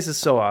 Lovely Lace is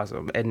so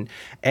awesome, and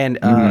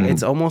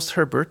it's almost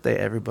her birthday,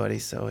 everybody.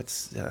 So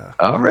it's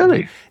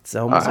really? It's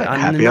almost on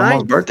happy the 9th.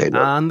 Almost birthday. Though.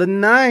 On the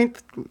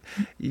 9th,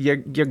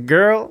 your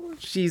girl,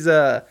 she's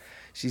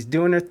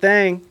doing her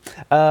thing.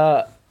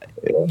 You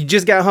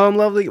just got home,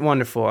 Lovely?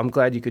 Wonderful. I'm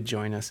glad you could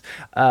join us.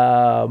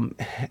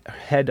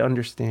 Head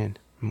understand.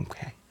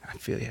 Okay, I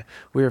feel you.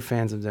 We're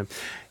fans of them.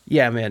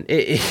 Yeah, man.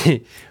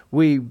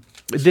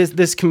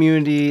 This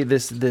community,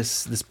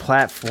 this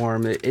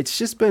platform, it's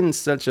just been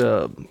such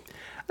a,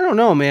 I don't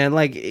know, man.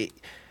 Like,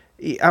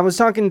 I was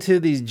talking to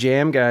these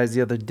jam guys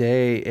the other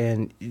day,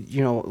 and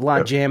a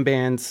lot of jam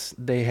bands,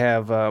 they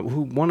have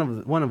one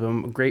of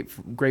them,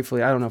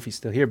 Gratefully, I don't know if he's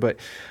still here, but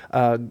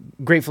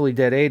Gratefully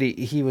Dead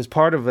 80, he was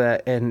part of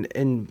that,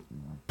 and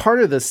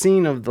part of the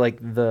scene of like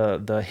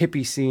the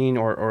hippie scene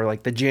or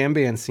like the jam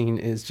band scene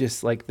is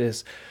just like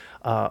this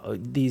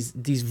these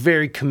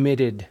very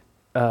committed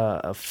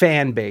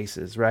fan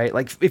bases, right?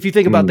 Like, if you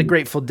think about the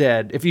Grateful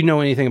Dead, if you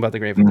know anything about the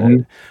Grateful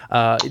Dead,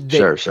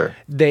 sure.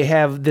 They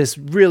have this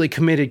really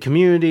committed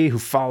community who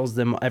follows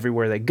them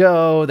everywhere they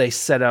go. They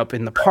set up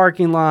in the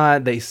parking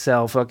lot. They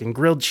sell fucking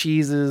grilled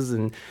cheeses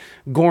and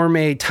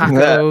gourmet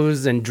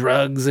tacos and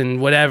drugs and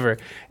whatever.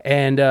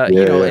 And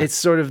it's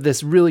sort of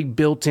this really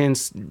built-in,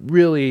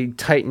 really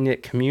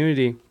tight-knit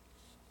community.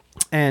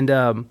 And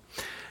I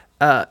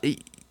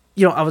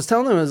was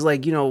telling them, I was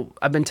like,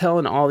 I've been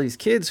telling all these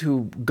kids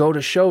who go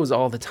to shows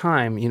all the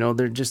time,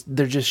 they're just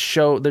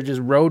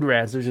road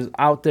rats. They're just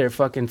out there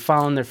fucking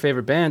following their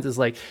favorite bands. It's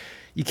like,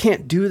 you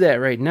can't do that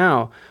right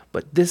now.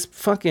 But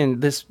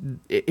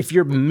if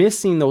you're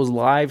missing those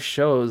live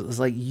shows, it's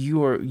like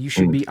you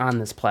should be on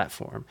this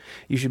platform.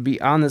 You should be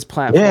on this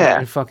platform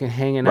and fucking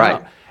hanging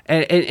out.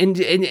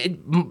 And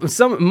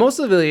most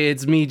of it,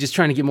 it's me just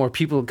trying to get more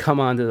people to come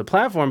onto the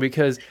platform,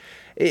 because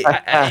it's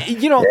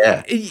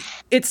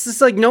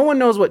just like, no one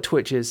knows what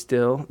Twitch is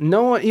still.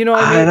 No one, what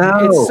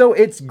I mean?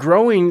 It's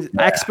growing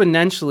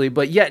exponentially,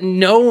 but yet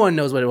no one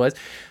knows what it was.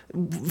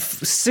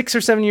 6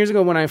 or 7 years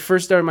ago, when I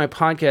first started my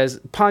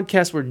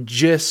podcasts were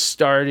just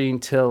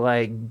starting to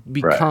like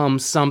become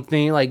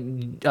something.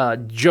 Like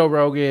Joe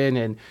Rogan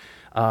and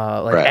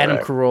Adam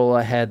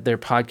Carolla had their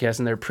podcast,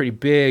 and they're pretty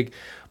big.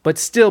 But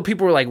still,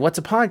 people were like, "What's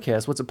a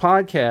podcast? What's a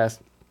podcast?"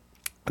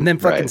 And then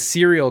fucking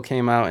Serial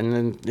came out, and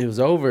then it was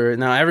over.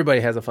 Now everybody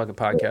has a fucking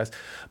podcast.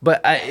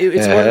 But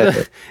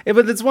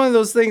it's one of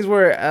those things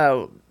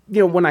where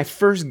when I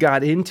first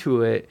got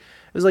into it,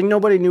 was like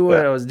nobody knew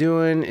what I was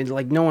doing. It,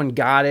 like no one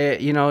got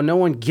it, you know, no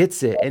one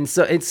gets it. And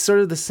so it's sort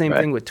of the same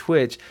thing with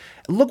Twitch.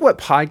 Look what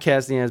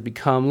podcasting has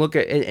become. Look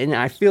at, and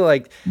I feel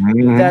like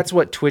that's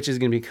what Twitch is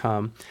going to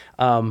become.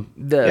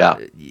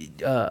 The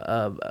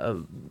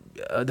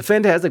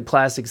Fantastic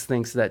Plastics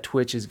thinks that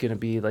Twitch is going to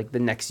be like the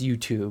next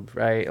YouTube,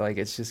 right? Like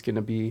it's just going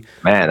to be,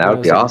 man, that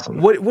would be awesome.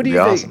 What do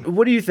you think?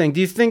 What do you think?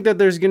 Do you think that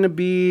there's going to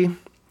be,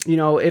 you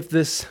know, if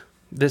this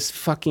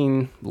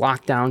fucking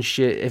lockdown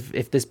shit,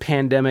 if this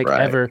pandemic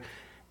ever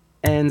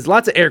ends,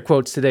 lots of air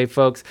quotes today,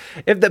 folks.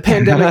 If the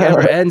pandemic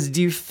ever ends,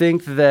 do you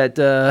think that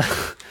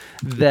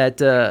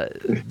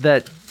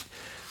that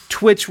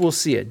Twitch will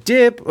see a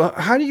dip?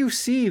 How do you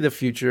see the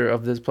future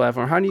of this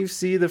platform? How do you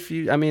see the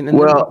future? I mean,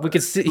 we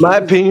could see. My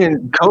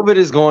opinion, COVID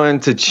is going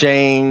to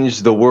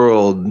change the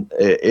world,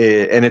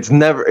 and it's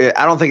never.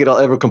 I don't think it'll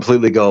ever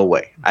completely go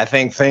away. I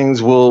think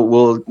things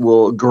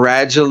will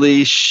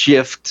gradually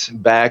shift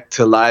back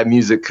to live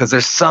music because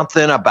there's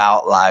something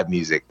about live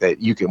music that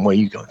when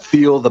you can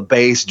feel the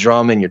bass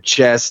drum in your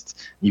chest,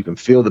 you can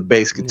feel the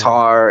bass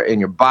guitar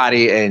in your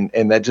body, and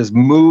that just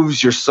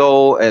moves your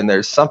soul. And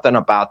there's something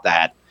about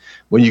that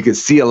when you can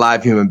see a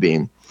live human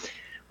being.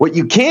 What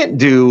you can't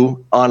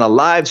do on a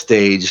live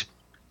stage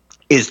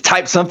is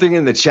type something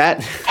in the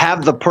chat,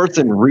 have the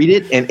person read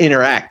it and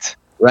interact,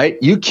 right?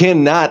 You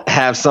cannot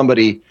have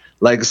somebody,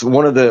 like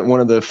one of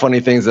the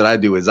funny things that I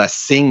do is I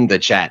sing the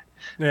chat,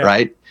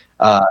 right?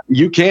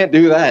 You can't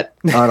do that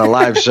on a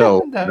live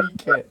show. No, you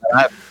can't.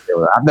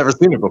 I've never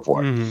seen it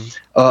before.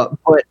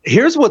 But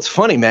here's what's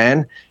funny,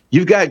 man.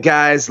 You've got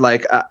guys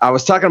like I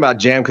was talking about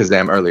Jam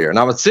Kazam earlier, and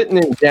I was sitting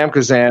in Jam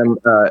Kazam,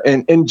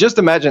 and just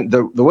imagine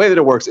the way that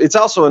it works. It's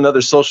also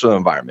another social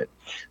environment.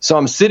 So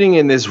I'm sitting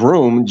in this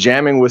room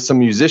jamming with some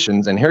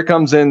musicians, and here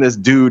comes in this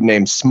dude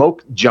named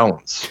Smoke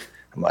Jones.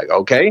 I'm like,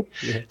 okay.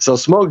 Yeah. So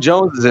Smoke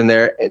Jones is in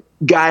there.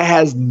 Guy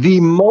has the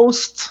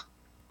most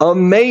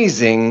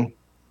amazing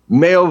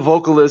male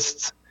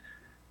vocalist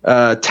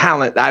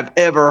talent I've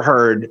ever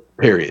heard,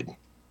 period.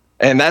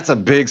 And that's a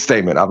big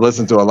statement. I've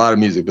listened to a lot of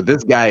music, but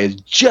this guy is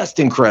just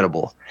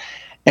incredible.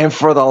 And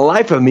for the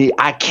life of me,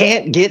 I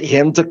can't get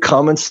him to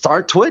come and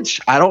start Twitch.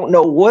 I don't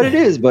know what it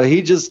is, but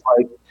he was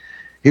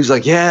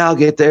like, yeah, I'll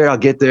get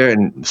there.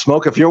 And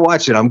Smoke, if you're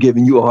watching, I'm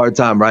giving you a hard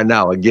time right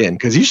now again.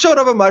 Because you showed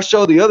up at my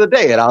show the other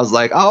day, and I was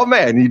like, oh,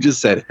 man. You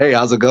just said, hey,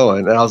 how's it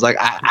going? And I was like,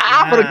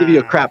 I'm going to give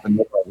you a crap.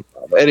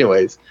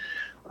 Anyways,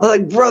 I was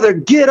like, brother,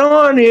 get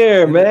on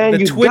here, man.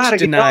 You gotta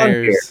get on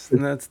here.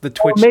 And that's the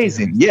Twitch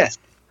amazing, deniers. Yes.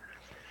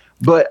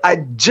 But I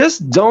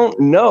just don't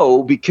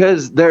know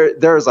because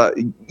there's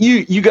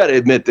you got to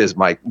admit this,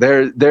 Mike.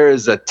 There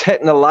is a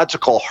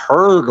technological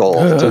hurdle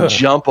to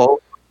jump over,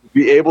 to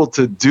be able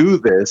to do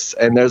this,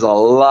 and there's a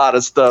lot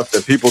of stuff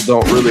that people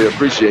don't really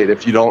appreciate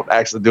if you don't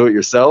actually do it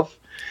yourself.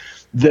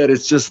 That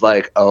it's just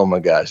like, oh my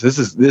gosh, this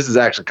is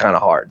actually kind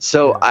of hard.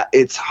 So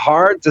it's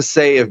hard to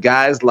say if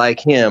guys like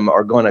him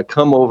are going to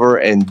come over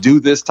and do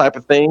this type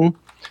of thing,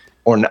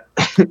 or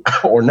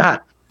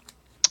not,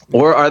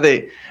 or are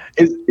they?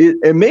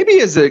 It maybe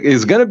is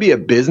going to be a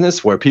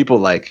business where people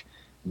like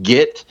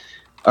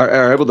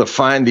are able to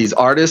find these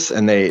artists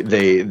and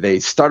they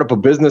start up a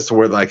business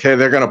where like, hey,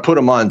 they're going to put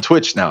them on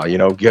Twitch now, you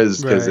know,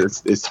 because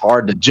it's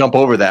hard to jump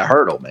over that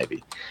hurdle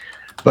maybe.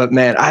 But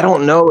man, I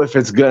don't know if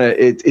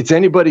it's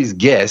anybody's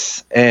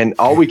guess, and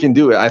all we can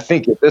do, I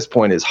think at this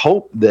point, is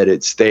hope that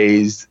it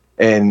stays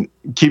and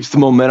keeps the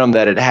momentum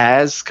that it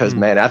has. Because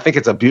man, I think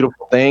it's a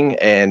beautiful thing,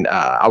 and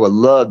I would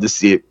love to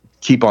see it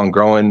keep on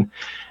growing.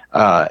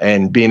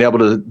 And being able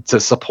to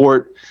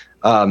support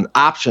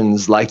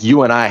options like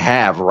you and I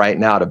have right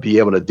now to be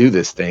able to do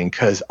this thing.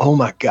 Because, oh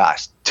my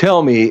gosh,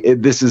 tell me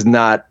this is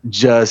not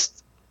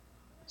just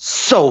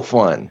so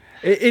fun.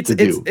 It's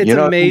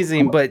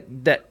amazing, but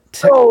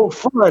so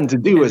fun to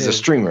do as a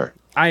streamer.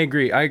 I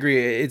agree.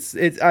 It's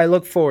I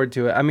look forward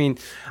to it. I mean,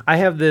 I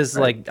have this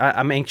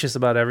I'm anxious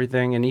about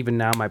everything, and even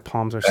now my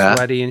palms are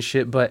sweaty and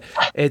shit. But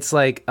it's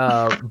like,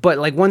 but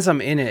like once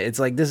I'm in it, it's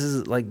like this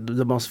is like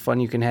the most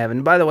fun you can have.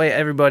 And by the way,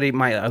 everybody,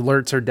 my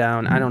alerts are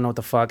down. I don't know what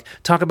the fuck.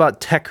 Talk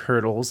about tech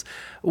hurdles.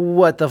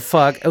 What the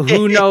fuck?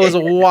 Who knows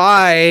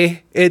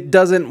why it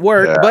doesn't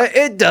work? But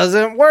it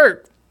doesn't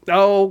work.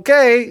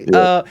 Okay.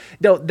 No,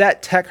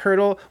 that tech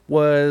hurdle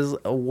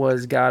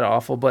was god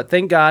awful, but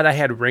thank God I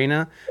had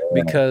Raina,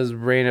 because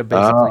Raina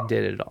basically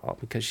did it all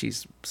because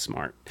she's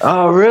smart.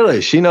 Oh,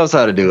 really? She knows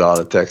how to do all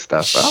the tech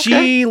stuff.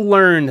 She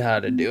learned how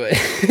to do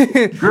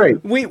it.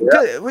 Great.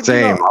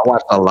 Same. I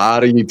watched a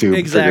lot of YouTube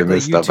figuring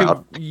this stuff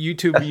out.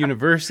 YouTube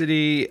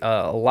University,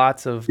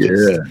 lots of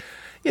just,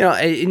 you know,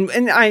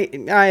 and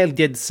I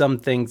did some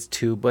things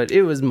too, but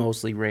it was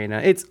mostly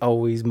Raina. It's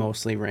always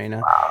mostly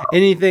Raina. Wow.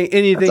 Anything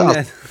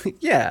that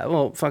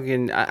well,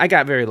 fucking, I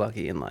got very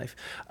lucky in life.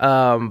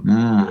 But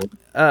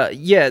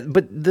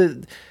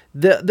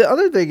the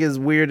other thing is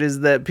weird is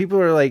that people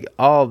are like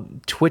all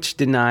Twitch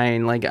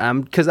denying, like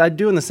because I'm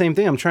doing the same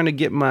thing. I'm trying to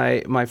get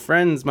my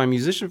friends, my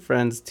musician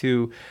friends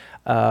to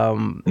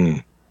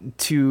fucking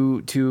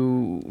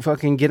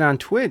get on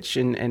Twitch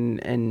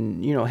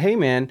and you know, hey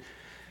man,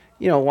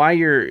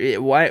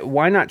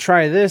 why not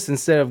try this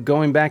instead of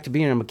going back to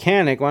being a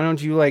mechanic? Why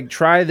don't you like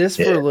try this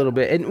for a little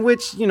bit? And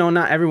which,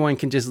 not everyone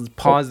can just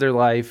pause their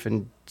life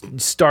and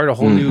start a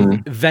whole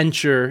new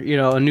venture,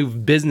 a new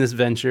business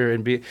venture,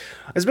 and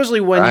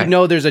especially when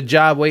there's a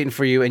job waiting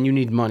for you and you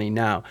need money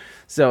now.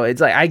 So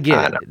it's like, I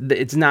get it.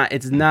 It's not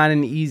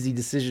an easy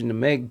decision to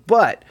make,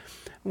 but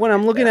when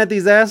I'm looking at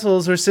these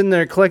assholes who are sitting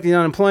there collecting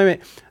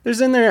unemployment, they're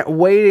sitting there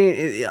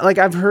waiting. Like,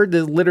 I've heard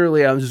this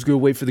literally, I'm just going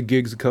to wait for the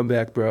gigs to come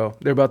back, bro.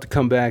 They're about to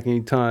come back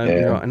anytime,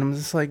 and I'm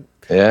just like,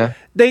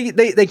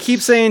 they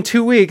keep saying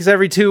 2 weeks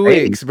every 2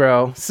 weeks,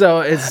 bro.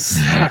 So it's,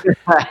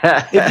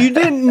 if you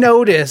didn't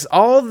notice,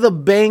 all the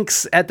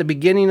banks at the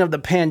beginning of the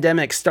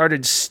pandemic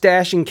started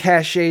stashing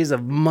caches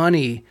of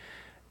money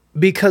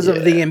because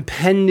of the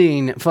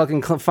impending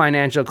fucking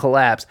financial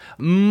collapse.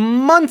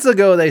 Months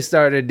ago, they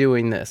started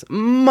doing this.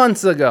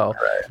 Months ago.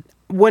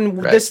 When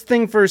this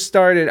thing first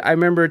started, I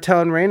remember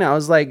telling Raina, I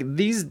was like,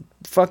 these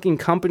fucking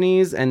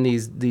companies and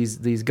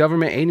these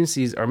government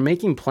agencies are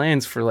making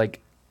plans for like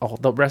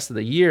the rest of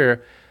the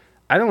year.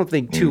 I don't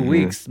think 2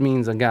 weeks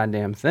means a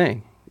goddamn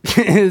thing.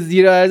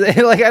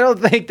 Like, I don't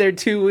think their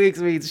 2 weeks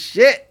means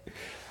shit.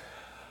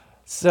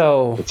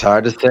 So it's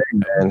hard to say,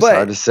 man. It's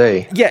hard to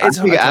say. Yeah,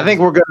 I think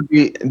we're gonna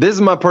be. This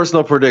is my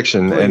personal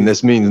prediction, and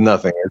this means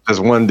nothing. It's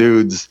just one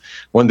dude's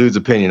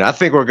opinion. I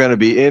think we're gonna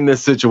be in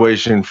this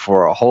situation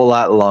for a whole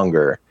lot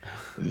longer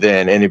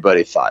than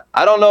anybody thought.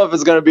 I don't know if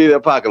it's gonna be the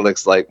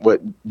apocalypse like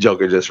what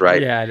Joker just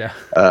wrote.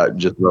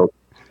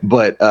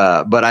 But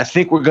I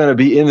think we're gonna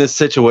be in this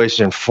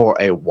situation for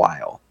a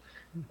while.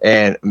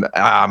 And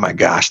oh my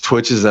gosh,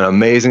 Twitch is an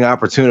amazing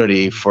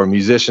opportunity for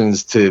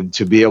musicians to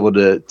be able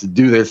to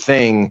do their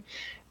thing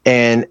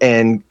and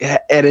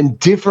at a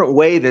different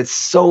way that's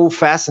so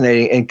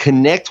fascinating, and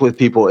connect with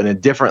people in a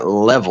different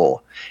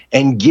level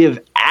and give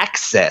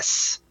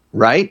access,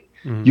 right?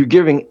 You're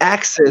giving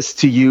access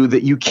to you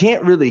that you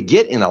can't really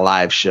get in a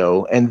live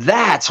show. And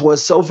that's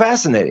what's so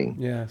fascinating.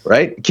 Yes.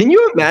 Right? Can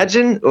you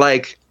imagine,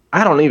 like,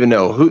 I don't even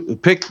know who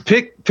pick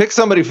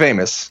somebody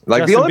famous.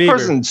 Like Justin the only Bieber.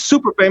 person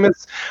super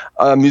famous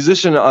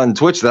musician on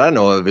Twitch that I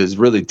know of is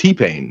really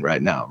T-Pain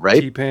right now,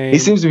 right? T-Pain. He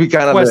seems to be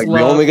kind of like the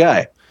only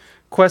guy.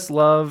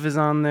 Questlove is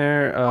on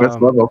there.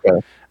 Questlove,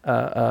 okay.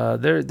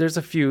 There's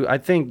a few. I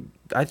think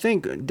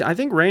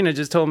Raina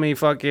just told me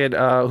fucking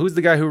who's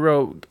the guy who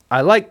wrote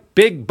I like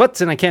big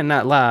butts and I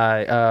cannot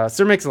lie.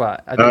 Sir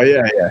Mix-a-Lot.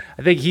 I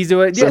think he's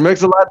doing. Sir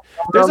Mix-a-Lot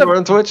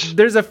on Twitch.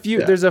 There's a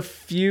few. There's a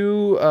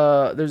few.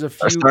 Are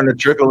starting to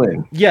trickle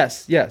in.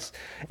 Yes,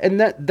 and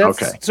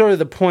that's sort of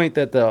the point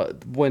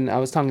that when I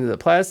was talking to the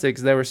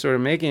Plastics, they were sort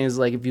of making is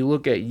like, if you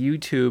look at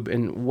YouTube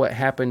and what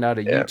happened out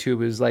of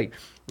YouTube is like,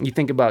 you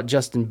think about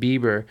Justin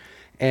Bieber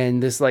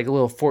and this like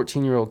little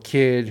 14-year-old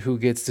kid who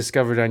gets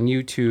discovered on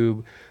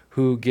YouTube,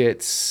 who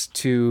gets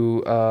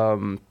to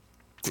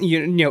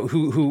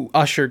who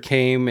Usher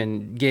came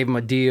and gave him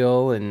a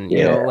deal, and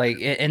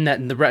and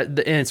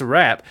it's a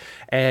rap,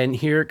 and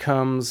here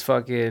comes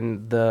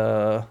fucking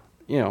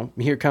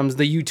here comes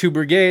the YouTube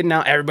brigade.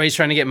 Now everybody's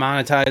trying to get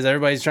monetized.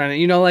 Everybody's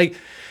trying to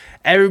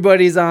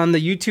everybody's on the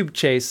YouTube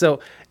chase. So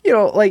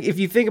like, if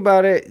you think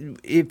about it,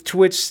 if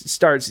Twitch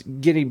starts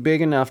getting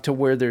big enough to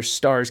where there's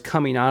stars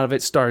coming out of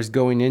it, stars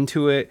going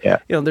into it,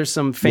 there's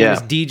some famous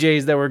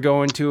DJs that were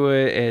going to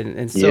it,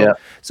 and so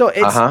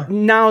it's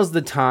now's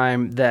the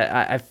time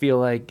that I feel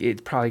like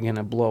it's probably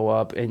gonna blow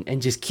up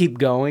and just keep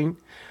going.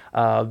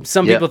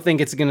 Some people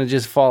think it's gonna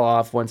just fall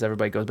off once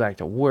everybody goes back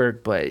to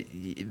work, but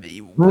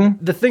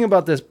the thing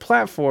about this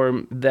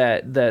platform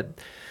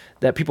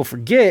that people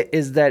forget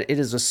is that it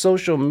is a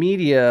social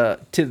media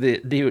to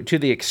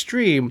the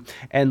extreme,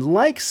 and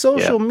like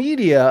social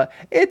media,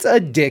 it's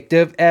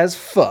addictive as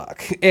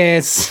fuck.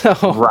 And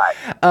so,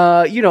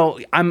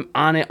 I'm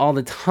on it all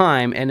the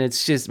time, and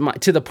it's just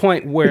to the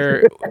point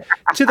where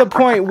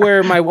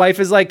my wife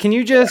is like, can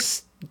you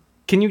just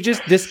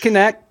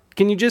disconnect?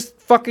 Can you just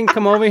fucking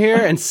come over here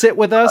and sit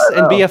with us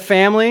and be a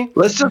family?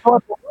 Let's just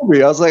watch the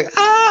movie. I was like,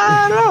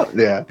 no.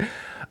 Yeah.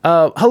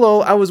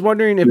 Hello, I was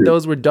wondering if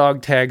those were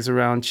dog tags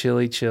around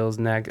Chili Chill's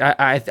neck.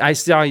 I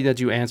saw that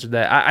you answered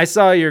that. I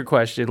saw your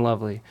question,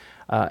 lovely.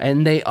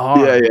 And they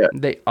are.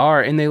 They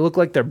are, and they look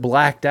like they're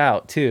blacked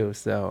out too.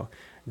 So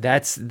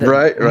that's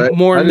right.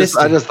 More mystic.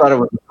 I just thought it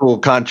was a cool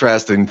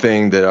contrasting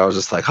thing that I was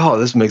just like, oh,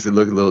 this makes it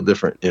look a little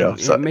different,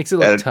 So it makes it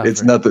look tougher.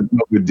 It's no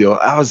big deal.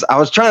 I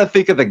was trying to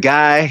think of the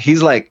guy.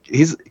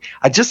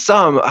 I just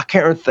saw him. I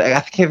can't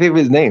think of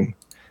his name.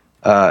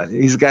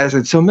 These guys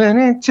said so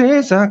many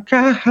tears I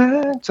cried.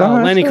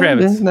 Lenny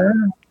Kravitz.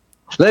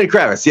 Lenny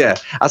Kravitz, yeah.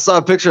 I saw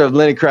a picture of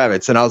Lenny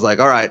Kravitz, and I was like,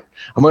 all right,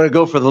 I'm going to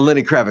go for the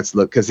Lenny Kravitz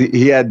look, because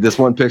he had this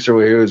one picture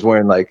where he was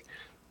wearing like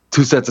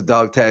 2 sets of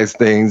dog tags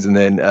things, and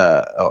then,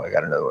 I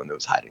got another one that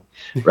was hiding,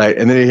 right?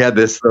 And then he had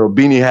this little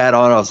beanie hat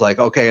on. I was like,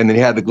 okay. And then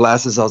he had the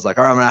glasses. I was like,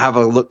 all right, I'm going to have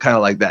a look kind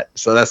of like that.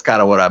 So that's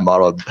kind of what I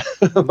modeled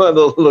my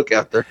little look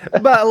after.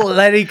 But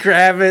Lenny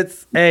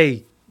Kravitz,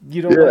 hey,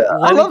 You know Yeah,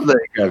 what? I love Lenny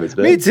Kravitz,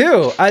 man. Me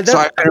too.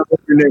 Sorry, I don't know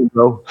your name,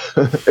 bro.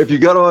 If you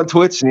go on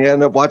Twitch and you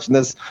end up watching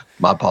this,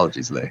 my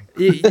apologies, Lenny.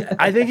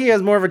 I think he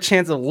has more of a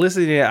chance of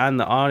listening to it on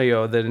the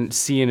audio than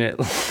seeing it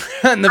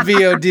on the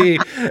VOD.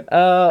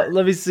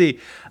 Let me see.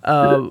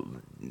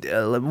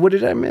 What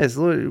did I miss?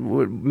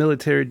 What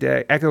military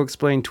day? Echo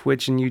explained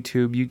Twitch and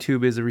YouTube.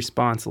 YouTube is a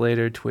response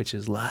later. Twitch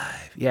is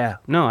live. Yeah,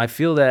 no, I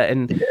feel that,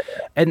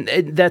 and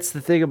that's the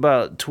thing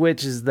about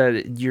Twitch is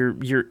that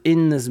you're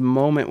in this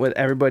moment with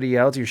everybody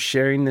else. You're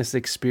sharing this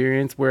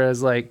experience,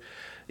 whereas like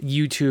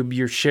YouTube,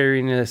 you're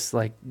sharing this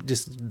like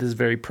just this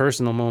very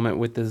personal moment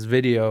with this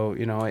video.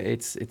 You know,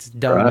 it's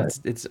done. Right.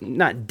 It's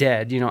not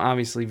dead. You know,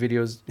 obviously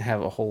videos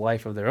have a whole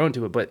life of their own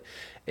to it, but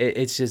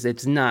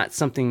it's not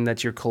something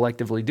that you're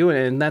collectively doing,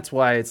 and that's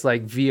why it's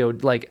like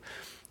VOD. Like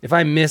if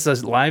I miss a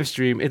live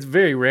stream, it's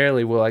very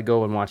rarely will I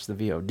go and watch the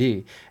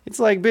VOD. It's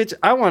like, bitch,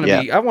 I want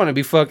to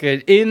be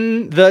fucking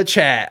in the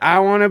chat. I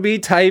want to be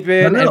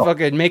typing and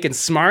fucking making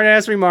smart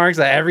ass remarks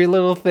at every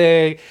little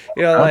thing.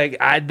 You know, like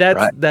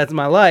that's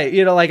my life.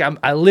 You know, like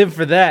I live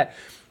for that.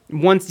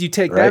 Once you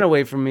take that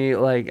away from me,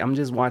 like I'm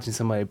just watching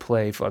somebody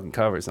play fucking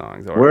cover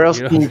songs. Or, where else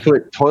can you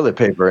put toilet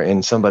paper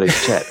in somebody's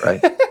chat,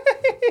 right?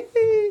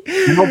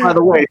 Oh, by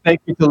the way,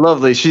 thank you to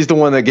Lovely. She's the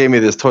one that gave me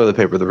this toilet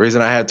paper. The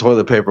reason I had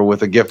toilet paper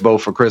with a gift bow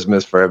for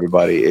Christmas for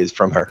everybody is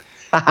from her.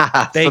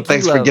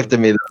 Thanks for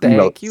gifting me.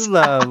 Thank you,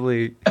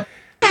 Lovely.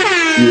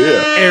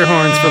 Yeah. Air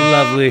horns for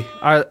Lovely,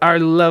 our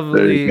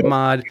lovely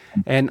mod,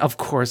 and of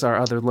course our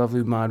other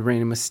lovely mod,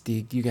 Raina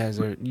Mystique. You guys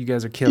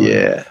are killing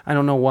it. I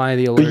don't know why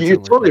the alerts. But you're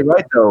totally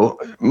right though,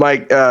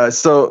 Mike.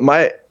 So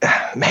my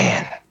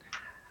man.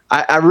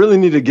 I really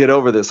need to get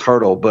over this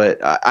hurdle, but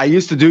I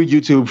used to do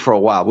YouTube for a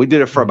while. We did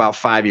it for about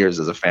 5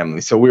 years as a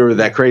family. So we were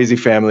that crazy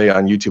family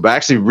on YouTube. I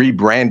actually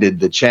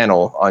rebranded the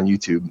channel on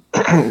YouTube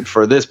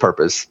for this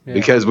purpose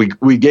because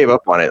we gave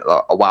up on it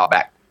a while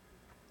back.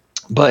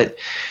 But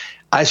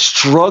I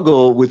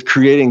struggle with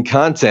creating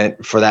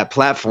content for that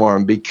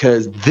platform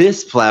because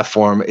this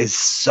platform is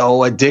so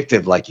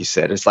addictive. Like you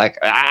said, it's like,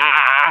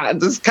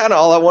 this is kind of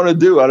all I want to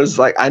do. I was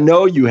like, I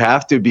know you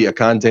have to be a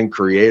content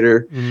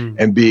creator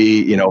and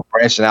be, you know,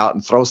 branching out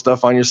and throw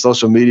stuff on your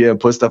social media and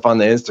put stuff on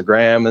the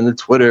Instagram and the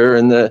Twitter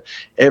and the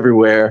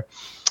everywhere.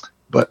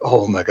 But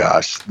oh my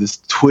gosh, this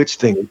Twitch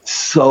thing is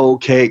so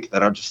cake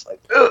that I'm just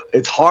like, ugh.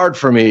 It's hard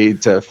for me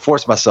to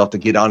force myself to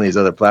get on these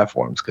other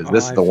platforms because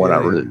this is the one I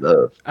really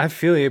love. I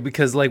feel you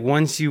because like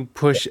once you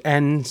push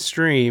end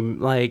stream,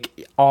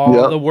 like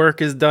all the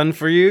work is done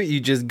for you. You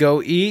just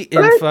go eat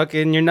and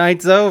fucking your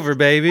night's over,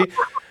 baby.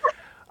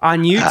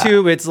 On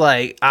YouTube, it's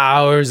like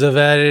hours of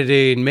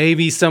editing.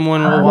 Maybe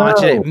someone will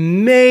watch it.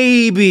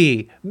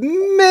 Maybe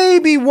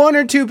one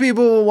or two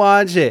people will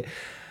watch it.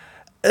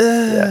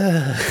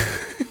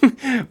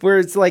 Where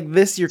it's like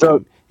this, please.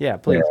 Yeah.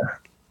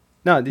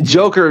 No,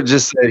 Joker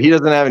just said he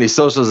doesn't have any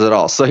socials at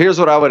all. So here's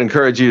what I would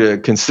encourage you to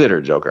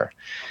consider, Joker.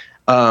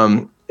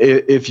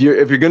 If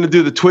you're going to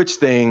do the Twitch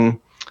thing,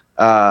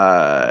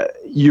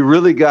 you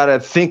really got to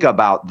think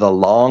about the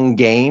long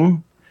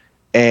game,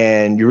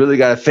 and you really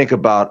got to think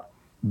about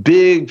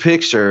big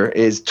picture.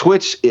 Is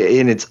Twitch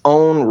in its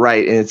own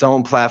right, in its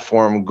own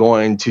platform,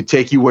 going to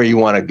take you where you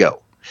want to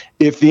go?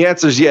 If the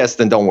answer is yes,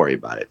 then don't worry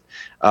about it.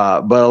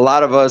 But a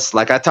lot of us,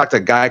 like I talk to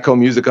Geico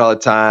Music all the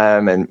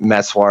time and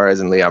Matt Suarez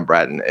and Leon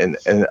Bratton,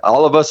 and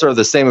all of us are of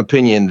the same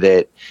opinion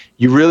that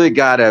you really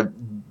got to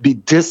be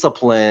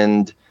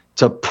disciplined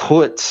to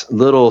put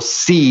little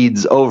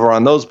seeds over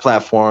on those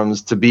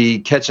platforms to be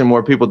catching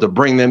more people to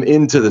bring them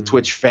into the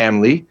Twitch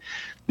family.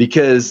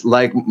 Because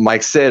like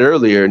Mike said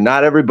earlier,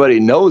 not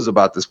everybody knows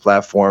about this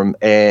platform.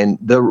 And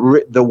the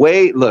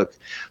way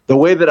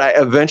that I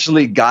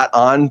eventually got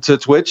onto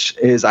Twitch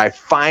is I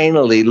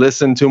finally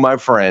listened to my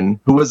friend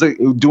who was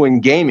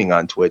doing gaming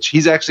on Twitch.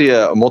 He's actually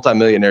a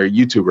multimillionaire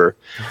YouTuber.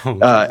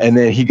 And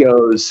then he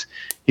goes,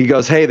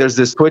 hey, there's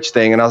this Twitch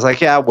thing. And I was like,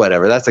 yeah,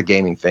 whatever. That's a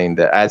gaming thing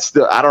that I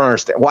don't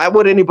understand. Why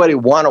would anybody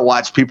want to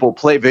watch people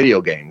play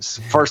video games?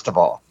 First of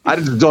all, I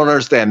just don't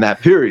understand that,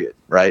 period.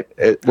 Right.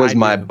 It was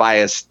my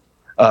biased,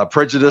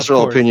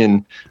 prejudicial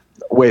opinion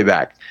way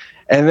back.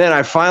 And then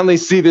I finally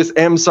see this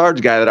M.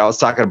 Sarge guy that I was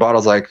talking about. I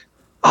was like,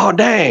 oh,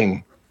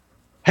 dang.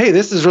 Hey,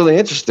 this is really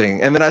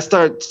interesting. And then I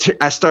start,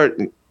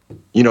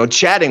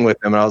 chatting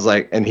with him. And I was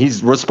like, and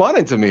he's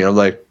responding to me. And I'm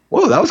like,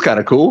 whoa, that was kind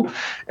of cool.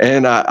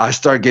 And I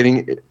start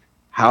getting,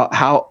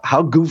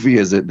 how goofy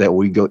is it that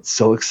we get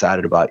so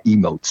excited about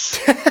emotes?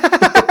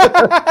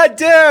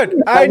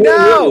 Dude, I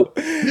know.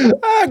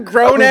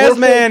 Grown ass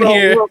man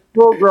here. We're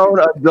full-grown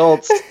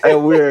adults,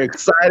 and we're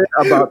excited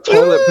about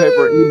toilet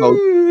paper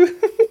emotes.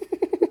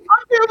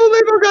 I can't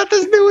believe I got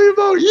this new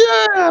emote.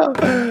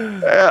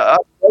 Yeah,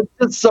 it's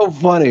just so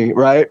funny,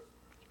 right?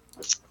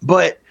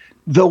 But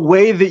the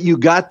way that you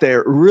got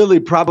there really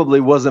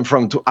probably wasn't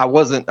from. I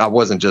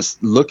wasn't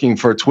just looking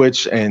for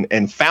Twitch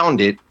and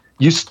found it.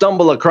 You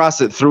stumble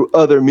across it through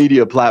other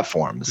media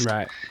platforms,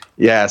 right?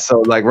 Yeah, so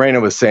like Raina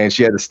was saying,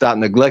 she had to stop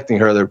neglecting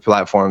her other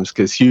platforms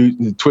because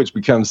Twitch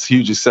becomes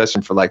huge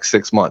obsession for like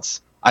 6 months.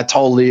 I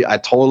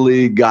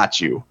totally got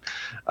you.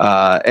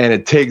 And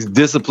it takes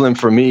discipline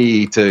for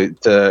me to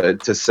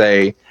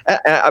say,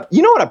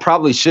 you know what I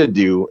probably should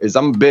do is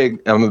I'm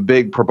a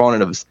big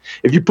proponent of,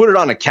 if you put it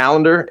on a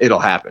calendar, it'll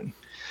happen.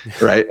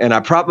 Right. And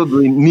I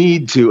probably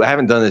need to, I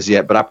haven't done this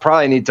yet, but I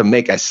probably need to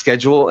make a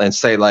schedule and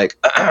say like,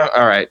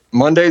 all right,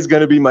 Monday's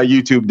going to be my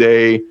YouTube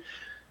day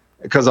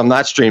because I'm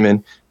not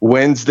streaming.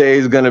 Wednesday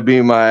is going to be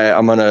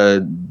I'm going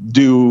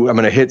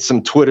to hit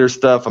some Twitter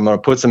stuff. I'm going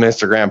to put some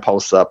Instagram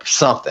posts up,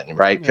 something,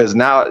 right? Because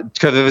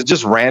if it's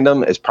just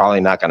random, it's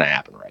probably not going to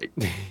happen, right?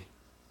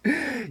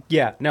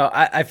 Yeah, no,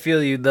 I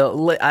feel you.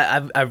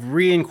 I've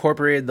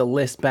reincorporated the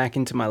list back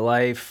into my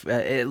life.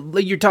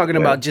 You're talking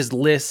about just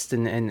lists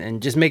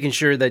and just making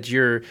sure that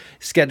your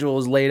schedule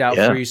is laid out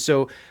for you.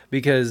 So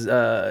because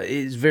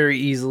it's very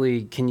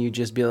easily can you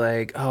just be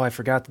like, oh, I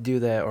forgot to do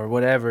that or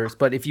whatever.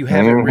 But if you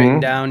have it written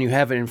down, you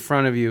have it in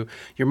front of you,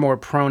 you're more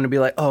prone to be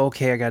like, oh,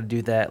 okay, I got to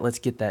do that. Let's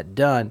get that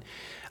done.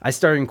 I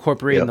started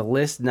incorporating the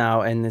list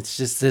now, and it's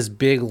just this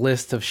big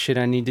list of shit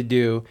I need to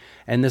do.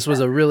 And this was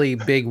a really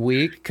big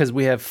week because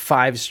we have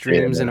 5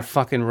 streams in a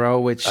fucking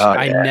row, which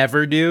I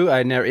never do.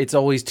 It's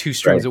always 2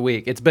 streams a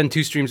week. It's been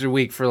 2 streams a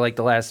week for like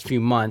the last few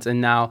months,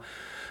 and now,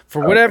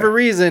 for whatever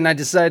reason, I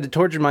decided to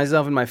torture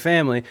myself and my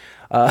family.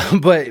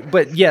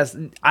 But yes,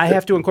 I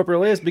have to incorporate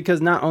a list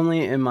because not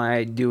only am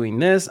I doing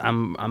this,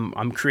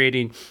 I'm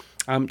creating.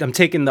 I'm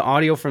taking the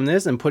audio from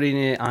this and putting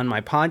it on my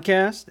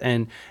podcast,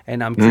 and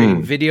I'm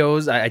creating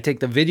videos. I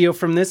take the video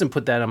from this and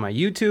put that on my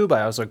YouTube.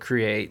 I also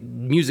create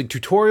music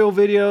tutorial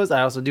videos.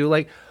 I also do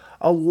like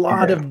a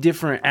lot of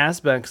different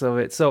aspects of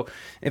it. So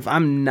if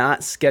I'm not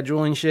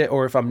scheduling shit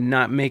or if I'm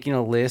not making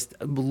a list,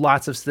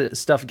 lots of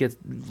stuff gets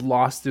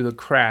lost through the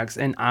cracks,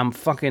 and I'm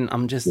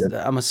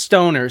a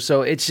stoner.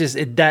 So it's just,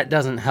 that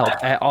doesn't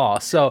help at all.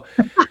 So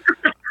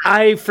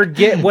I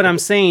forget what I'm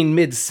saying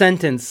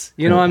mid-sentence.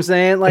 You know what I'm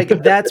saying? Like,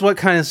 that's what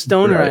kind of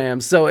stoner I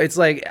am. So it's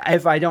like,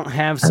 if I don't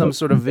have some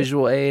sort of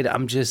visual aid,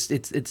 I'm just,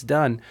 it's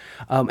done.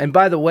 And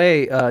by the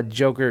way,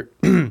 Joker,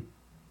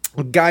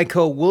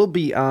 Geico will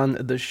be on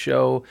the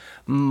show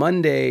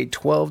Monday,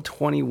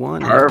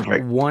 12/21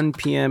 at 1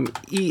 p.m.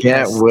 EST.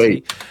 Can't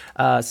wait.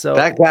 So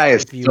that guy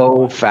is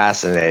so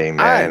fascinating,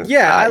 man.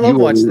 I love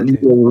watching that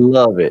dude. You will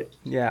love it.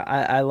 Yeah,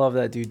 I love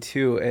that dude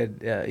too.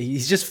 And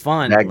he's just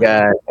fun. That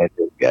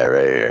guy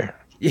right here.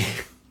 Yeah.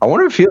 I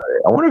wonder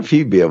if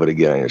he'd be able to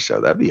get on your show.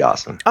 That'd be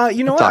awesome.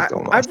 You know what?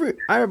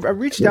 I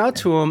reached out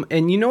to him,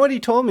 and you know what he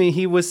told me?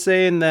 He was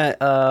saying that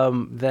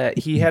that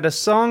he had a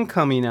song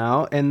coming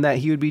out, and that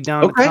he would be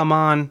down to come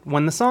on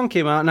when the song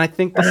came out. And I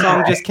think the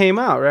song just came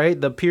out, right?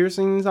 The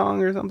piercing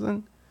song or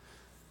something.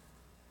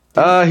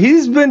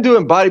 He's been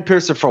doing Body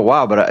Piercer for a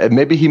while, but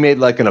maybe he made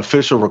like an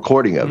official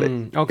recording of it.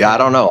 Okay. Yeah, I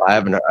don't know. I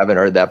haven't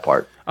heard that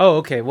part. Oh,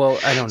 okay. Well,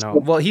 I don't know.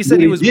 Well, he said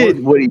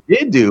what he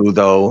did do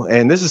though,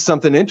 and this is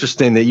something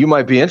interesting that you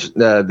might be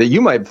that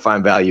you might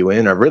find value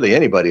in, or really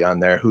anybody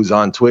on there who's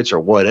on Twitch or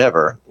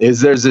whatever,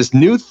 is there's this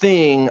new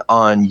thing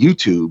on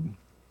YouTube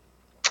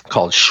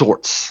called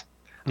Shorts.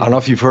 I don't know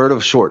if you've heard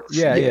of Shorts.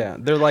 Yeah.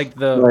 They're like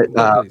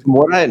from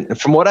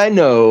what I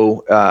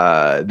know,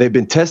 they've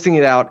been testing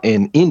it out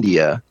in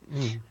India.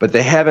 But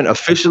they haven't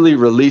officially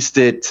released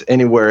it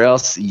anywhere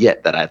else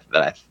yet that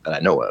I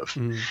know of.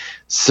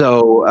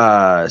 So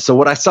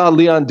what I saw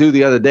Leon do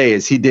the other day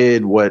is he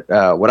did what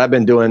I've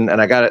been doing, and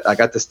I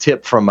got this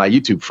tip from my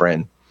YouTube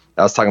friend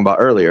I was talking about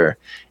earlier.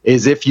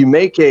 Is if you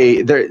make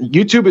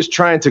YouTube is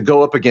trying to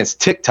go up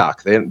against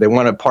TikTok. They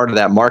want a part of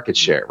that market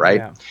share, right?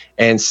 Yeah.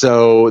 And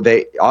so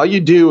all you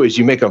do is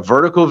you make a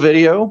vertical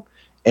video,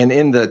 and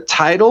in the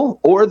title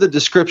or the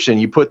description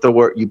you put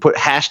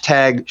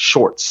hashtag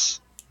shorts.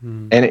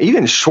 And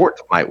even short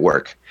might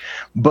work,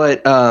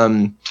 but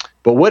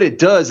what it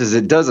does is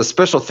it does a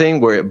special thing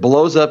where it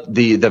blows up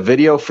the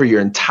video for your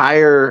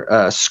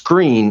entire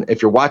screen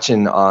if you're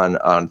watching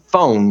on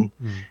phone,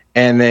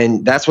 and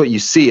then that's what you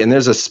see. And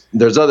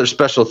there's other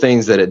special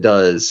things that it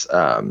does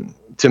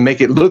to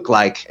make it look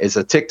like it's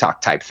a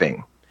TikTok type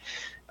thing.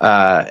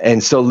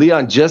 And so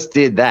Leon just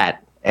did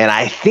that, and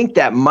I think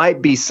that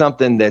might be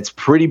something that's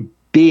pretty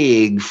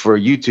big for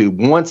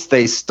YouTube once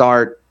they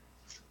start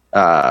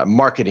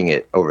marketing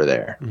it over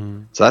there.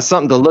 So that's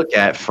something to look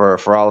at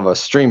for all of us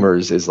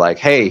streamers, is like,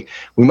 hey,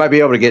 we might be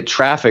able to get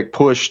traffic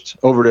pushed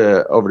over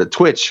to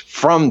Twitch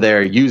from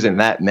there using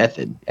that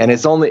method. And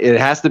it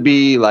has to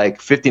be like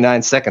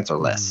 59 seconds or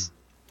less.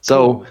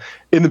 So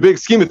in the big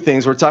scheme of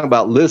things, we're talking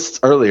about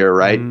lists earlier,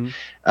 right?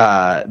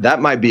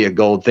 That might be a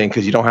gold thing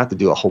because you don't have to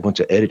do a whole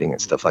bunch of editing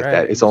and stuff like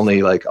that. It's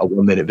only like a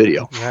 1-minute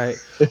video. Right.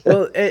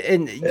 Well,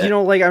 and you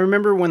know, like I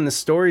remember when the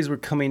stories were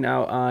coming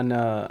out on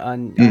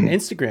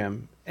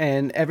Instagram.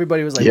 And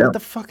everybody was like, what the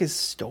fuck is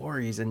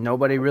stories? And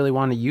nobody really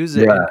wanted to use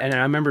it. Yeah. And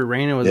I remember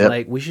Raina was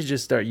like, we should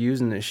just start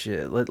using this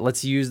shit.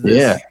 Let's use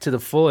this to the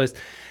fullest.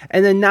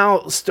 And then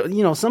now,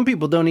 some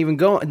people don't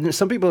even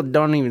some people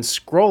don't even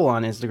scroll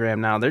on Instagram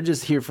now. They're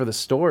just here for the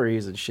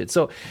stories and shit.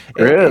 So,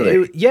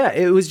 really?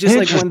 It was just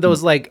like one of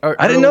those, like,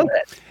 I didn't know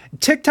that.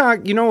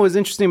 TikTok, you know what was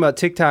interesting about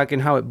TikTok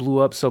and how it blew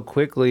up so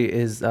quickly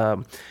is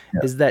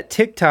that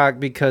TikTok,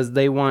 because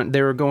they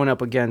were going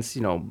up against,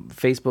 you know,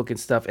 Facebook and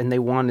stuff, and they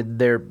wanted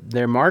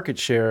their market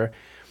share.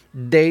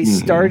 They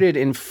started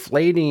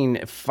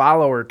inflating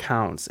follower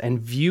counts and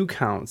view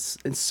counts.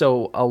 And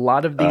so a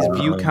lot of these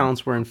view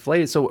counts were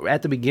inflated. So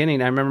at the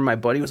beginning, I remember my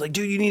buddy was like,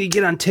 dude, you need to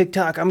get on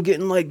TikTok. I'm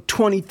getting like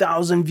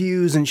 20,000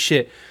 views and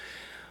shit.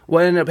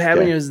 What ended up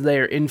happening is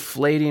they're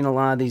inflating a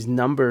lot of these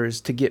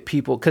numbers to get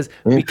people,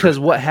 because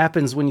what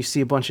happens when you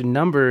see a bunch of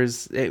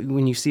numbers,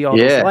 when you see all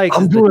those likes,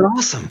 I'm doing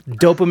awesome.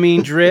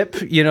 Dopamine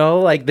drip, you know,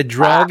 like the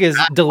drug is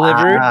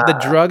delivered, the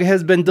drug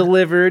has been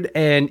delivered,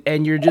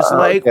 and you're just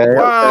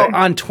wow,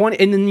 on 20,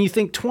 and then you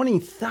think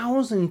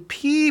 20,000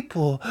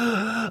 people,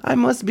 I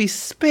must be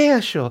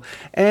special,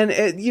 and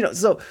you know,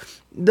 so.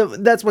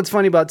 That's what's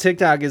funny about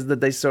TikTok is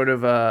that they sort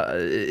of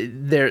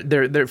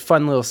their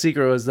fun little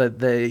secret was that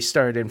they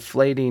started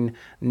inflating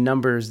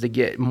numbers to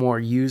get more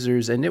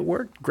users, and it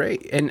worked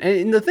great.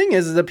 And the thing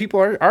is that people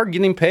are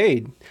getting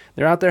paid.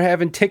 They're out there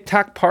having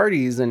TikTok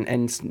parties and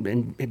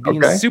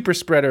being super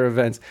spreader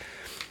events.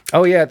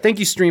 Oh yeah, thank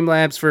you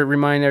Streamlabs for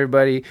reminding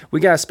everybody. We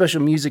got a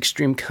special music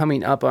stream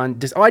coming up on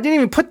this. Oh, I didn't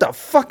even put the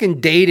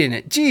fucking date in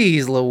it.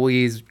 Jeez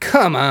Louise,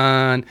 come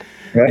on.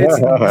 It's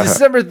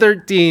December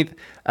 13th.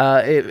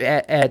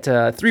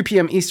 At 3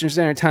 p.m. Eastern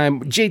Standard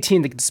Time, JT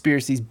and the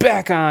Conspiracies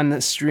back on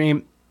the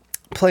stream,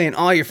 playing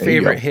all your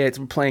favorite hits.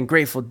 We're playing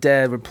Grateful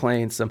Dead. We're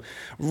playing some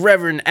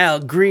Reverend Al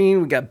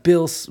Green. We got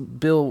Bill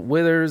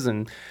Withers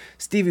and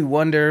Stevie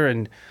Wonder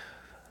and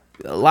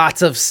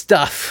lots of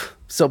stuff.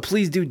 So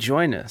please do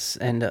join us.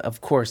 And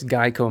of course,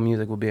 Geico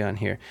Music will be on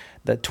here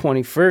the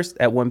 21st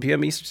at 1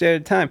 p.m. Eastern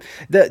Standard Time.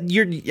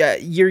 Your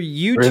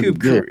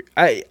YouTube career.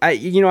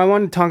 I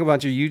want to talk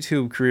about your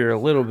YouTube career a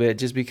little bit,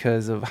 just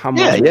because of how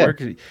much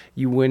work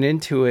you went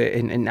into it,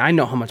 and I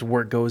know how much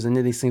work goes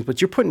into these things. But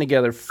you're putting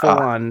together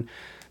full-on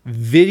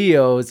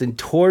videos and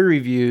toy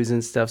reviews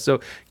and stuff.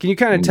 So can you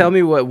kind of tell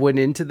me what went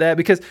into that?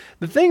 Because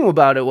the thing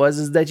about it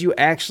is that you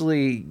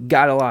actually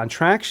got a lot of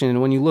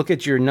traction. When you look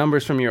at your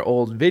numbers from your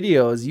old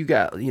videos, you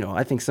got, you know,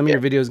 I think some of your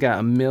videos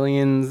got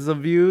millions of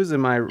views.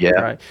 Am I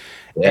right?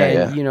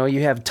 And you know,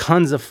 you have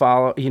tons of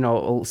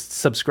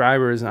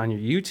subscribers on your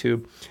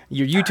YouTube.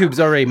 Your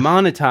YouTube's already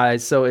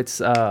monetized, so it's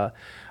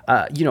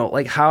you know,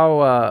 like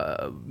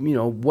how you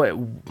know, what,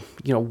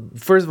 you know,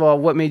 first of all,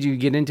 what made you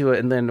get into it,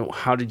 and then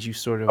how did you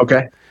sort of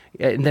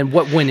and then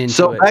what went into it?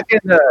 So back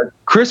in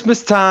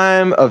Christmas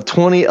time of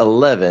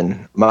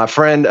 2011, my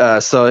friend,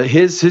 so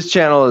his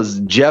channel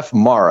is Jeff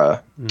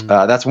Mara.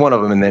 That's one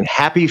of them. And then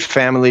Happy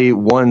Family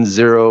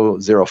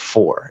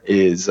 1004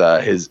 is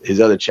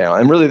his other channel.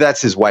 And really that's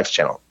his wife's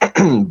channel,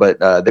 but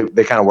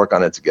they kind of work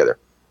on it together.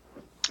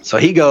 So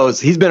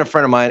he's been a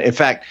friend of mine. In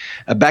fact,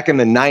 back in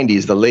the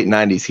 90s, the late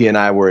 90s, he and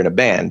I were in a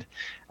band.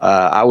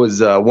 I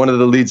was one of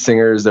the lead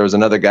singers. There was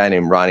another guy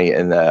named Ronnie,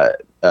 and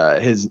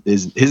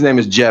his name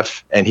is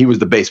Jeff, and he was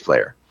the bass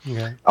player.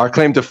 Okay. Our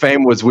claim to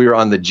fame was we were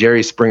on the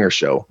Jerry Springer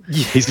show.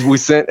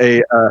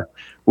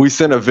 We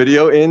sent a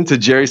video in to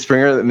Jerry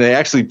Springer, and they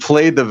actually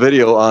played the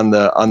video on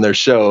their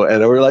show, and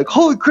we were like,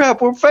 "Holy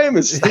crap, we're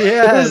famous!"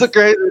 Yeah, this is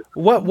crazy.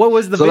 What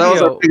was the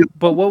video?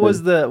 But what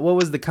was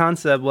the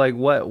concept? Like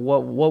what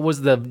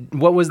was the? It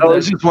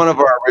was just one of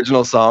our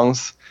original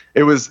songs.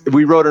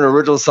 We wrote an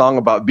original song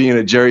about being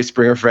a Jerry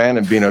Springer fan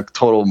and being a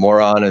total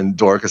moron and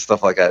dork and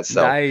stuff like that.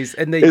 So nice.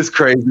 And it's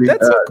crazy.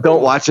 That's so cool.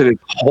 Don't watch it.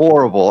 It's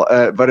horrible,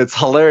 but it's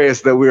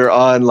hilarious that we were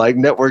on like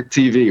network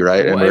TV,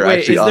 right? And we're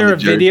actually is there a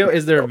video?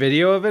 Is there a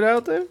video of it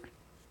out there?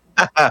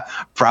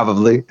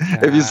 Probably.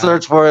 If you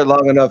search for it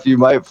long enough, you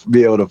might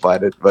be able to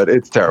find it, but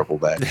it's terrible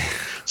bad.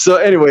 So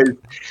anyway,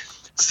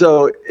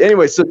 so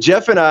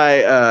Jeff and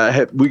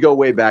I, we go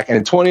way back, and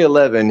in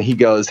 2011, he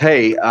goes,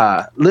 "Hey,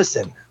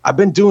 listen, I've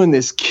been doing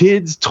this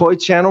kids toy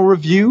channel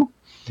review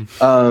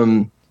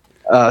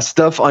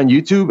stuff on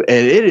YouTube,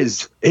 and it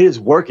is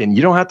working.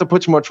 You don't have to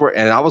put too much work."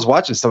 And I was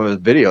watching some of his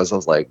videos. I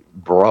was like,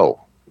 "Bro,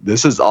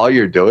 this is all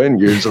you're doing?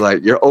 You're just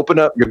like, you're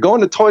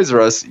going to Toys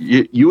R Us.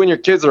 You and your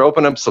kids are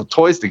opening up some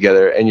toys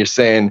together, and you're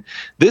saying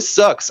this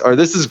sucks, or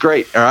this is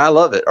great, or I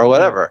love it, or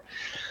whatever."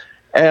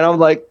 And I'm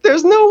like,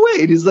 "There's no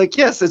way." And he's like,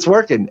 "Yes, it's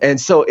working." And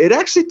so it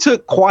actually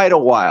took quite a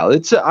while.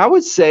 I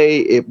would say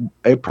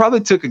it probably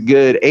took a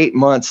good 8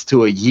 months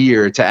to a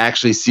year to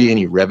actually see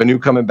any revenue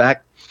coming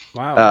back.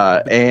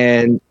 Wow.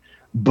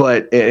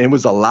 But it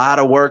was a lot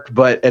of work.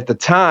 But at the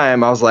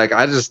time, I was like,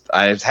 I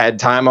had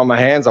time on my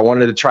hands. I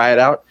wanted to try it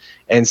out.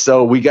 And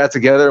so we got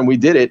together and we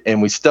did it,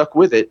 and we stuck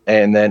with it.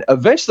 And then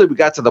eventually we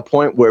got to the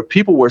point where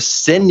people were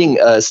sending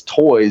us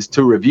toys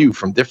to review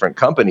from different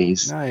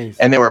companies. Nice.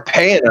 And they were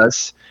paying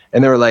us.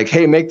 And they were like,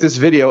 "Hey, make this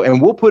video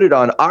and we'll put it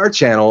on our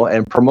channel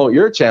and promote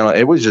your channel."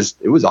 It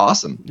was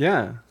awesome.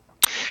 Yeah.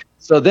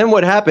 So then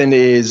what happened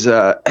is,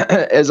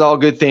 as all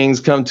good things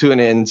come to an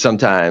end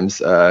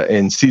sometimes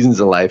in seasons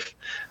of life,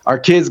 our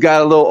kids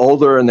got a little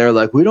older and they're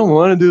like, "We don't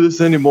want to do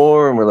this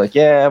anymore." And we're like,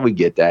 "Yeah, we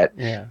get that."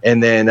 Yeah.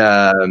 And then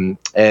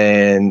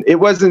and it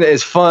wasn't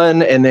as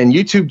fun. And then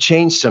YouTube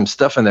changed some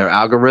stuff in their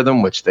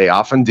algorithm, which they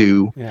often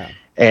do. Yeah.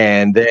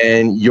 And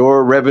then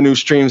your revenue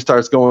stream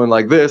starts going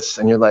like this,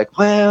 and you're like,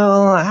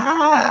 well,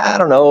 I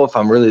don't know if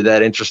I'm really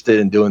that interested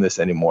in doing this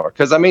anymore.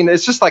 Because I mean,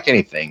 it's just like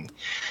anything.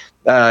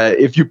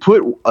 If you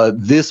put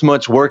this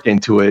much work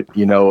into it,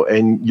 you know,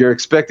 and you're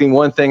expecting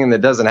one thing and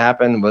that doesn't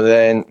happen, but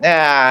then,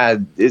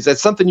 is that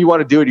something you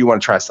want to do, or do you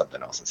want to try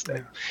something else instead?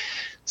 Yeah.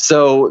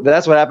 So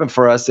that's what happened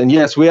for us. And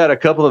yes, we had a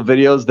couple of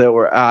videos that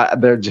were,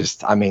 they're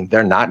just, I mean,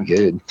 they're not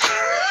good.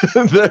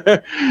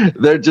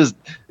 they're just,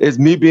 it's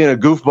me being a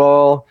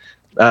goofball.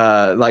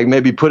 Like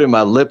maybe putting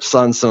my lips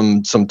on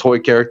some toy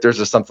characters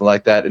or something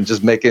like that, and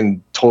just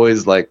making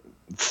toys like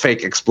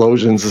fake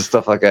explosions and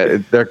stuff like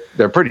that.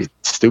 They're pretty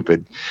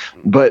stupid,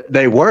 but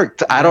they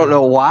worked. I don't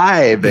know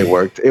why they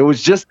worked. It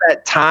was just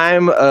that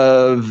time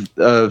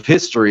of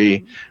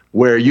history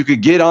where you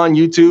could get on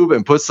YouTube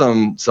and put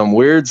some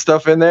weird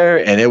stuff in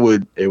there, and it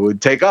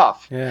would take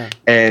off. Yeah.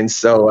 And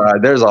so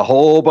there's a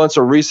whole bunch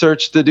of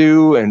research to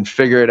do and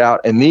figure it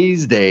out. And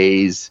these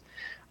days,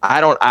 I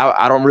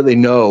don't really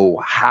know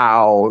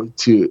how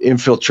to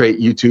infiltrate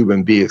YouTube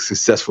and be a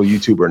successful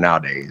YouTuber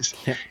nowadays.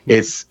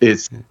 It's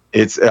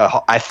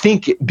I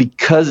think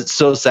because it's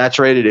so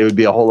saturated, it would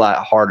be a whole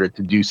lot harder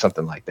to do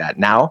something like that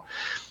now.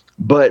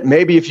 But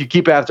maybe if you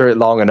keep after it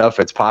long enough,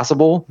 it's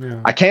possible.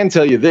 Yeah. I can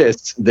tell you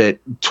this, that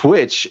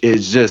Twitch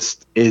is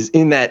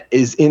in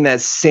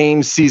that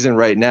same season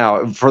right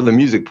now for the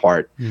music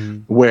part,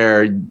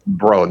 where,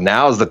 bro,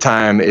 now's the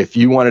time. If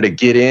you wanted to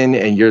get in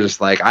and you're just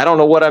like, I don't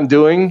know what I'm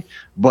doing,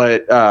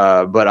 but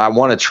I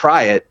want to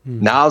try it.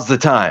 Now's the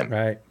time,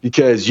 right?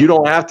 Because you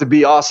don't have to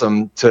be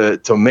awesome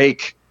to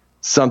make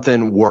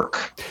something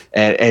work,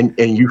 and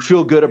you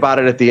feel good about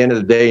it at the end of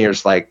the day. And you're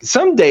just like,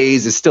 some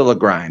days it's still a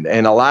grind,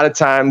 and a lot of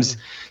times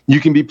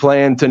you can be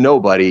playing to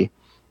nobody,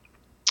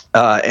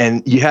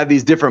 and you have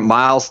these different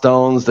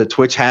milestones that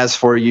Twitch has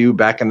for you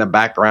back in the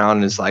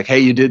background. It's like, hey,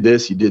 you did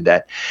this, you did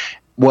that.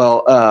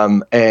 Well,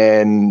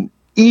 and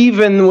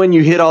even when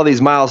you hit all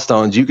these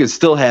milestones, you could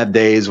still have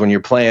days when you're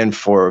playing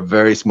for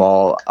very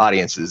small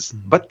audiences,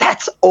 but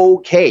that's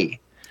okay.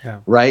 Yeah.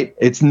 Right.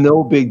 It's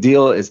no big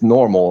deal. It's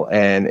normal.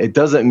 And it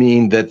doesn't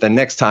mean that the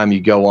next time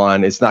you go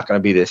on, it's not going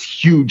to be this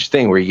huge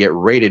thing where you get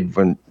rated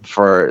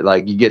for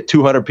like you get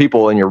 200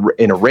 people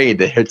in a raid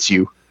that hits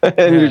you.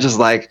 And you're just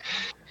like,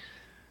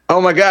 oh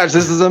my gosh,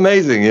 this is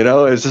amazing. You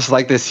know, it's just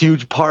like this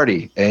huge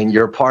party, and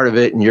you're a part of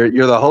it. And you're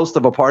the host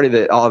of a party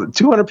that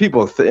 200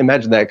 people,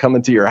 imagine that,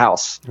 coming to your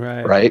house.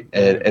 Right.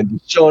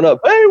 And showing up.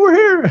 Hey, we're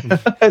here.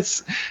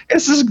 It's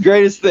the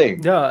greatest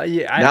thing. No,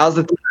 yeah. Now's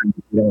the time.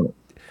 You know?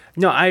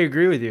 No, I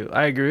agree with you.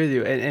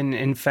 And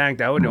in fact,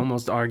 I would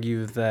almost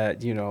argue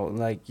that, you know,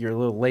 like you're a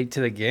little late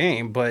to the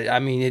game. But I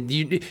mean,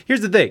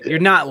 here's the thing: you're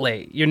not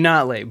late.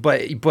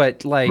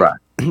 But like, right.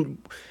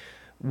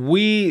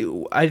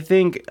 I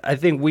think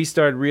we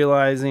started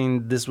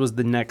realizing this was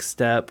the next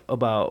step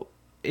about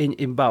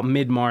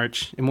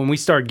mid-March, and when we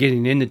started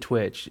getting into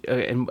Twitch,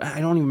 and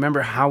I don't even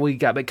remember how we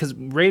got, because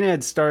Raina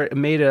had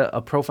made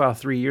a profile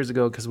 3 years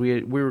ago because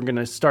we were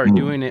gonna start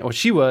doing it, or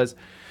she was.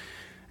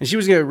 And she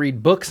was going to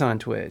read books on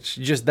Twitch.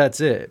 Just that's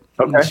it.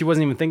 Okay. She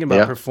wasn't even thinking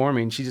about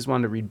performing. She just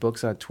wanted to read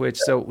books on Twitch.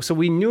 So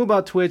we knew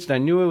about Twitch, and I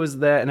knew it was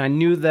that, and I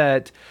knew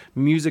that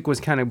music was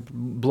kind of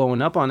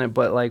blowing up on it.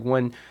 But like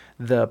when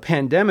the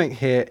pandemic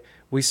hit,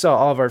 we saw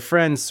all of our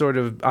friends sort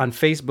of on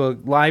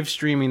Facebook live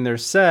streaming their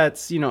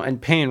sets, you know, and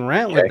paying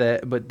rent with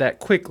it. But that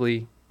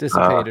quickly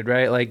dissipated,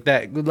 right? Like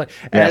that. Like,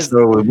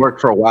 so it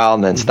worked for a while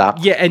and then stopped.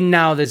 Yeah, and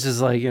now this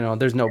is like, you know,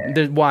 there's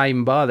why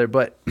even bother?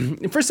 But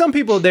for some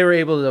people, they were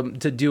able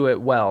to do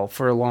it well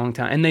for a long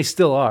time, and they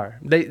still are.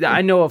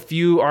 I know a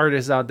few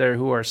artists out there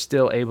who are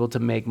still able to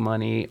make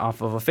money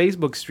off of a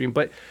Facebook stream,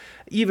 but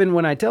even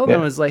when I tell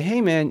them, it's like,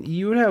 hey man,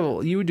 you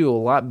would do a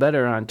lot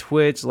better on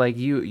Twitch. Like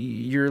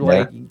you're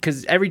like,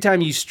 because every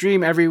time you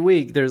stream every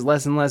week, there's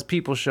less and less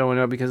people showing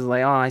up because it's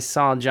like, oh, I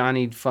saw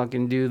Johnny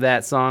fucking do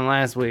that song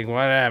last week,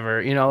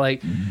 whatever. You know,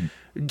 like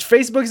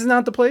Facebook is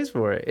not the place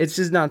for it. It's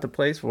just not the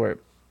place for it.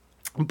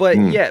 But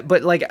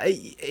but like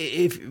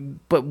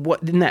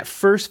what in that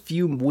first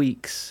few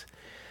weeks,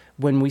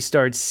 when we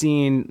started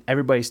seeing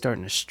everybody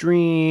starting to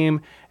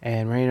stream,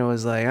 and Raina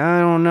was like, I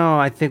don't know,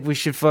 I think we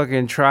should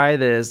fucking try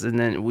this. And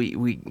then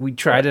we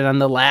tried it on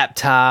the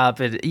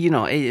laptop, and you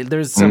know,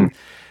 there's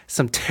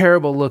some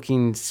terrible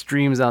looking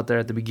streams out there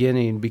at the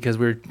beginning because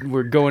we're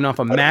going off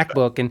a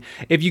MacBook, and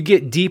if you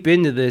get deep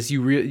into this,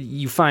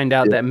 you find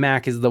out that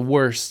Mac is the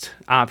worst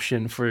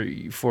option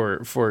for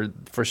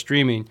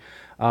streaming,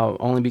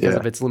 only because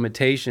of its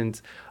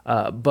limitations.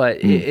 But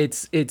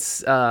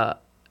it's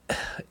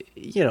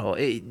you know,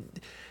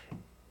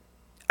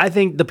 I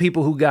think the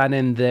people who got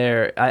in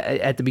there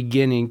at the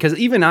beginning, because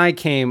even I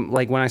came,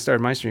 like when I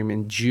started my stream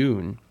in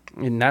June,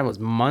 and that was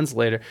months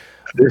later.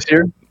 This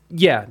year?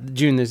 Yeah,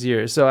 June this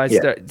year. So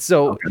you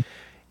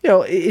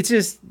know, it's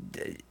just,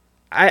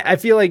 I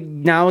feel like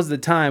now is the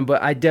time,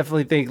 but I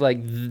definitely think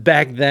like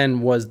back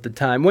then was the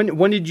time.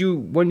 When did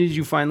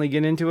you finally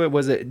get into it?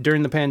 Was it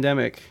during the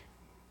pandemic?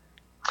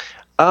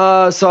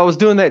 So I was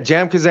doing that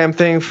Jam Kazam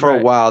thing for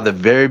a while, the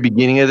very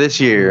beginning of this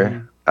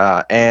year.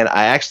 And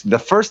I actually, the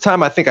first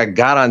time I think I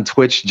got on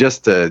Twitch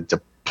just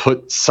to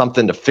put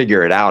something to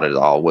figure it out at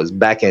all was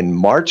back in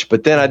March.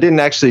 But then I didn't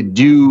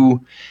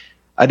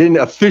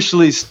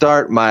officially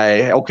start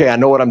okay, I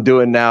know what I'm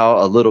doing now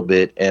a little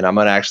bit, and I'm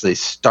going to actually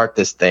start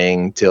this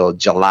thing till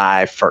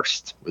July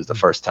 1st was the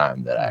first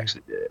time that I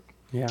actually did it.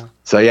 Yeah.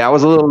 So yeah, I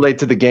was a little late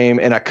to the game,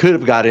 and I could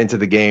have got into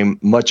the game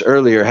much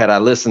earlier had I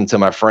listened to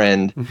my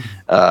friend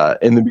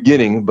in the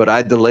beginning, but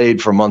I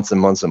delayed for months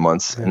and months and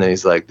months. And then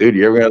he's like, dude,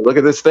 you ever going to look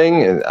at this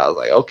thing? And I was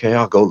like, okay,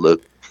 I'll go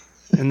look.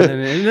 And then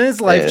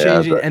it's life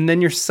changing, and then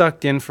you're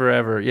sucked in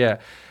forever. Yeah.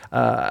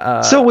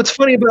 So what's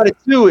funny about it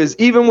too is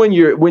even when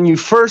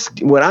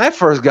I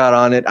first got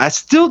on it, I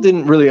still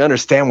didn't really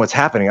understand what's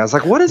happening. I was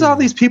like, what is all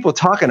these people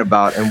talking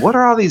about? And what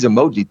are all these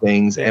emoji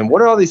things? And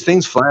what are all these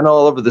things flying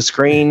all over the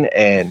screen?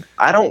 And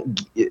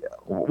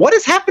what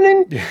is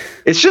happening?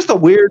 It's just a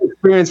weird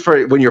experience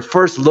for when you're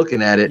first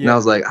looking at it. And I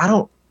was like,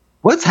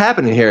 what's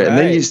happening here? Right. And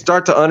then you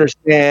start to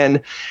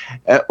understand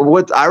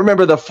what I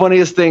remember. The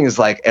funniest thing is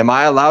like, am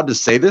I allowed to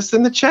say this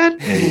in the chat?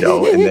 And,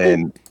 and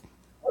then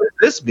what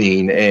does this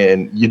mean?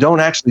 And you don't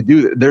actually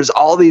do that. There's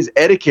all these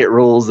etiquette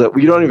rules that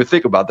we don't even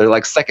think about. They're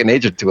like second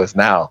nature to us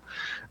now.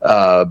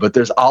 But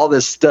there's all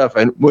this stuff.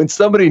 And when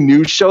somebody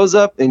new shows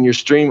up in your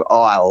stream,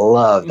 I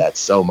love that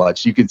so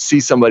much. You could see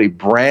somebody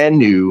brand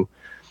new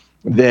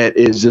that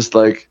is just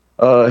like,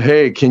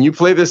 hey, can you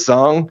play this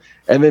song?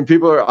 And then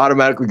people are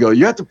automatically go,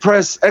 you have to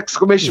press ! SL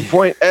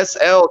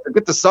to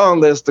get the song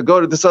list to go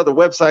to this other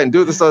website and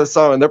do this other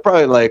song. And they're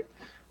probably like,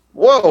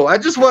 whoa, I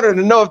just wanted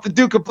to know if the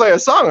dude could play a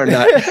song or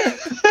not.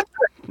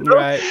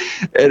 Right.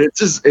 And it's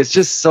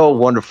just so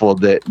wonderful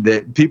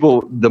that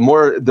people, the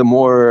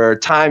more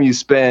time you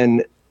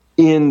spend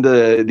in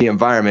the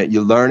environment,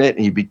 you learn it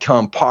and you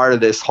become part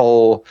of this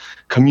whole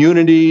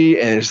community.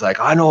 And it's like,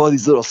 I know all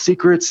these little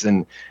secrets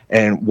and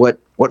what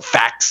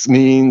facts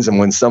means. And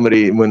when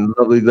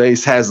Lovely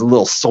Lace has a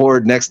little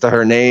sword next to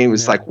her name,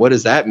 it's like, what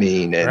does that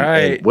mean?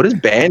 And what does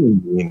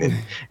banding mean?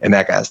 And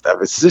that kind of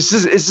stuff. It's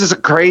just a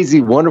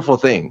crazy, wonderful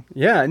thing.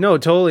 Yeah, no,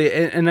 totally.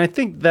 And I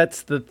think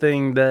that's the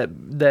thing that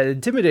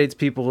intimidates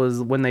people is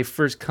when they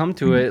first come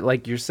to it,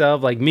 like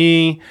yourself, like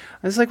me.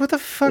 I was like, what the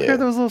fuck are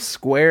those little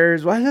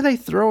squares? Why are they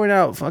throwing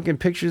out fucking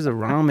pictures of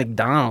Ronald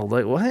McDonald?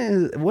 Like,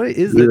 what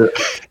is it?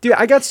 Dude,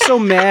 I got so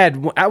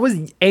mad. I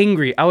was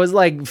angry. I was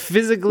like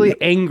physically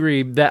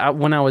angry that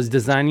when I was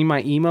designing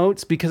my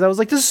emotes because I was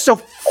like, this is so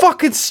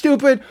fucking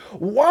stupid.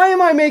 Why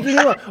am I making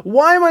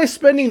why am I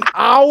spending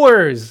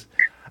hours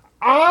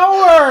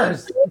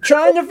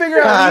trying to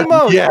figure out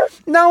emotes? Yeah.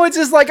 Now it's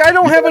just like I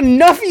don't have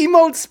enough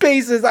emote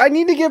spaces. I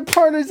need to get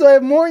partners so I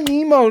have more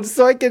emotes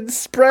so I can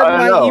spread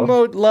my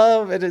emote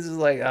love. And it's just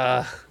like,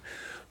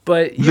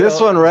 but this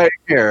one right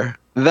here,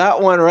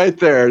 that one right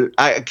there,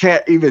 I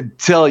can't even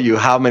tell you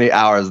how many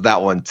hours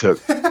that one took.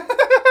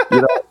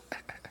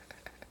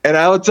 And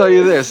I will tell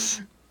you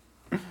this,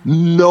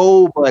 I'm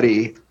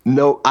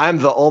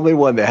the only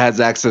one that has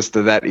access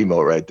to that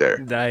emote right there.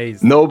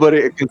 Nice.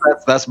 Nobody,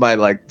 because that's my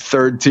like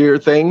third tier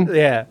thing.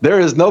 Yeah. There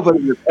is nobody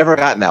that's ever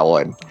gotten that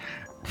one.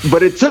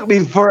 But it took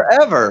me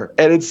forever.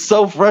 And it's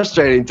so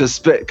frustrating to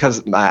spit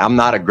because I'm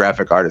not a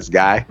graphic artist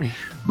guy.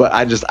 But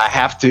I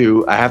have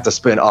to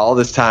spend all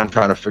this time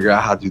trying to figure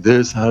out how to do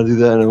this, how to do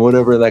that, and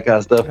whatever, that kind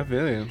of stuff. I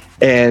feel you.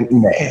 And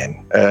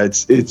man,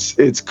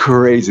 it's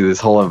crazy, this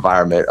whole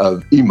environment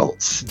of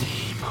emotes.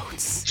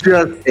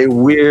 Just a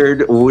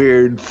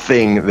weird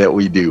thing that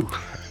we do.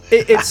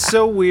 It's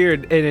so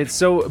weird, and it's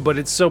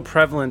so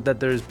prevalent that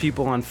there's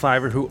people on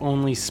Fiverr who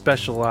only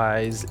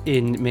specialize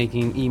in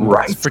making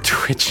emotes for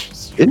Twitch.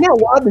 Isn't that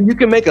wild that you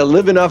can make a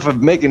living off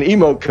of making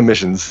emote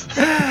commissions?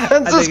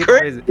 That's just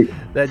crazy.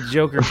 That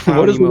Joker.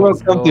 What does the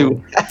world come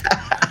to?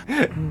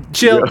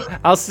 Chill.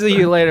 I'll see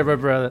you later, my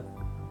brother.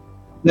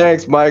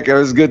 Thanks, Mike. It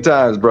was good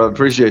times, bro.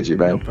 Appreciate you,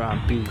 man. No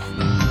problem. Peace.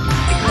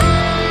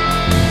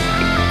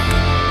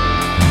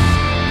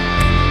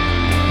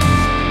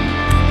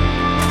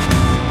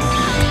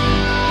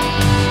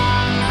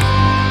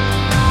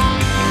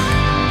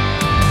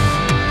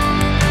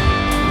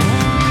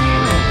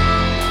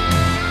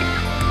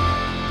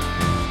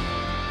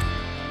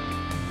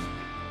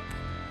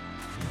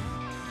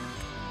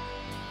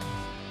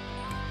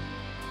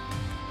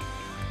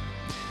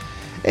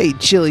 Hey,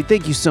 Chili,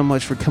 thank you so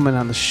much for coming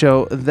on the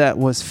show. That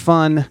was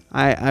fun.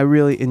 I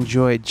really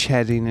enjoyed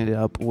chatting it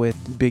up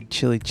with Big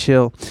Chili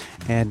Chill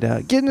and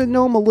getting to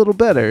know him a little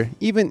better.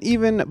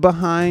 Even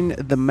behind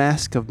the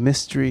mask of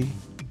mystery,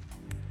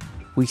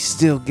 we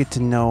still get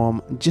to know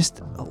him just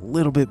a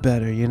little bit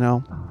better,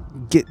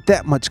 Get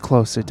that much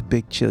closer to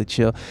Big Chili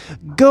Chill.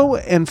 Go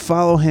and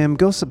follow him.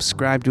 Go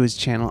subscribe to his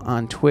channel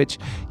on Twitch.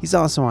 He's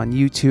also on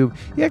YouTube.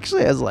 He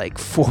actually has like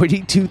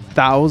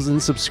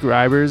 42,000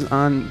 subscribers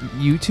on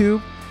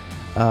YouTube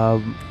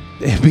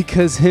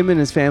because him and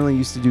his family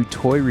used to do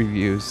toy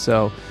reviews.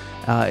 So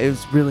it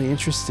was really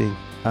interesting.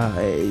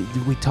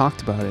 We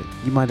talked about it.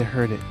 You might have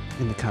heard it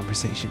in the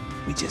conversation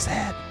we just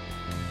had.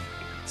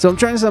 So I'm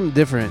trying something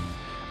different.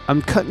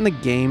 I'm cutting the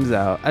games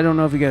out. I don't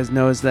know if you guys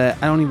noticed that.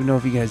 I don't even know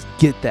if you guys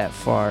get that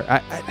far.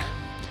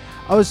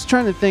 I was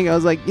trying to think. I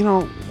was like, you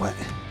know what?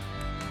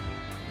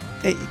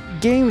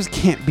 Games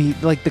can't be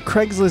like the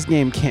Craigslist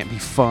game can't be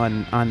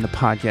fun on the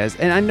podcast.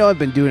 And I know I've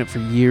been doing it for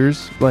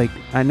years. Like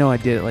I know I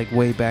did it like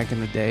way back in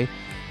the day.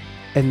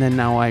 And then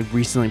now I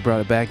recently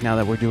brought it back now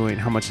that we're doing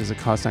how much does it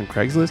cost on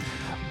Craigslist.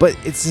 But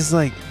it's just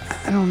like,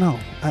 I don't know.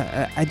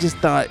 I just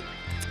thought,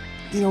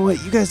 you know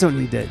what? You guys don't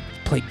need to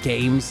play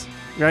games,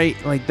 right?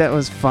 Like that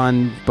was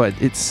fun, but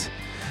it's...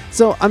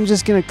 So I'm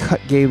just going to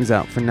cut games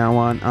out from now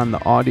on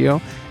the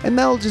audio. And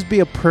that'll just be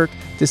a perk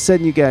to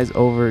send you guys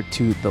over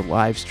to the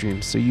live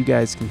stream so you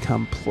guys can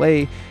come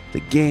play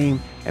the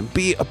game and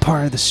be a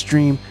part of the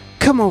stream.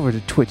 Come over to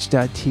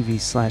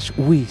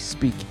twitch.tv/We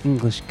Speak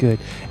English Good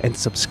and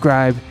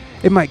subscribe.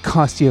 It might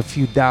cost you a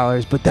few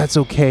dollars, but that's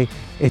okay.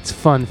 It's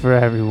fun for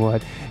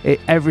everyone.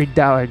 Every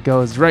dollar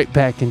goes right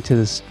back into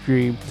the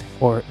stream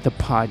or the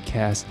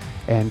podcast,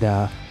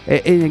 and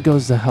it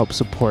goes to help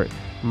support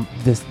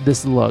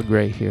this lug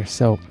right here.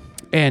 So,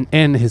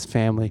 and his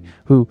family,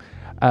 who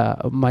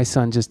my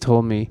son just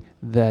told me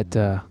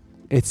that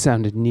it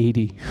sounded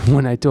needy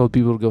when I told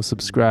people to go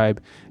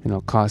subscribe and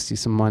it'll cost you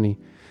some money.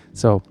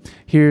 So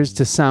here's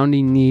to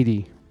sounding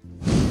needy.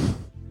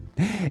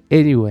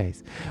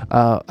 Anyways,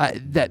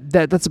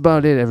 that's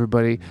about it,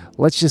 everybody.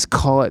 Let's just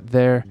call it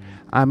there.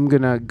 I'm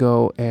gonna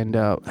go and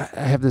I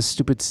have this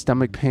stupid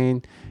stomach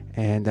pain,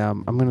 and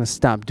I'm gonna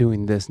stop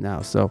doing this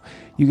now. So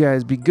you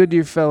guys be good to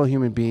your fellow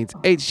human beings.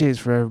 HJs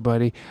for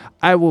everybody.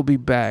 I will be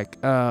back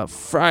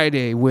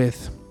Friday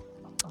with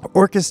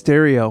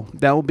Orchestereo.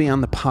 That will be on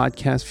the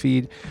podcast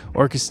feed.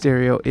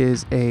 Orchestereo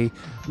is a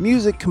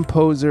music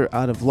composer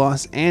out of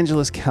Los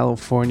Angeles,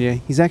 California.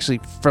 He's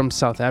actually from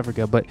South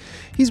Africa, but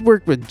he's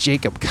worked with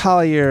Jacob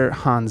Collier,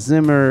 Hans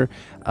Zimmer.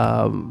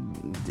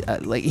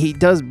 Like he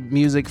does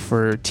music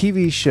for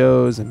TV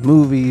shows and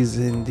movies,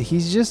 and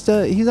he's just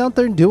he's out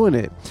there doing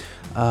it.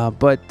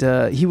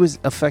 But he was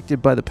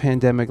affected by the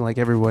pandemic like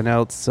everyone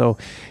else, so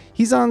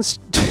he's on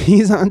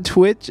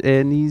Twitch,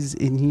 and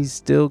he's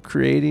still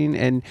creating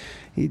and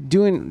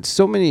doing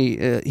so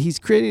many. He's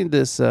creating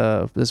this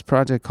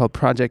project called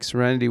Project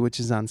Serenity, which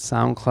is on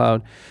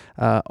SoundCloud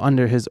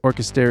under his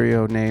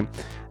Orchestereo name,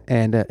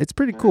 and it's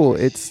pretty cool.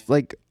 It's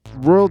like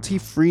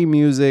royalty-free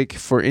music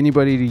for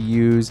anybody to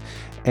use,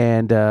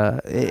 and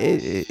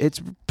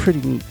it's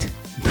pretty neat.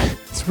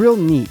 It's real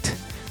neat.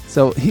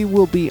 So he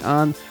will be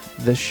on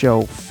the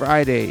show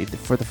Friday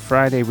for the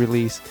Friday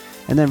release.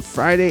 And then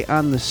Friday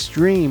on the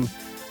stream,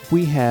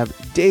 we have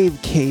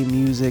Dave K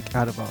Music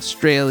out of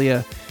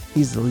Australia.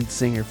 He's the lead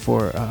singer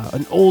for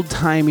an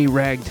old-timey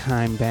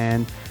ragtime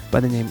band by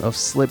the name of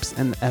Slips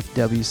and the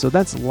FW. So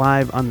that's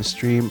live on the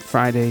stream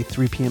Friday,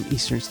 3 p.m.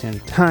 Eastern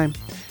Standard Time.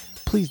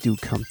 Please do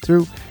come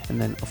through. And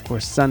then, of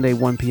course, Sunday,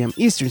 1 p.m.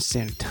 Eastern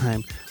Standard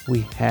Time,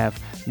 we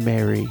have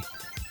Mary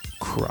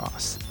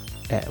Cross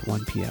at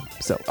 1 p.m.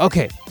 So,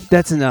 okay,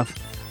 that's enough.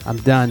 I'm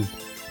done.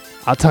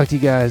 I'll talk to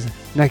you guys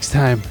next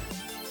time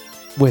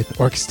with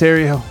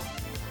Orchestereo.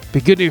 Be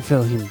good to your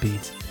fellow human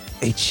beings.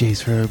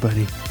 HJs for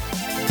everybody.